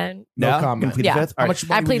comment. No comment. Complete Yeah. the fifth? how All right. much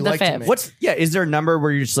money I would plead you the like to fifth. make? What's is there a number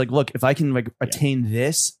where you're just like, look, if I can like attain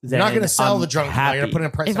this, then You're not going to sell I'm the drunk. happy. You're going to put in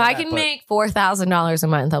a price. If on I that, can but- make $4,000 a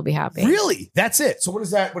month, I'll be happy. really, that's it. So what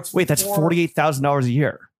is that? What's Wait, that's $48,000 a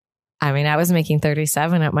year. I mean, I was making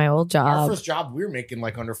 37 at my old Our job. first job, we were making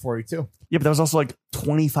like under 42. Yeah, but that was also like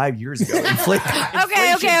 25 years ago.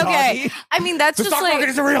 Okay. I mean, that's The just stock market like.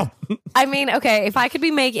 isn't real. I mean, okay. If I could be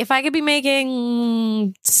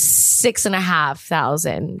making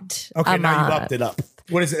 $6,500. Okay, a now you've month. upped it up.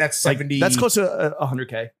 What is it? That's Like, 70. that's close to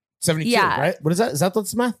 100K. 72, Yeah. right? What is that? Is that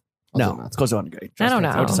what's the math? No, it's close to 100K. I don't Trust me,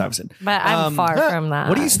 know. Otis Iverson. But I'm far from that.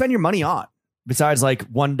 What do you spend your money on besides like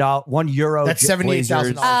 €1? That's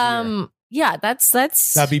 $78,000. Yeah, that's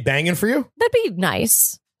That'd be banging for you. that'd be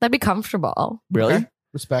nice. That'd be comfortable. Really? Okay.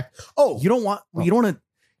 Respect. Oh, You don't want to.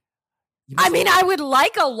 I mean, I would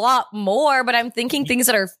like a lot more, but I'm thinking things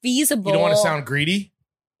that are feasible. you don't want to sound greedy?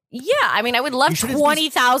 Yeah, I mean, I would love You shouldn't be-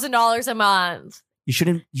 $20,000 a month. You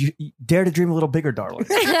shouldn't. You dare to dream a little bigger, darling.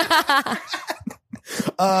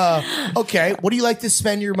 Okay. What do you like to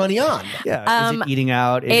spend your money on? Yeah. Is it eating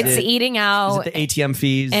out? Is It's it, eating Is out it the ATM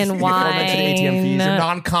fees? and You all mentioned ATM fees. wine.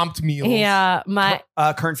 Non-comped meals. Yeah, my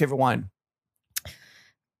Current favorite wine.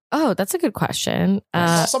 oh, that's a good question.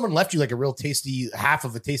 Someone left you like a real tasty, half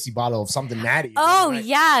of a tasty bottle of something natty. Oh Right?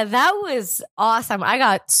 yeah, that was awesome. I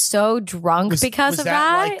got so drunk because was of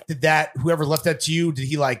that. Like, did that whoever left that to you? Did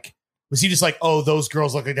he like? Was he just like, oh, those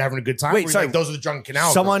girls look like they're having a good time? Wait, Or was he sorry. like, those are the drunk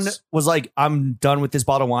canal. Someone girls? was like, "I'm done with this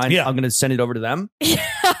bottle of wine. Yeah. I'm going to send it over to them."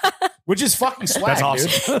 Which is fucking swag. That's awesome.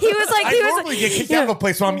 Dude. He was like, I normally get kicked out of a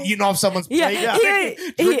place when I'm eating off someone's Yeah, plate,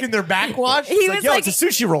 he- drinking their backwash. he It's was like, yo, like, it's a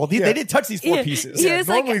sushi roll. They didn't touch these four Yeah. pieces. He was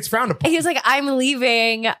like- normally it's frowned upon. he was like, I'm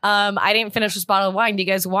leaving. I didn't finish this bottle of wine. Do you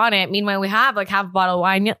guys want it? Meanwhile, we have like half a bottle of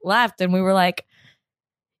wine left, and we were like,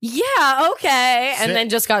 yeah, okay. And Sick. then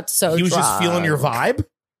just got so he was just drunk. feeling your vibe.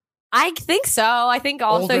 I think so. I think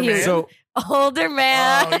also Older he was man. So, older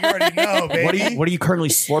man. Oh, you already know, baby. what are you currently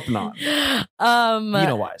slurping on?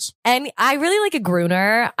 Vino wise. And I really like a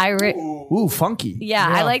Gruner. Ooh, funky. Yeah,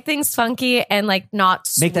 I like things funky and like not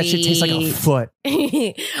sweet. Make that shit taste like a foot.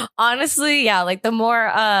 Honestly, yeah, like the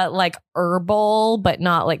more like herbal but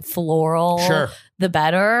not like floral, Sure. the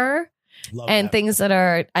better. Love And that. things that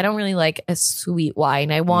are I don't really like a sweet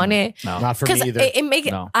wine. I want it No. Not for because me either. it make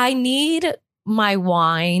No. I need my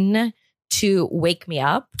wine to wake me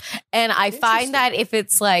up, and I find that if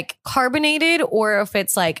it's like carbonated or if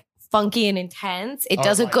it's like funky and intense, it Oh,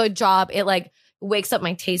 does a like- good job. It like wakes up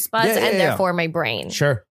my taste buds Yeah, yeah, and yeah. therefore my brain.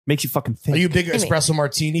 Sure. Makes you fucking think. Are you a big espresso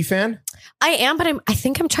martini fan? I am, but I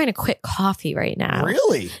think I'm trying to quit coffee right now.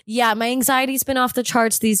 Really? Yeah, my anxiety's been off the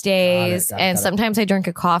charts these days, Got it. and sometimes I drink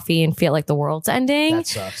a coffee and feel like the world's ending. That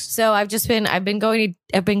sucks. So I've been going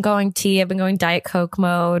tea. I've been going Diet Coke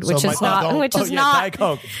mode, which So is Michael, not, don't- which Oh, is yeah, not, Diet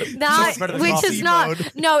Coke. not, Better than which coffee is not.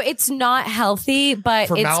 mode. No, it's not healthy, but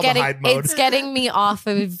Formaldehyde mode. it's getting me off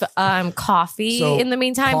of coffee So in the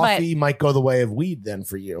meantime. Coffee might go the way of weed then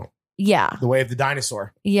for you. But yeah, The way of the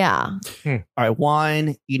dinosaur. yeah. All right,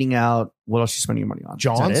 wine, eating out. What else are you spending your money on? Is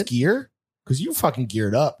that John's it? gear? Because you fucking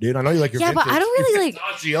geared up, dude. I know you like your Yeah, but I vintage. don't really like.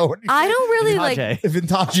 Vintagio. What do you I think? don't really like. Vintage.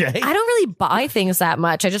 Vintage. I don't really buy things that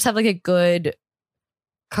much. I just have like a good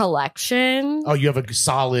collection. Oh, you have a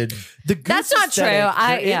solid. The Goots That's not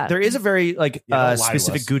aesthetic, true. there is a very like Yeah, don't lie to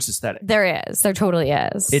specific us. Goots aesthetic. There is. There totally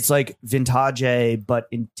is. It's like vintage, but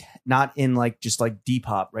not in like just like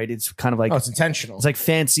Depop, right? It's kind of like Oh, it's intentional. it's like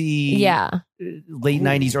fancy, yeah. late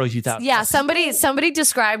 90s, early 2000s. Yeah. Somebody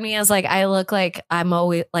described me as like I look like I'm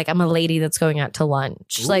always like I'm a lady that's going out to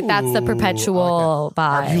lunch. Like that's Ooh, the I perpetual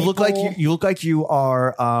vibe. You look like you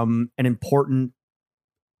are an important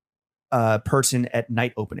person at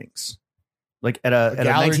night openings, like at a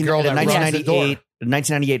gallery girl that runs the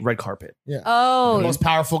 1998 red carpet. yeah. The Oh, most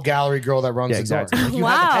powerful gallery girl that runs Yeah, the exactly. door. Like, you wow.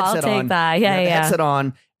 have the I'll headset take on, that. you Yeah, have the yeah. headset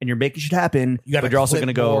on, and you're making shit happen. You got but you're also going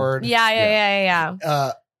to go. Yeah.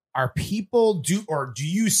 Are people do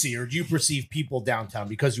you see or do you perceive people downtown,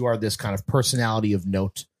 because you are this kind of personality of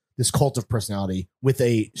note, this cult of personality with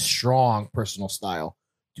a strong personal style?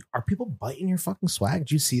 Are people biting your fucking swag?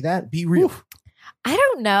 Do you see that? Be real. I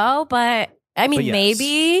don't know, but I mean, But yes.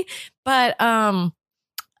 maybe. But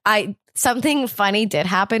something funny did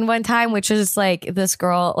happen one time, which is like this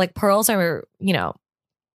girl, like pearls are,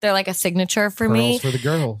 they're like a signature for me. Pearls for the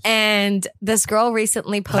girls. And this girl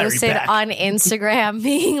recently posted back. on Instagram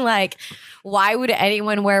being like, why would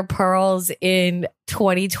anyone wear pearls in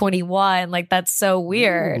 2021? Like, that's so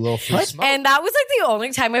weird. Ooh, little free smoke. And that was like the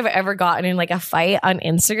only time I've ever gotten in like a fight on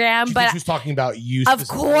Instagram. Do you think But she was talking about you. of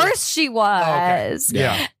specifically? course she was.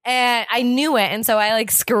 Yeah. And I knew it. And so I like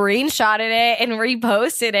screenshotted it and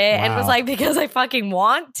reposted it and was Wow. like, because I fucking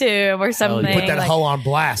want to or something. Put that like, hoe on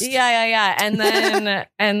blast. yeah. And then,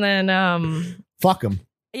 Fuck them.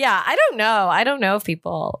 yeah, I don't know if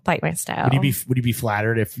people bite my style. Would you be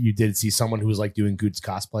flattered if you did see someone who was like doing Goots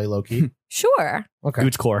cosplay low key? Sure. Okay.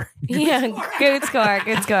 Goots core. Yeah. Good score.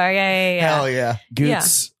 Yeah. Hell yeah.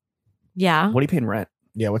 Goots. Yeah. What are you paying rent?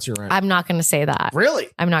 Yeah. What's your rent? I'm not going to say that. Really?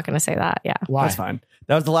 I'm not going to say that. Yeah. Why? That's fine.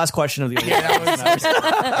 That was the last question of the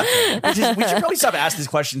we should probably stop asking this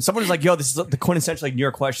question. Someone was like, yo, this is the quintessential like New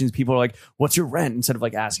York questions. People are like, what's your rent? Instead of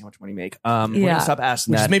like asking how much money you make. We're Yeah. gonna stop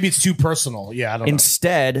asking Which is that. maybe it's too personal. Yeah. I don't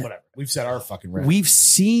Instead, know. Whatever. We've said our fucking rent. we've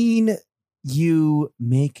seen you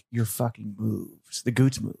make your fucking moves, the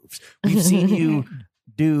Goots moves. We've seen you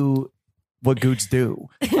do what Goots do.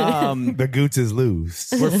 The Goots is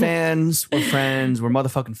loose. We're fans, we're friends, we're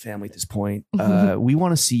motherfucking family at this point. We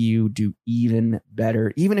want to see you do even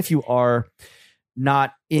better, even if you are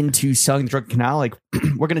not into selling the drug canal. Like,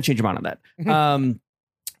 we're going to change your mind on that.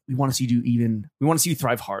 We want to see you we want to see you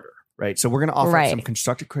thrive harder, right? So we're going to offer Right. some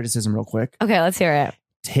constructive criticism real quick. Okay, let's hear it.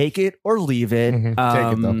 Take it or leave it. Mhm.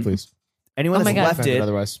 Take it though, please. Anyone Oh my that's God. left it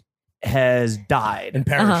Otherwise. has died, And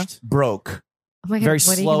perished. broke. Oh my God. Very what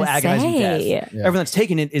are you slow, gonna agonizing say? death. Yeah. Everyone that's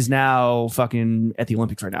taken it is now fucking at the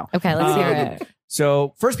Olympics right now. Okay, let's hear Um, it.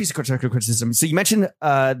 So, first piece of constructive criticism. So, you mentioned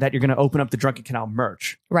that you're going to open up the Drunken Canal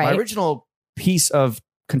merch. My Right. original piece of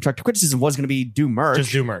constructive criticism was going to be do merch.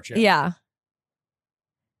 Just do merch. Yeah. Yeah.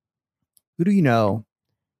 Who do you know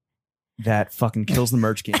that fucking kills the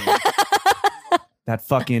merch game? That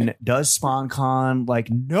fucking does SpawnCon like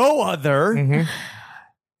no other. Mhm.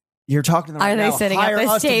 You're talking to them right Are they now. sitting at Hire this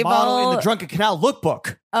us to model in table? the Drunken Canal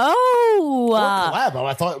lookbook. Oh, Or collab.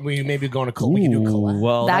 I thought we maybe going to we can do a collab.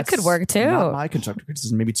 Well, That that's could work, too. Not my constructive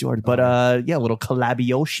criticism. Maybe it's yours, but yeah, a little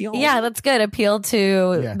collabation. yeah, that's good. Appeal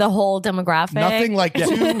to Yeah. the whole demographic. Nothing like two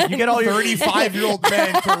You get all your 35-year-old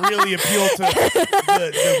men to really appeal to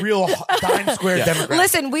the real Dime Square demographic.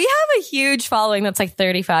 Listen, we have a huge following that's like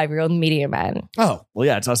 35-year-old media men. Oh, well,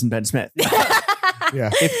 yeah, it's us and Ben Smith. Yeah.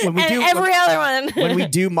 When we And do every other one. when we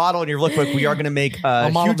do model in your lookbook, we are going to make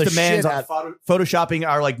model huge the demands shit on out- photoshopping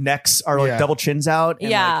our like necks, our like Yeah. double chins out. and,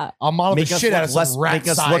 yeah. I'll model the Make us shit out look of less- some make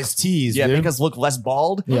us look- rat-sized tees, yeah, dude. make us look less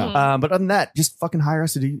bald. Yeah. But other than that, just fucking hire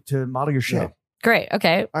us to model your shit. Yeah. Great.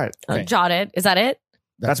 Okay. All right. Okay. Jotted. Is that it?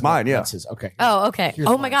 That's mine, yeah. That's his. Okay. Oh, okay. Here's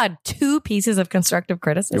Oh my mine. God. 2 pieces of constructive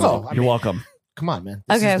criticism. Well, I You're mean, welcome. Come on, man.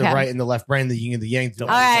 This Okay, is the okay. right and the left brain, the yin and the yang. All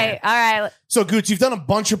right. So, Goots, you've done a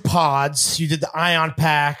bunch of pods. You did the Ion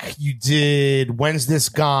Pack. You did When's This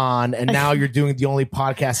Gone? And now you're doing the only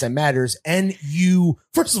podcast that matters. And you,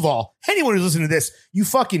 first of all, anyone who's listening to this, you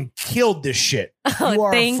fucking killed this shit. Oh, You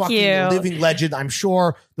are a thank fucking you. living legend. I'm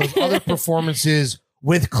sure those other performances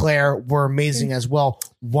with Claire were amazing as well.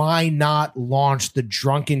 Why not launch the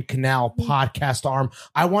Drunken Canal podcast arm?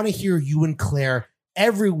 I want to hear you and Claire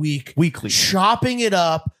every week, Weekly. chopping it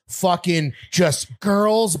up, fucking just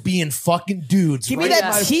girls being fucking dudes. Give me right that in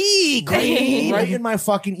my- tea, queen. right in my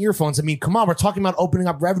fucking earphones. I mean, come on, we're talking about opening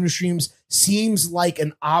up revenue streams. Seems like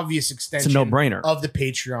an obvious extension It's a no-brainer. of the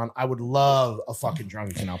Patreon. I would love a fucking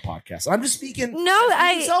Drunken Canal podcast. I'm just speaking. No,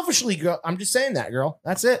 I selfishly, girl. I'm just saying that, girl.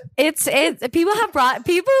 That's it. it's people have brought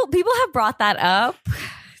that up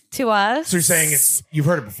to us. So you're saying you've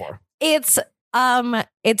heard it before?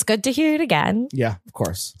 It's good to hear it again, Yeah, of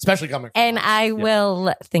course. Especially coming. and I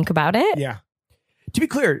will think about it. Yeah. To be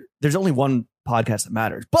clear, there's only one podcast that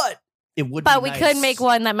matters, but it would. But be we nice. could make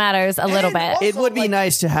one that matters a little And bit. also- It would be like-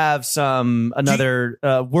 nice to have another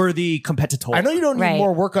worthy competitor. I know you don't need Right.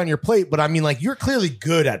 more work on your plate, but I mean, like, you're clearly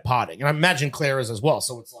good at potting, and I imagine Claire is as well.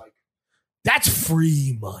 So it's like, that's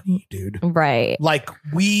free money, dude. Right. Like,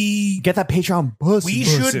 we get that Patreon bus. we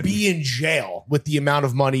should be in jail with the amount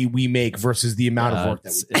of money we make versus the amount of work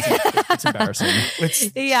that we do. It's embarrassing.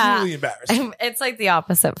 It's Yeah. truly embarrassing. It's like the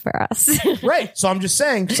opposite for us. Right. So I'm just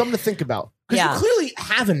saying, something to think about. Because Yeah. you clearly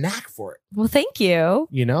have a knack for it, Well, thank you.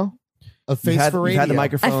 you know? A face You've had, for you've radio. had the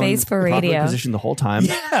microphone A face for properly radio. positioned the whole time.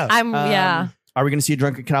 Yeah. I'm yeah. Are we going to see a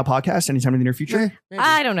Drunken Canal podcast anytime in the near future? Maybe.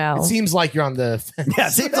 I don't know. It seems like you're on the fence. Yeah,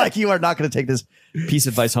 it seems like you are not going to take this piece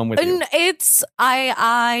of advice home with you. And it's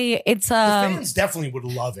it's The a fans definitely would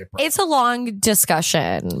love it, bro. it's a long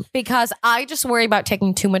discussion because I just worry about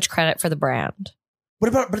taking too much credit for the brand.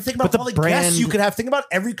 But think about But the all the brand- guests you could have. Think about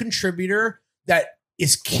every contributor that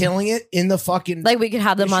is killing it in the fucking. Like we could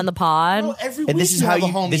have them on the pod. Bro, every And week this is how have a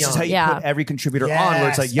you homie this is on. how you Yeah. put every contributor Yes, on, where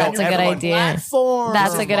it's like, yo, That's a good everyone- idea. Platform. That's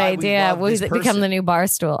This a is good why we idea. love We this become person. the new bar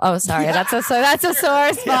stool. Oh, sorry. Yeah. That's a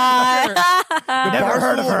sore spot. The Never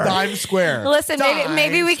heard of Barstool her. Dime Square. Listen,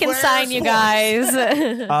 maybe we can Square sign you Sports.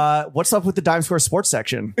 guys. What's up with the Dime Square Sports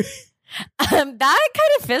section? That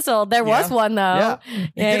kind of fizzled. There was Yeah. one though. Yeah.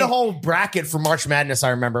 You did a whole bracket for March Madness, I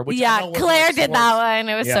remember. Which I know Yeah, wasn't Claire like did sports. that one.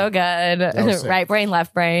 It was Yeah. so That was good. sick. Right brain,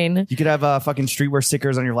 left brain. You could have fucking streetwear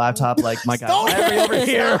stickers on your laptop, like my guy Don't- Larry over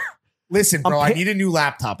here. Listen, bro, I'm I need a new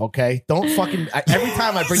laptop, okay? Don't fucking... every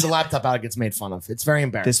time I bring the laptop out, it gets made fun of. It's very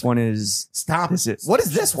embarrassing. This one is. Stop. What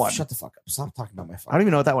is this one? Shut the fuck up. Stop talking about my phone. I don't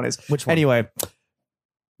even know what that one is. Which one? Anyway,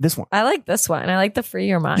 this one. I like this one. I like the free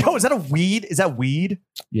your mind. Yo, is that a weed? Is that weed?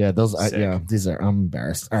 Yeah, those... Sick. these are... I'm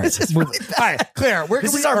embarrassed. All right. This is really bad. All right, Claire, where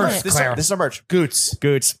This can is we... our All merch. right, This, Claire. this is our merch. Goots.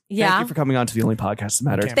 Goots. Yeah. Thank you for coming on to the only podcast that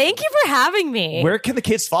matters. Okay. Thank you for having me. Where can the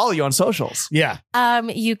kids follow you on socials? Yeah.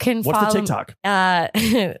 You can What's follow the TikTok?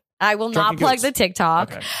 I will Drunken not plug Goots. the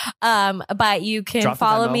TikTok. Okay. But you can Drop the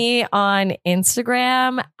follow Venmo. me on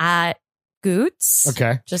Instagram at Goots.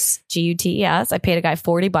 Okay. Just GUTES. I paid a guy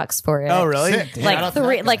 $40 for it. Oh, really? Sick. Shout out to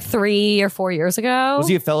that guy. 3 or 4 years ago. Was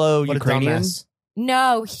he a fellow What a Ukrainian? dumbass.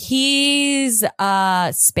 No, he's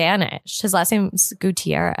Spanish. His last name's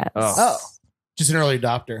Gutierrez. Oh. Just an early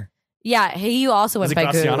adopter. Yeah, he also Was went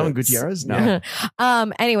it by Graciano and Goots. Gutierrez? No.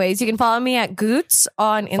 Anyways, you can follow me at Goots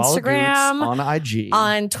on Follow Instagram. Goots on IG.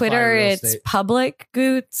 On Twitter, Fire real it's estate. Public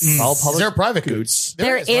Goots. All Is public there a private Goots. Goots?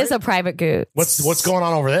 There is right? a private Goots. What's going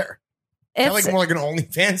on over there? Is that It's like more like an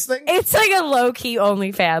OnlyFans thing? it's like a low key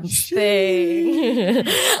OnlyFans thing.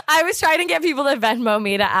 I was trying to get people to Venmo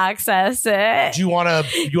me to access it. Do you want to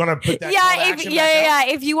put that? call to Yeah, action back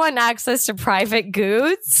up? If you want access to private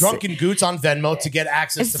Goots, Drunken Goots on Venmo to get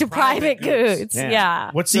access it's to private Goots. Yeah. Yeah.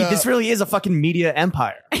 What's See, this really is a fucking media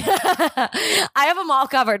empire. I have them all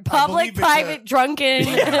covered. Public, believe it's private, drunken.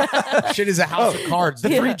 shit is a house of cards.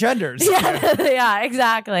 The three genders. yeah,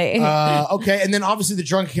 exactly. Okay, and then obviously the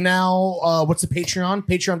Drunken Canal. What's the Patreon?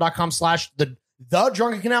 Patreon.com/the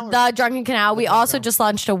Drunken Canal. The Drunken Canal. We also just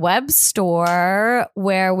launched a web store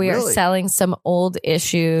where we are Really? selling some old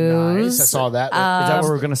issues. Nice. I saw that. Is that Um,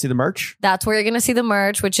 where we're going to see the merch? That's where you're going to see the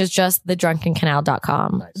merch, which is just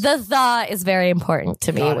thedrunkencanal.com. Nice. The is very important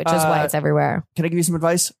to me, Got it. which is why it's everywhere. Can I give you some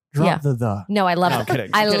advice? Drop Yeah. the. No, I love No, it. kidding.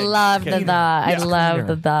 I Kidding. love Kidding. I Yeah. love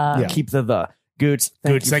the. Yeah. Keep the. Goots.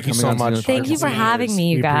 Goots, thank you for so coming on to much. the Thank you for podcast. having me,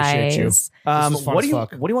 you We appreciate guys. you. This was fun What as do you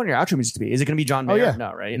fuck. What do you want your outro music to be? Is it going to be John Mayer? Oh, yeah.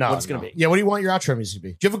 No, right? No, What's it going to be? Yeah, what do you want your outro music to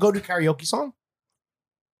be? Do you ever go to karaoke song?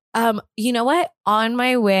 You know what? On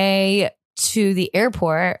my way to the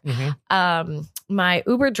airport, Mm-hmm. my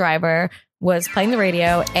Uber driver was playing the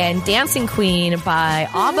radio, and Dancing Queen by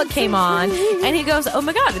ABBA came on, and he goes, oh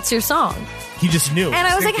my God, it's your song. He just knew. And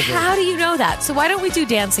I was like, how do you know that? So why don't we do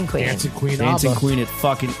Dancing Queen? Dancing Queen, Dancing ABBA. Queen, it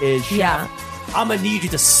fucking is. Yeah. I'm gonna need you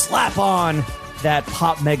to slap on that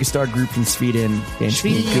pop megastar group from Sweden.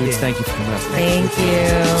 Dancing Queen. Sweden. Goots, thank you for coming up. Thank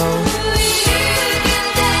you.